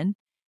is thin.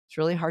 It's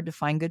really hard to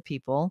find good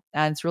people,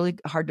 and it's really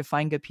hard to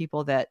find good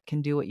people that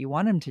can do what you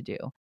want them to do.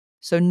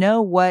 So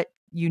know what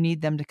you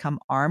need them to come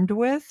armed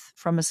with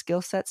from a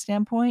skill set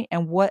standpoint,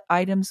 and what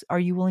items are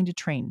you willing to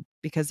train,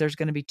 because there's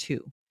going to be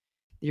two.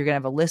 You're going to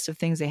have a list of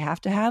things they have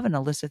to have and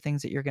a list of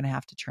things that you're going to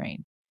have to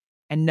train,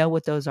 and know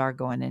what those are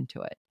going into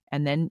it,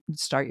 and then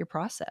start your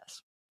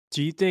process.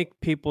 Do you think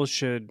people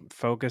should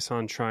focus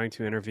on trying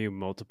to interview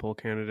multiple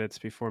candidates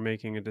before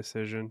making a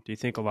decision? Do you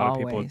think a lot of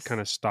people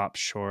kind of stop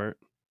short?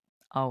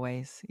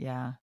 Always,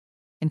 yeah.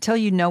 Until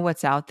you know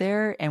what's out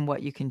there and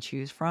what you can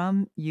choose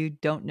from, you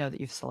don't know that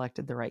you've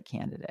selected the right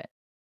candidate.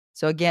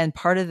 So again,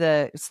 part of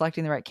the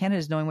selecting the right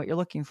candidate is knowing what you're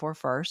looking for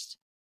first,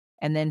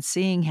 and then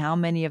seeing how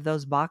many of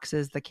those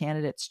boxes the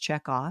candidates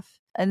check off.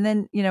 And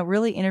then,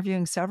 really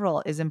interviewing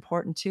several is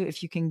important too,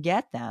 if you can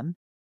get them,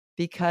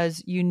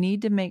 because you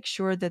need to make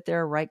sure that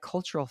they're a right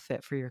cultural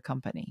fit for your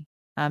company,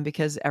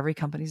 because every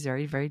company is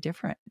very, very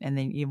different. And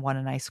then you want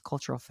a nice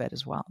cultural fit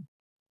as well.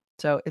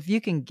 So if you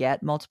can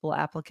get multiple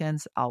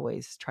applicants,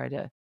 always try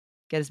to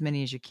get as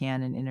many as you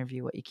can and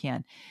interview what you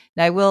can.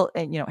 Now I will,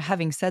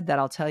 having said that,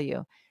 I'll tell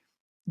you,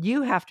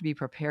 you have to be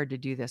prepared to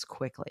do this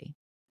quickly,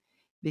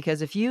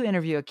 because if you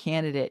interview a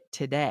candidate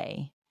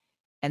today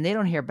and they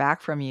don't hear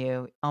back from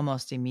you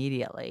almost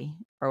immediately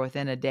or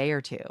within a day or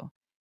two,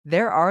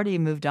 they're already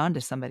moved on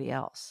to somebody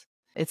else.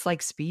 It's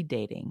like speed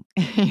dating.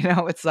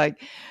 It's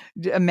like,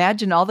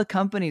 imagine all the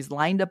companies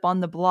lined up on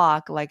the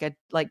block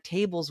like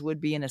tables would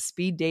be in a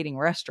speed dating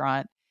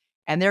restaurant,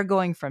 and they're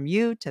going from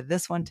you to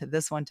this one, to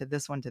this one, to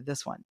this one, to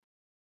this one.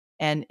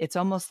 And it's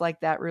almost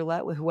like that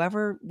roulette with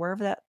wherever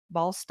that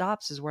ball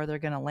stops is where they're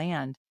going to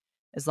land.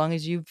 As long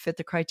as you fit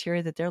the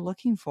criteria that they're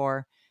looking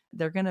for,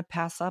 they're going to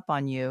pass up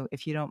on you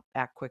if you don't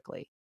act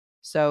quickly.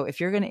 So if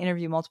you're going to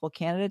interview multiple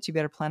candidates, you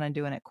better plan on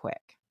doing it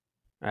quick.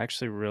 I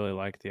actually really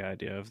like the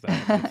idea of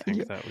that. I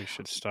think that we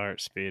should start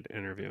speed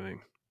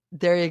interviewing.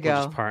 There you go.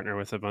 We'll just partner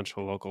with a bunch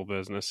of local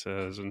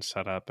businesses and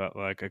set up at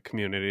like a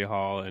community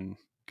hall and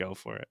go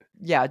for it.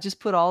 Yeah, just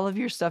put all of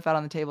your stuff out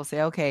on the table.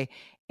 Say, okay,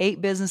 8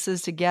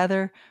 businesses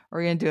together.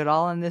 We're going to do it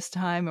all in this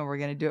time, and we're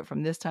going to do it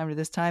from this time to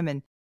this time.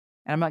 And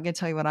I'm not going to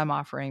tell you what I'm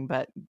offering,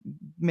 but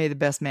may the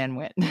best man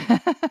win.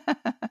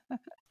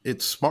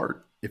 It's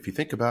smart if you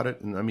think about it.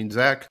 And I mean,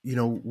 Zach,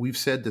 we've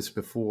said this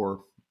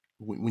before.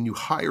 When you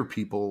hire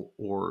people,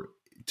 or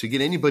to get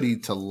anybody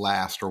to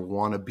last or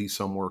want to be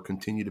somewhere,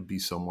 continue to be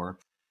somewhere,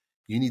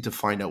 you need to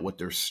find out what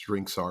their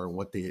strengths are and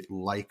what they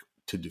like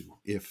to do.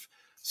 If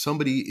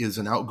somebody is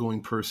an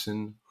outgoing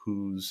person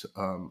who's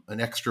an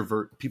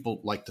extrovert,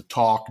 people like to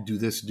talk, do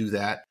this, do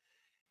that,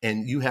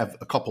 and you have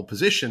a couple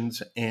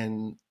positions,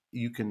 and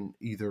you can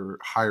either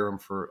hire them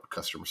for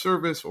customer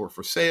service or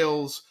for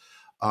sales,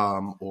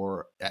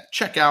 or at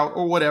checkout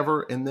or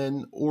whatever,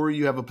 or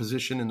you have a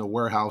position in the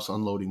warehouse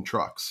unloading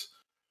trucks.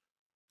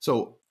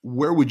 So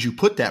where would you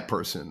put that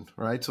person,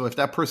 right? So if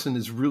that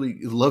person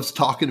loves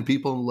talking to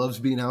people and loves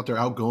being out there,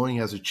 outgoing,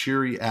 has a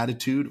cheery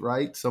attitude,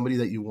 right? Somebody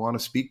that you want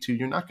to speak to,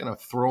 you're not going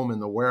to throw them in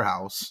the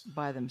warehouse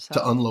by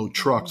themselves to unload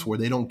trucks where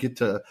they don't get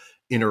to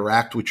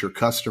interact with your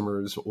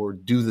customers or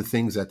do the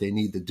things that they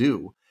need to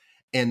do.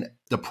 And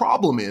the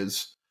problem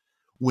is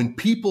when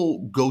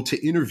people go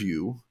to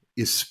interview,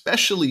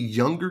 especially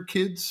younger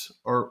kids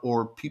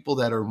or people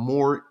that are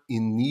more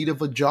in need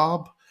of a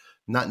job,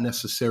 not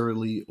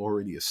necessarily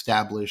already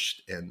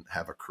established and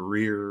have a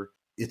career.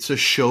 It's a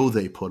show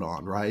they put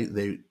on, right?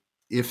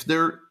 If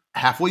they're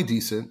halfway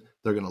decent,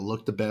 they're going to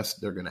look the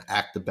best. They're going to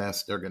act the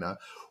best. They're going to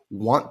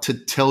want to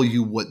tell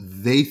you what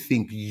they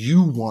think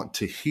you want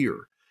to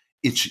hear.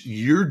 It's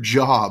your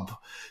job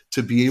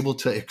to be able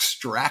to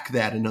extract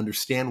that and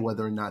understand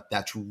whether or not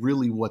that's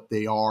really what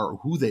they are or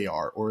who they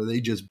are, or are they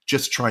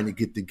just trying to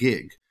get the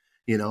gig?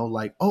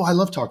 Like, oh, I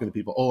love talking to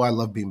people. Oh, I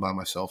love being by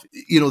myself.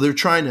 They're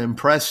trying to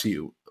impress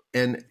you.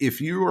 And if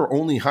you are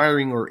only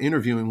hiring or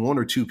interviewing 1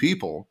 or 2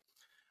 people,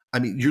 I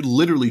mean, you're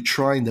literally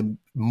trying to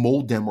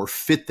mold them or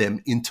fit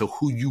them into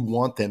who you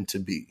want them to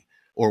be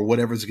or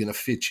whatever's going to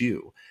fit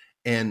you.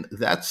 And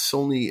that's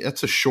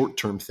a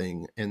short-term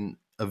thing. And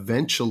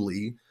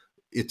eventually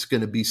it's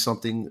going to be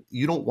something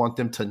you don't want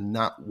them to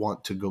not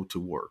want to go to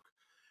work.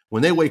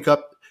 When they wake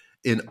up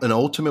in an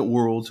ultimate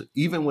world,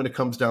 even when it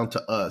comes down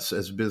to us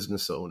as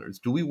business owners,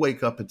 do we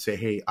wake up and say,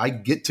 hey, I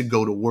get to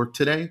go to work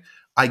today.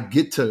 I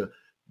get to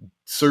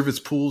service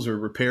pools or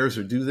repairs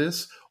or do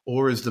this,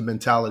 Or is the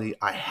mentality,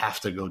 I have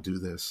to go do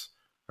this,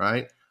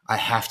 right? I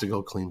have to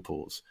go clean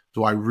pools.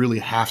 Do I really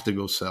have to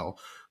go sell?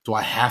 Do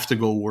I have to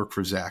go work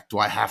for Zach? Do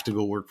I have to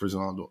go work for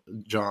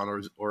John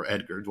or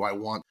Edgar? Do I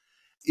want?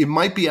 It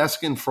might be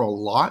asking for a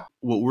lot.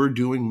 What we're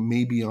doing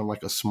may be on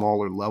like a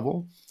smaller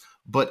level,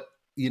 but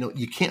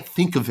you can't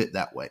think of it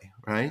that way,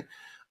 right?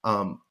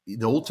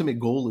 The ultimate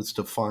goal is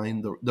to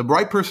find the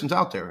right person's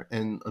out there.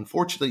 And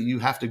unfortunately, you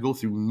have to go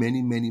through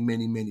many, many,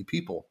 many, many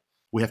people.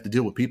 We have to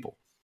deal with people.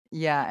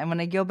 Yeah. And when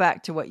I go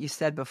back to what you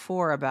said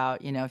before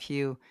about, if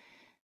you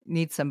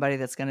need somebody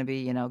that's going to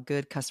be,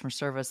 good customer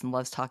service and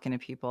loves talking to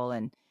people.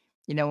 And,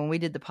 when we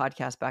did the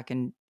podcast back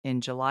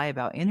in July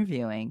about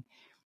interviewing,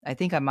 I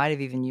think I might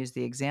have even used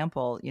the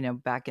example,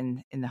 back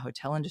in the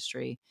hotel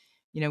industry,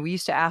 we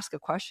used to ask a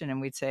question and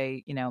we'd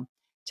say,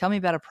 tell me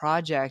about a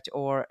project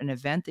or an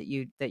event that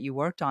you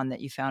worked on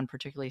that you found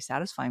particularly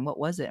satisfying. What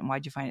was it and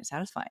why'd you find it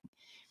satisfying?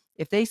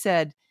 If they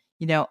said,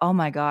 oh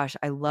my gosh,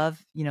 I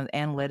love, the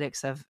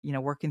analytics of,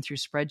 working through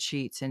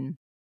spreadsheets. And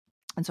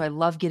so I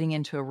love getting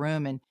into a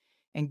room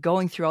and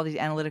going through all these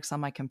analytics on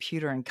my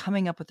computer and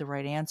coming up with the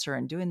right answer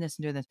and doing this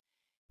and doing this.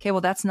 Okay, well,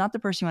 that's not the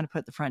person you want to put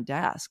at the front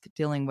desk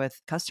dealing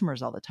with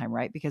customers all the time,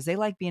 right? Because they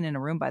like being in a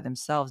room by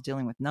themselves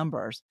dealing with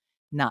numbers,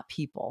 not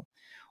people.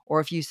 Or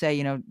if you say,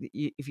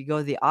 if you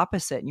go the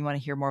opposite and you want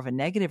to hear more of a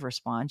negative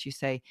response, you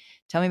say,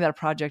 tell me about a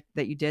project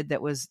that you did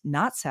that was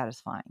not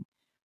satisfying.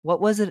 What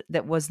was it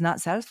that was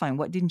not satisfying?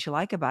 What didn't you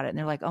like about it? And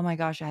they're like, oh my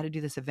gosh, I had to do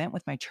this event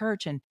with my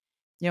church. And,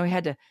 we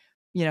had to,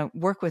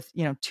 work with,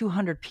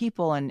 200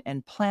 people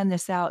and plan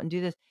this out and do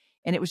this.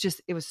 And it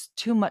was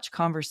too much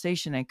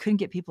conversation. I couldn't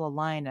get people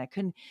aligned. I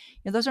couldn't,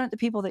 those aren't the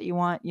people that you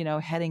want,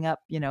 heading up,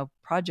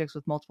 projects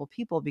with multiple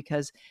people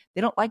because they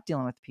don't like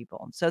dealing with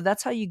people. So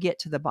that's how you get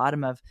to the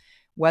bottom of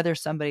whether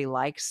somebody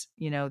likes,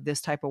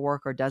 this type of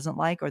work or doesn't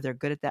like, or they're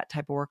good at that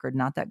type of work or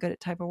not that good at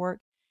type of work.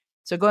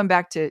 So going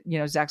back to,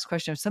 Zach's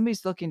question, if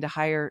somebody's looking to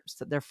hire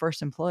their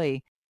first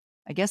employee,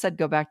 I guess I'd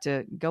go back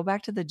to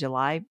the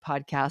July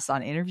podcast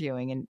on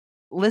interviewing and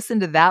listen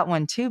to that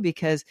one too,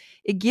 because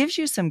it gives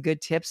you some good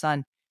tips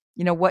on,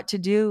 what to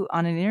do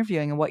on an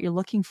interviewing and what you're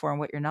looking for and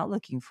what you're not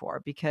looking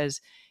for.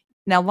 Because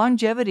now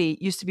longevity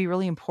used to be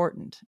really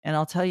important. And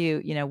I'll tell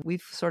you,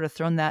 we've sort of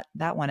thrown that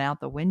one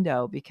out the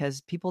window because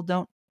people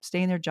don't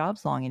stay in their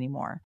jobs long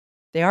anymore.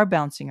 They are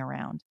bouncing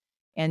around.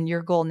 And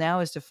your goal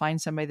now is to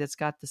find somebody that's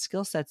got the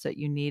skill sets that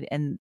you need.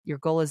 And your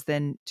goal is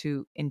then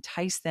to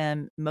entice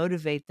them,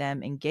 motivate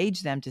them,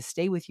 engage them to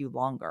stay with you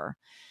longer.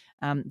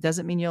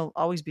 Doesn't mean you'll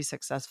always be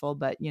successful,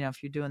 but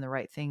if you're doing the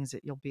right things,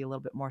 you'll be a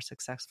little bit more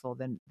successful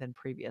than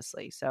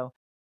previously. So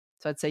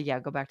I'd say,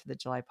 yeah, go back to the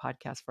July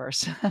podcast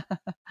first.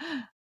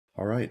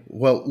 All right.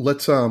 Well,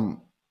 let's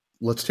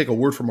take a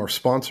word from our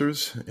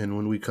sponsors, and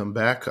when we come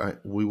back,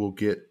 we will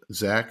get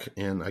Zach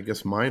and I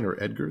guess mine or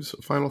Edgar's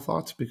final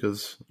thoughts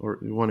or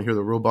you want to hear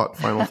the robot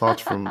final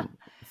thoughts from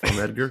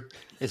Edgar?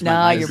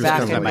 You're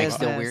back in business.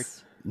 Still weird?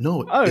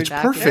 No, it's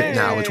perfect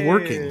now. It's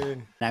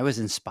working. I was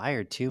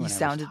inspired too when I was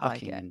talking,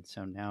 like it. and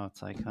so now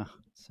it's like,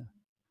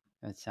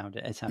 it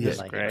sounded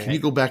like great. it. Can you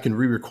go back and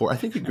re-record? I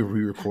think you could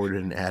re-record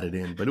it and add it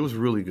in, but it was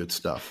really good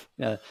stuff.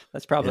 Yeah, that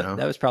was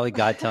probably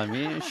God telling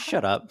me,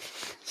 shut up,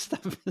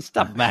 stop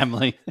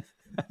mammling.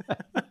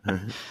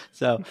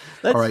 So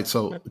all right,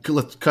 so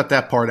let's cut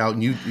that part out,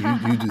 and you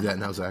do that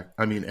now, Zach.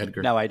 I mean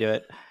Edgar. No, I do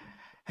it.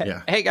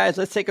 Yeah. Hey guys,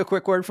 let's take a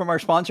quick word from our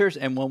sponsors,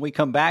 and when we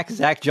come back,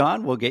 Zach,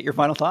 John, we'll get your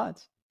final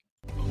thoughts.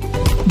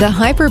 The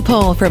Hyper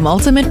Pole from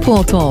Ultimate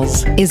Pool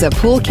Tools is a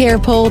pool care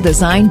pole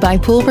designed by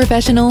pool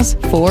professionals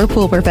for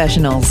pool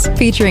professionals,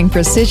 featuring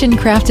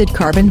precision-crafted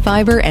carbon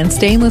fiber and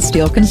stainless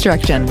steel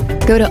construction.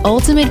 Go to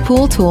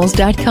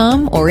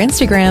ultimatepooltools.com or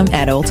Instagram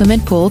at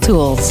Ultimate Pool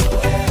Tools.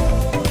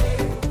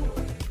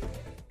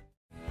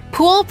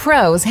 Pool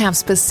pros have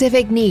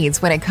specific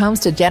needs when it comes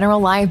to general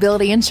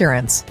liability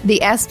insurance. The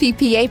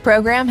SPPA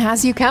program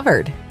has you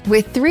covered.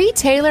 With 3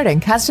 tailored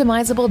and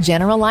customizable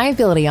general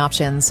liability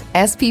options,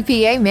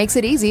 SPPA makes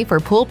it easy for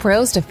pool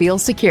pros to feel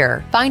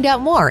secure. Find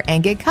out more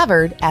and get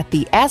covered at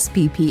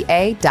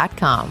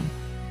thesppa.com.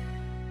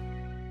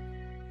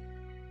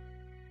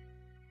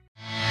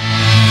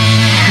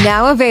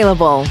 Now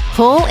available,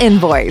 Pool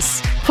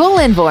Invoice. Pool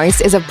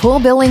Invoice is a pool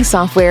billing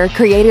software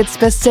created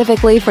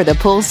specifically for the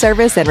pool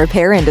service and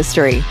repair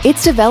industry.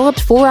 It's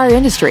developed for our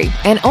industry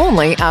and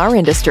only our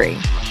industry.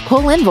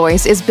 Pool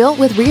Invoice is built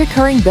with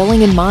recurring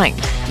billing in mind.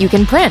 You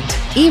can print,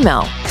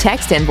 email,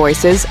 text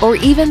invoices, or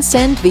even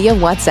send via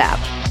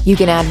WhatsApp. You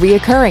can add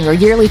reoccurring or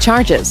yearly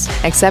charges,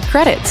 accept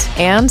credits,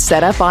 and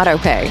set up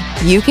autopay.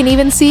 You can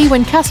even see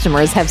when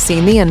customers have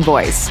seen the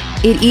invoice.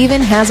 It even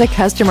has a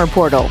customer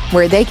portal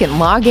where they can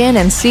log in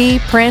and see,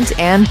 print,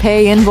 and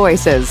pay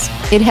invoices.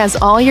 It has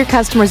all your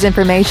customers'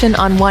 information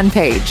on one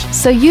page,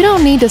 so you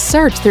don't need to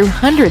search through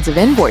hundreds of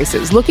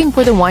invoices looking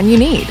for the one you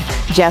need.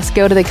 Just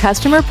go to the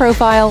customer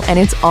profile and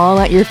it's all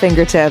at your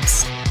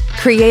fingertips.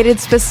 Created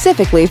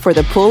specifically for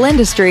the pool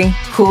industry,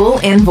 Pool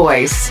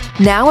Invoice.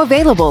 Now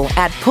available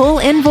at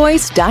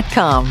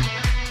poolinvoice.com.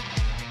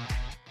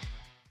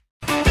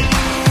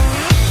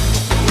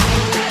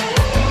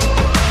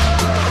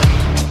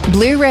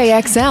 Blu-ray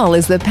XL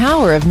is the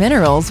power of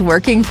minerals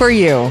working for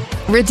you.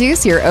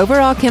 Reduce your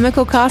overall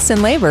chemical costs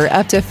and labor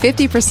up to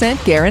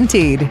 50%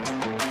 guaranteed.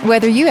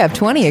 Whether you have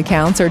 20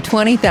 accounts or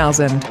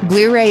 20,000,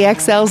 Blu-ray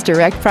XL's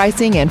direct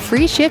pricing and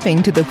free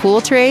shipping to the pool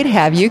trade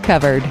have you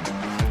covered.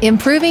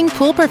 Improving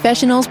pool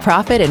professionals'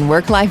 profit and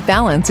work-life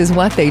balance is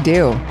what they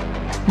do.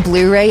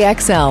 Blu-ray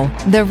XL,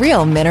 the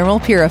real mineral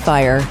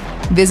purifier.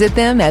 Visit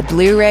them at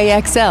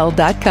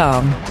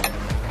BluRayXL.com.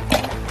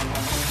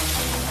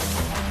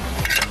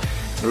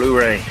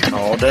 Blu-ray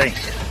all day.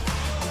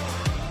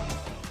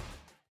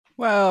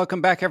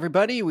 Welcome back,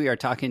 everybody. We are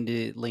talking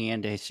to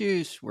Leanne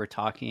DeJesus. We're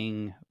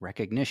talking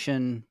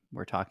recognition.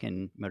 We're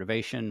talking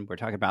motivation. We're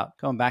talking about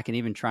going back and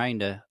even trying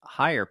to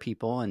hire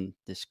people in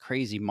this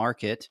crazy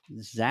market.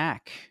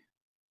 Zach,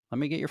 let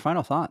me get your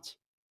final thoughts.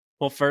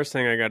 Well, first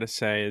thing I got to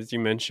say is you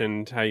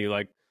mentioned how you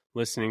like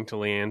listening to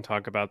Leanne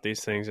talk about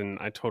these things, and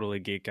I totally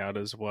geek out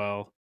as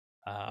well.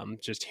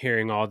 Just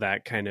hearing all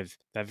that kind of,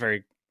 that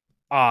very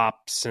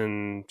ops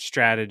and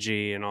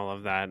strategy and all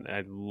of that.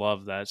 I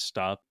love that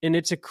stuff. And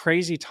it's a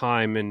crazy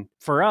time. And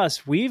for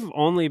us, we've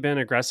only been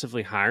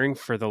aggressively hiring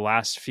for the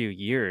last few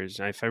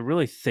years. If I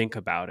really think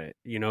about it,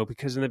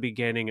 because in the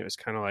beginning, it was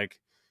kind of like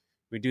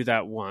we do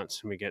that once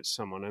and we get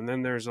someone. And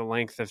then there's a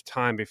length of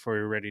time before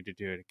we're ready to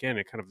do it again,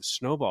 a kind of a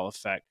snowball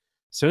effect.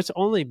 So it's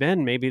only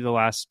been maybe the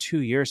last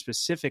 2 years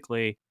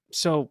specifically.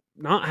 So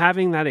not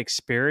having that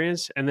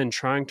experience and then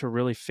trying to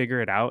really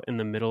figure it out in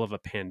the middle of a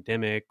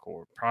pandemic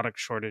or product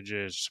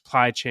shortages,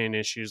 supply chain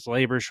issues,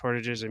 labor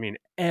shortages,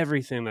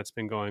 everything that's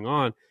been going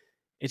on,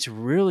 it's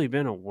really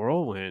been a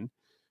whirlwind.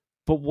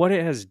 But what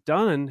it has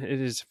done, it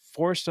has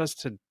forced us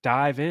to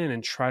dive in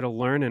and try to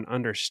learn and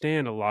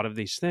understand a lot of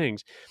these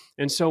things.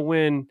 And so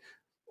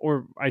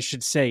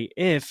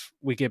if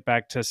we get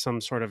back to some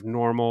sort of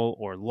normal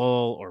or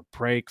lull or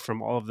break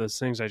from all of those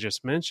things I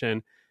just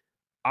mentioned,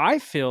 I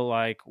feel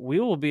like we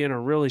will be in a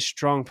really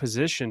strong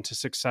position to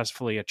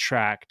successfully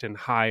attract and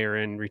hire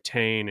and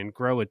retain and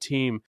grow a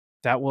team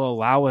that will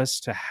allow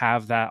us to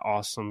have that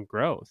awesome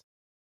growth.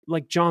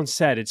 Like John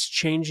said, it's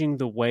changing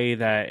the way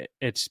that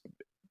it's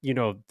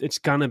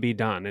going to be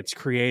done. It's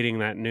creating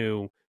that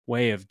new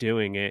way of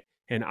doing it.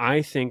 And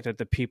I think that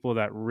the people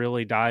that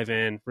really dive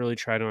in, really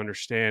try to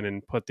understand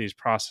and put these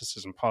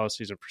processes and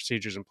policies and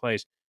procedures in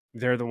place,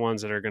 they're the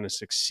ones that are going to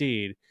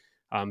succeed.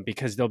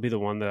 Because they'll be the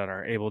one that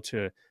are able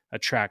to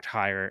attract,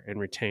 hire, and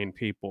retain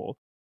people.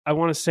 I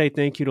want to say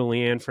thank you to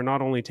Leanne for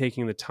not only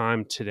taking the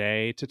time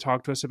today to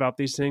talk to us about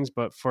these things,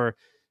 but for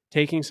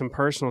taking some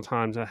personal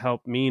time to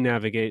help me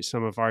navigate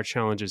some of our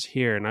challenges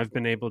here. And I've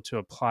been able to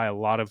apply a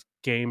lot of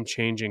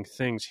game-changing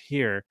things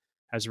here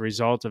as a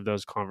result of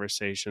those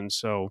conversations.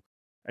 So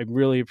I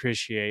really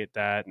appreciate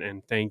that,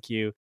 and thank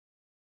you.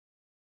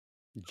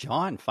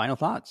 John, final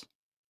thoughts.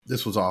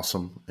 This was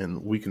awesome,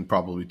 and we can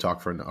probably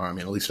talk for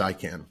at least I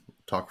can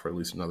talk for at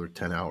least another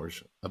 10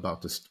 hours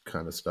about this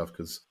kind of stuff,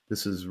 because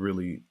this is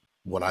really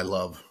what I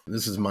love.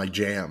 This is my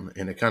jam,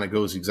 and it kind of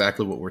goes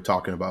exactly what we're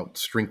talking about,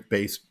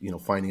 strength-based,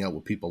 finding out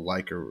what people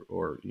like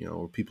or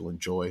people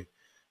enjoy.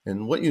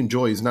 And what you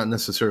enjoy is not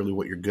necessarily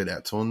what you're good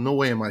at. So in no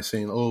way am I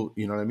saying, oh,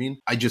 you know what I mean?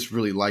 I just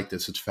really like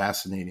this. It's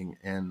fascinating.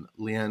 And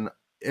Leanne,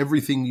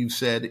 everything you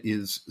said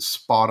is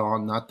spot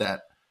on.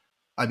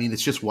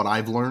 It's just what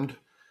I've learned,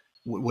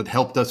 what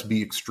helped us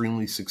be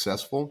extremely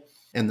successful.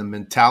 And the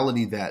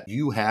mentality that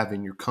you have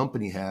and your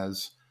company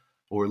has,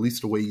 or at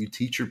least the way you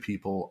teach your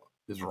people,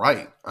 is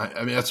right.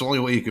 That's the only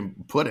way you can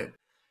put it.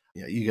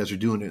 Yeah, you guys are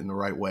doing it in the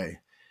right way.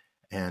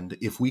 And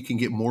if we can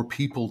get more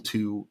people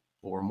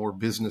or more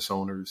business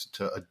owners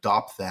to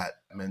adopt that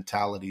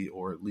mentality,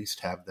 or at least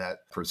have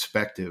that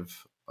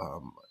perspective,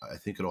 I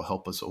think it'll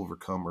help us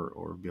overcome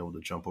or be able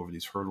to jump over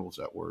these hurdles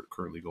that we're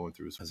currently going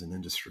through as an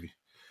industry.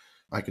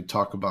 I could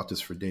talk about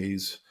this for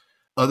days.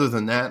 Other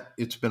than that,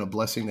 it's been a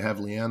blessing to have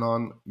Leanne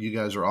on. You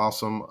guys are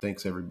awesome.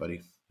 Thanks,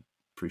 everybody.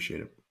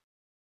 Appreciate it.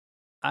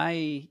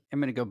 I am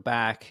going to go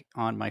back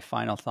on my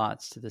final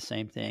thoughts to the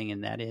same thing,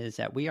 and that is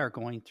that we are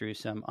going through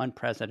some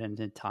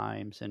unprecedented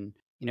times, and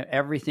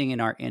everything in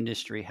our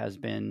industry has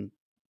been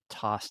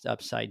tossed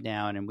upside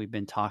down, and we've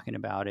been talking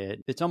about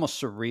it. It's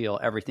almost surreal,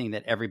 everything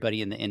that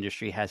everybody in the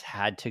industry has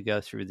had to go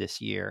through this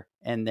year.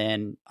 And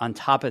then on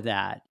top of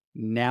that,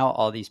 now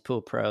all these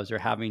pool pros are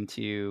having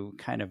to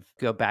kind of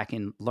go back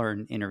and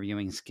learn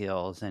interviewing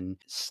skills and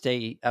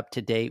stay up to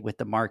date with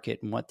the market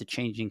and what the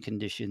changing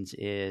conditions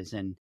is.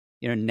 And,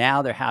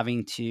 now they're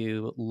having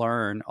to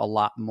learn a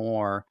lot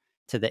more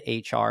to the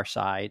HR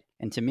side.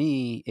 And to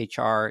me,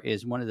 HR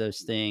is one of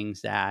those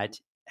things that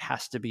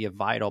has to be a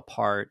vital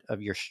part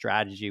of your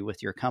strategy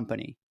with your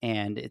company.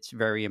 And it's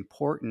very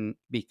important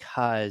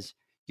because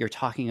you're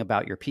talking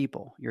about your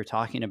people. You're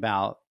talking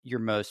about your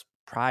most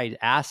prized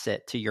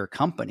asset to your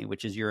company,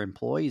 which is your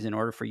employees, in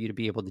order for you to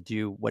be able to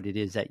do what it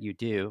is that you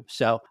do.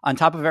 So on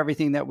top of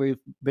everything that we've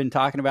been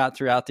talking about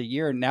throughout the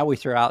year, now we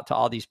throw out to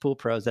all these pool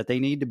pros that they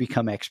need to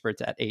become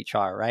experts at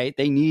HR, right?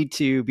 They need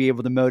to be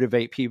able to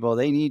motivate people.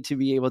 They need to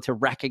be able to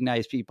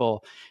recognize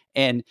people.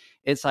 And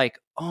it's like,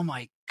 oh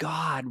my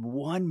God,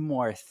 one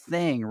more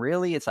thing.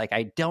 Really? It's like,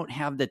 I don't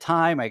have the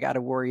time. I got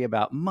to worry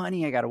about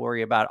money. I got to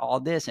worry about all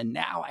this. And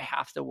now I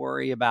have to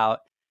worry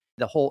about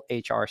the whole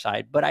HR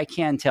side. But I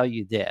can tell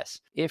you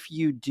this, if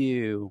you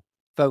do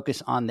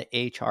focus on the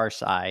HR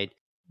side,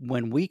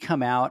 when we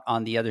come out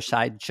on the other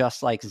side,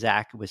 just like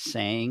Zach was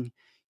saying,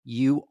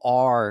 you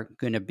are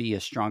going to be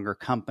a stronger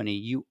company.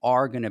 You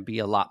are going to be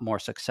a lot more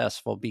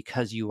successful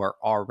because you are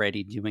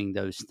already doing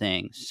those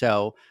things.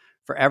 So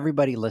for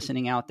everybody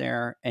listening out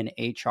there, an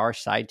HR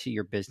side to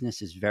your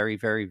business is very,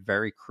 very,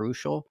 very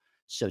crucial.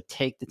 So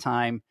take the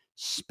time,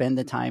 spend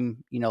the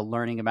time,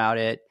 learning about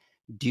it,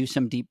 do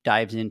some deep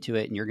dives into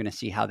it, and you're going to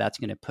see how that's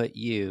going to put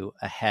you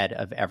ahead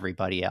of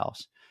everybody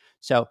else.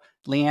 So,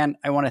 Leanne,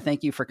 I want to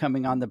thank you for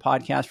coming on the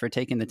podcast, for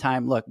taking the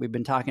time. Look, we've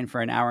been talking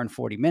for an hour and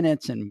 40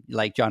 minutes. And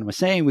like John was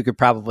saying, we could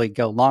probably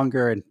go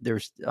longer. And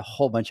there's a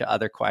whole bunch of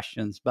other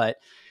questions. But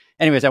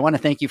anyways, I want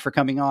to thank you for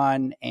coming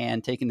on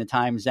and taking the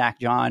time. Zach,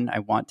 John, I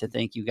want to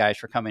thank you guys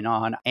for coming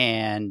on.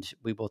 And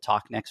we will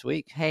talk next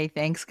week. Hey,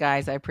 thanks,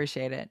 guys. I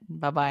appreciate it.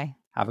 Bye-bye.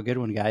 Have a good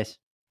one, guys.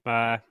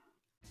 Bye.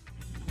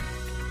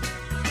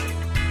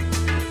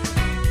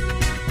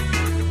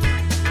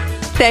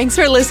 Thanks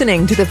for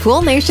listening to the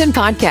Pool Nation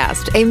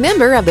podcast, a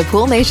member of the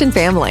Pool Nation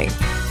family.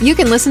 You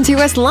can listen to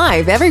us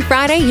live every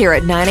Friday here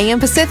at 9 a.m.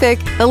 Pacific,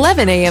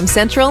 11 a.m.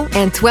 Central,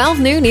 and 12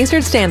 noon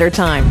Eastern Standard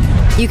Time.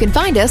 You can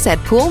find us at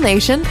Pool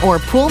Nation or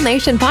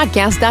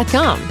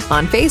poolnationpodcast.com,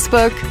 on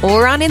Facebook,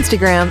 or on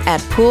Instagram at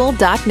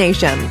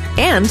pool.nation.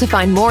 And to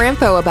find more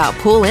info about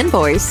Pool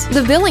Invoice,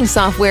 the billing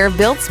software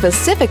built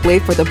specifically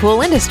for the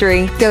pool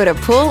industry, go to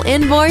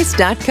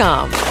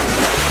poolinvoice.com.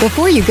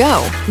 Before you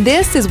go,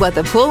 this is what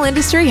the pool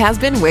industry has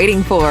been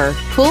waiting for.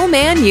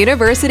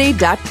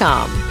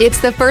 PoolmanUniversity.com. It's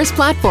the first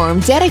platform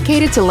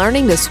dedicated to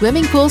learning the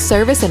swimming pool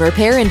service and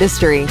repair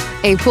industry.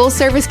 A pool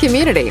service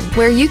community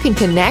where you can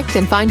connect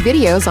and find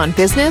videos on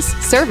business,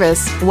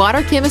 service,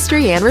 water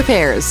chemistry, and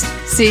repairs.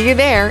 See you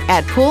there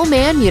at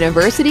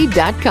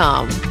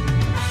PoolmanUniversity.com.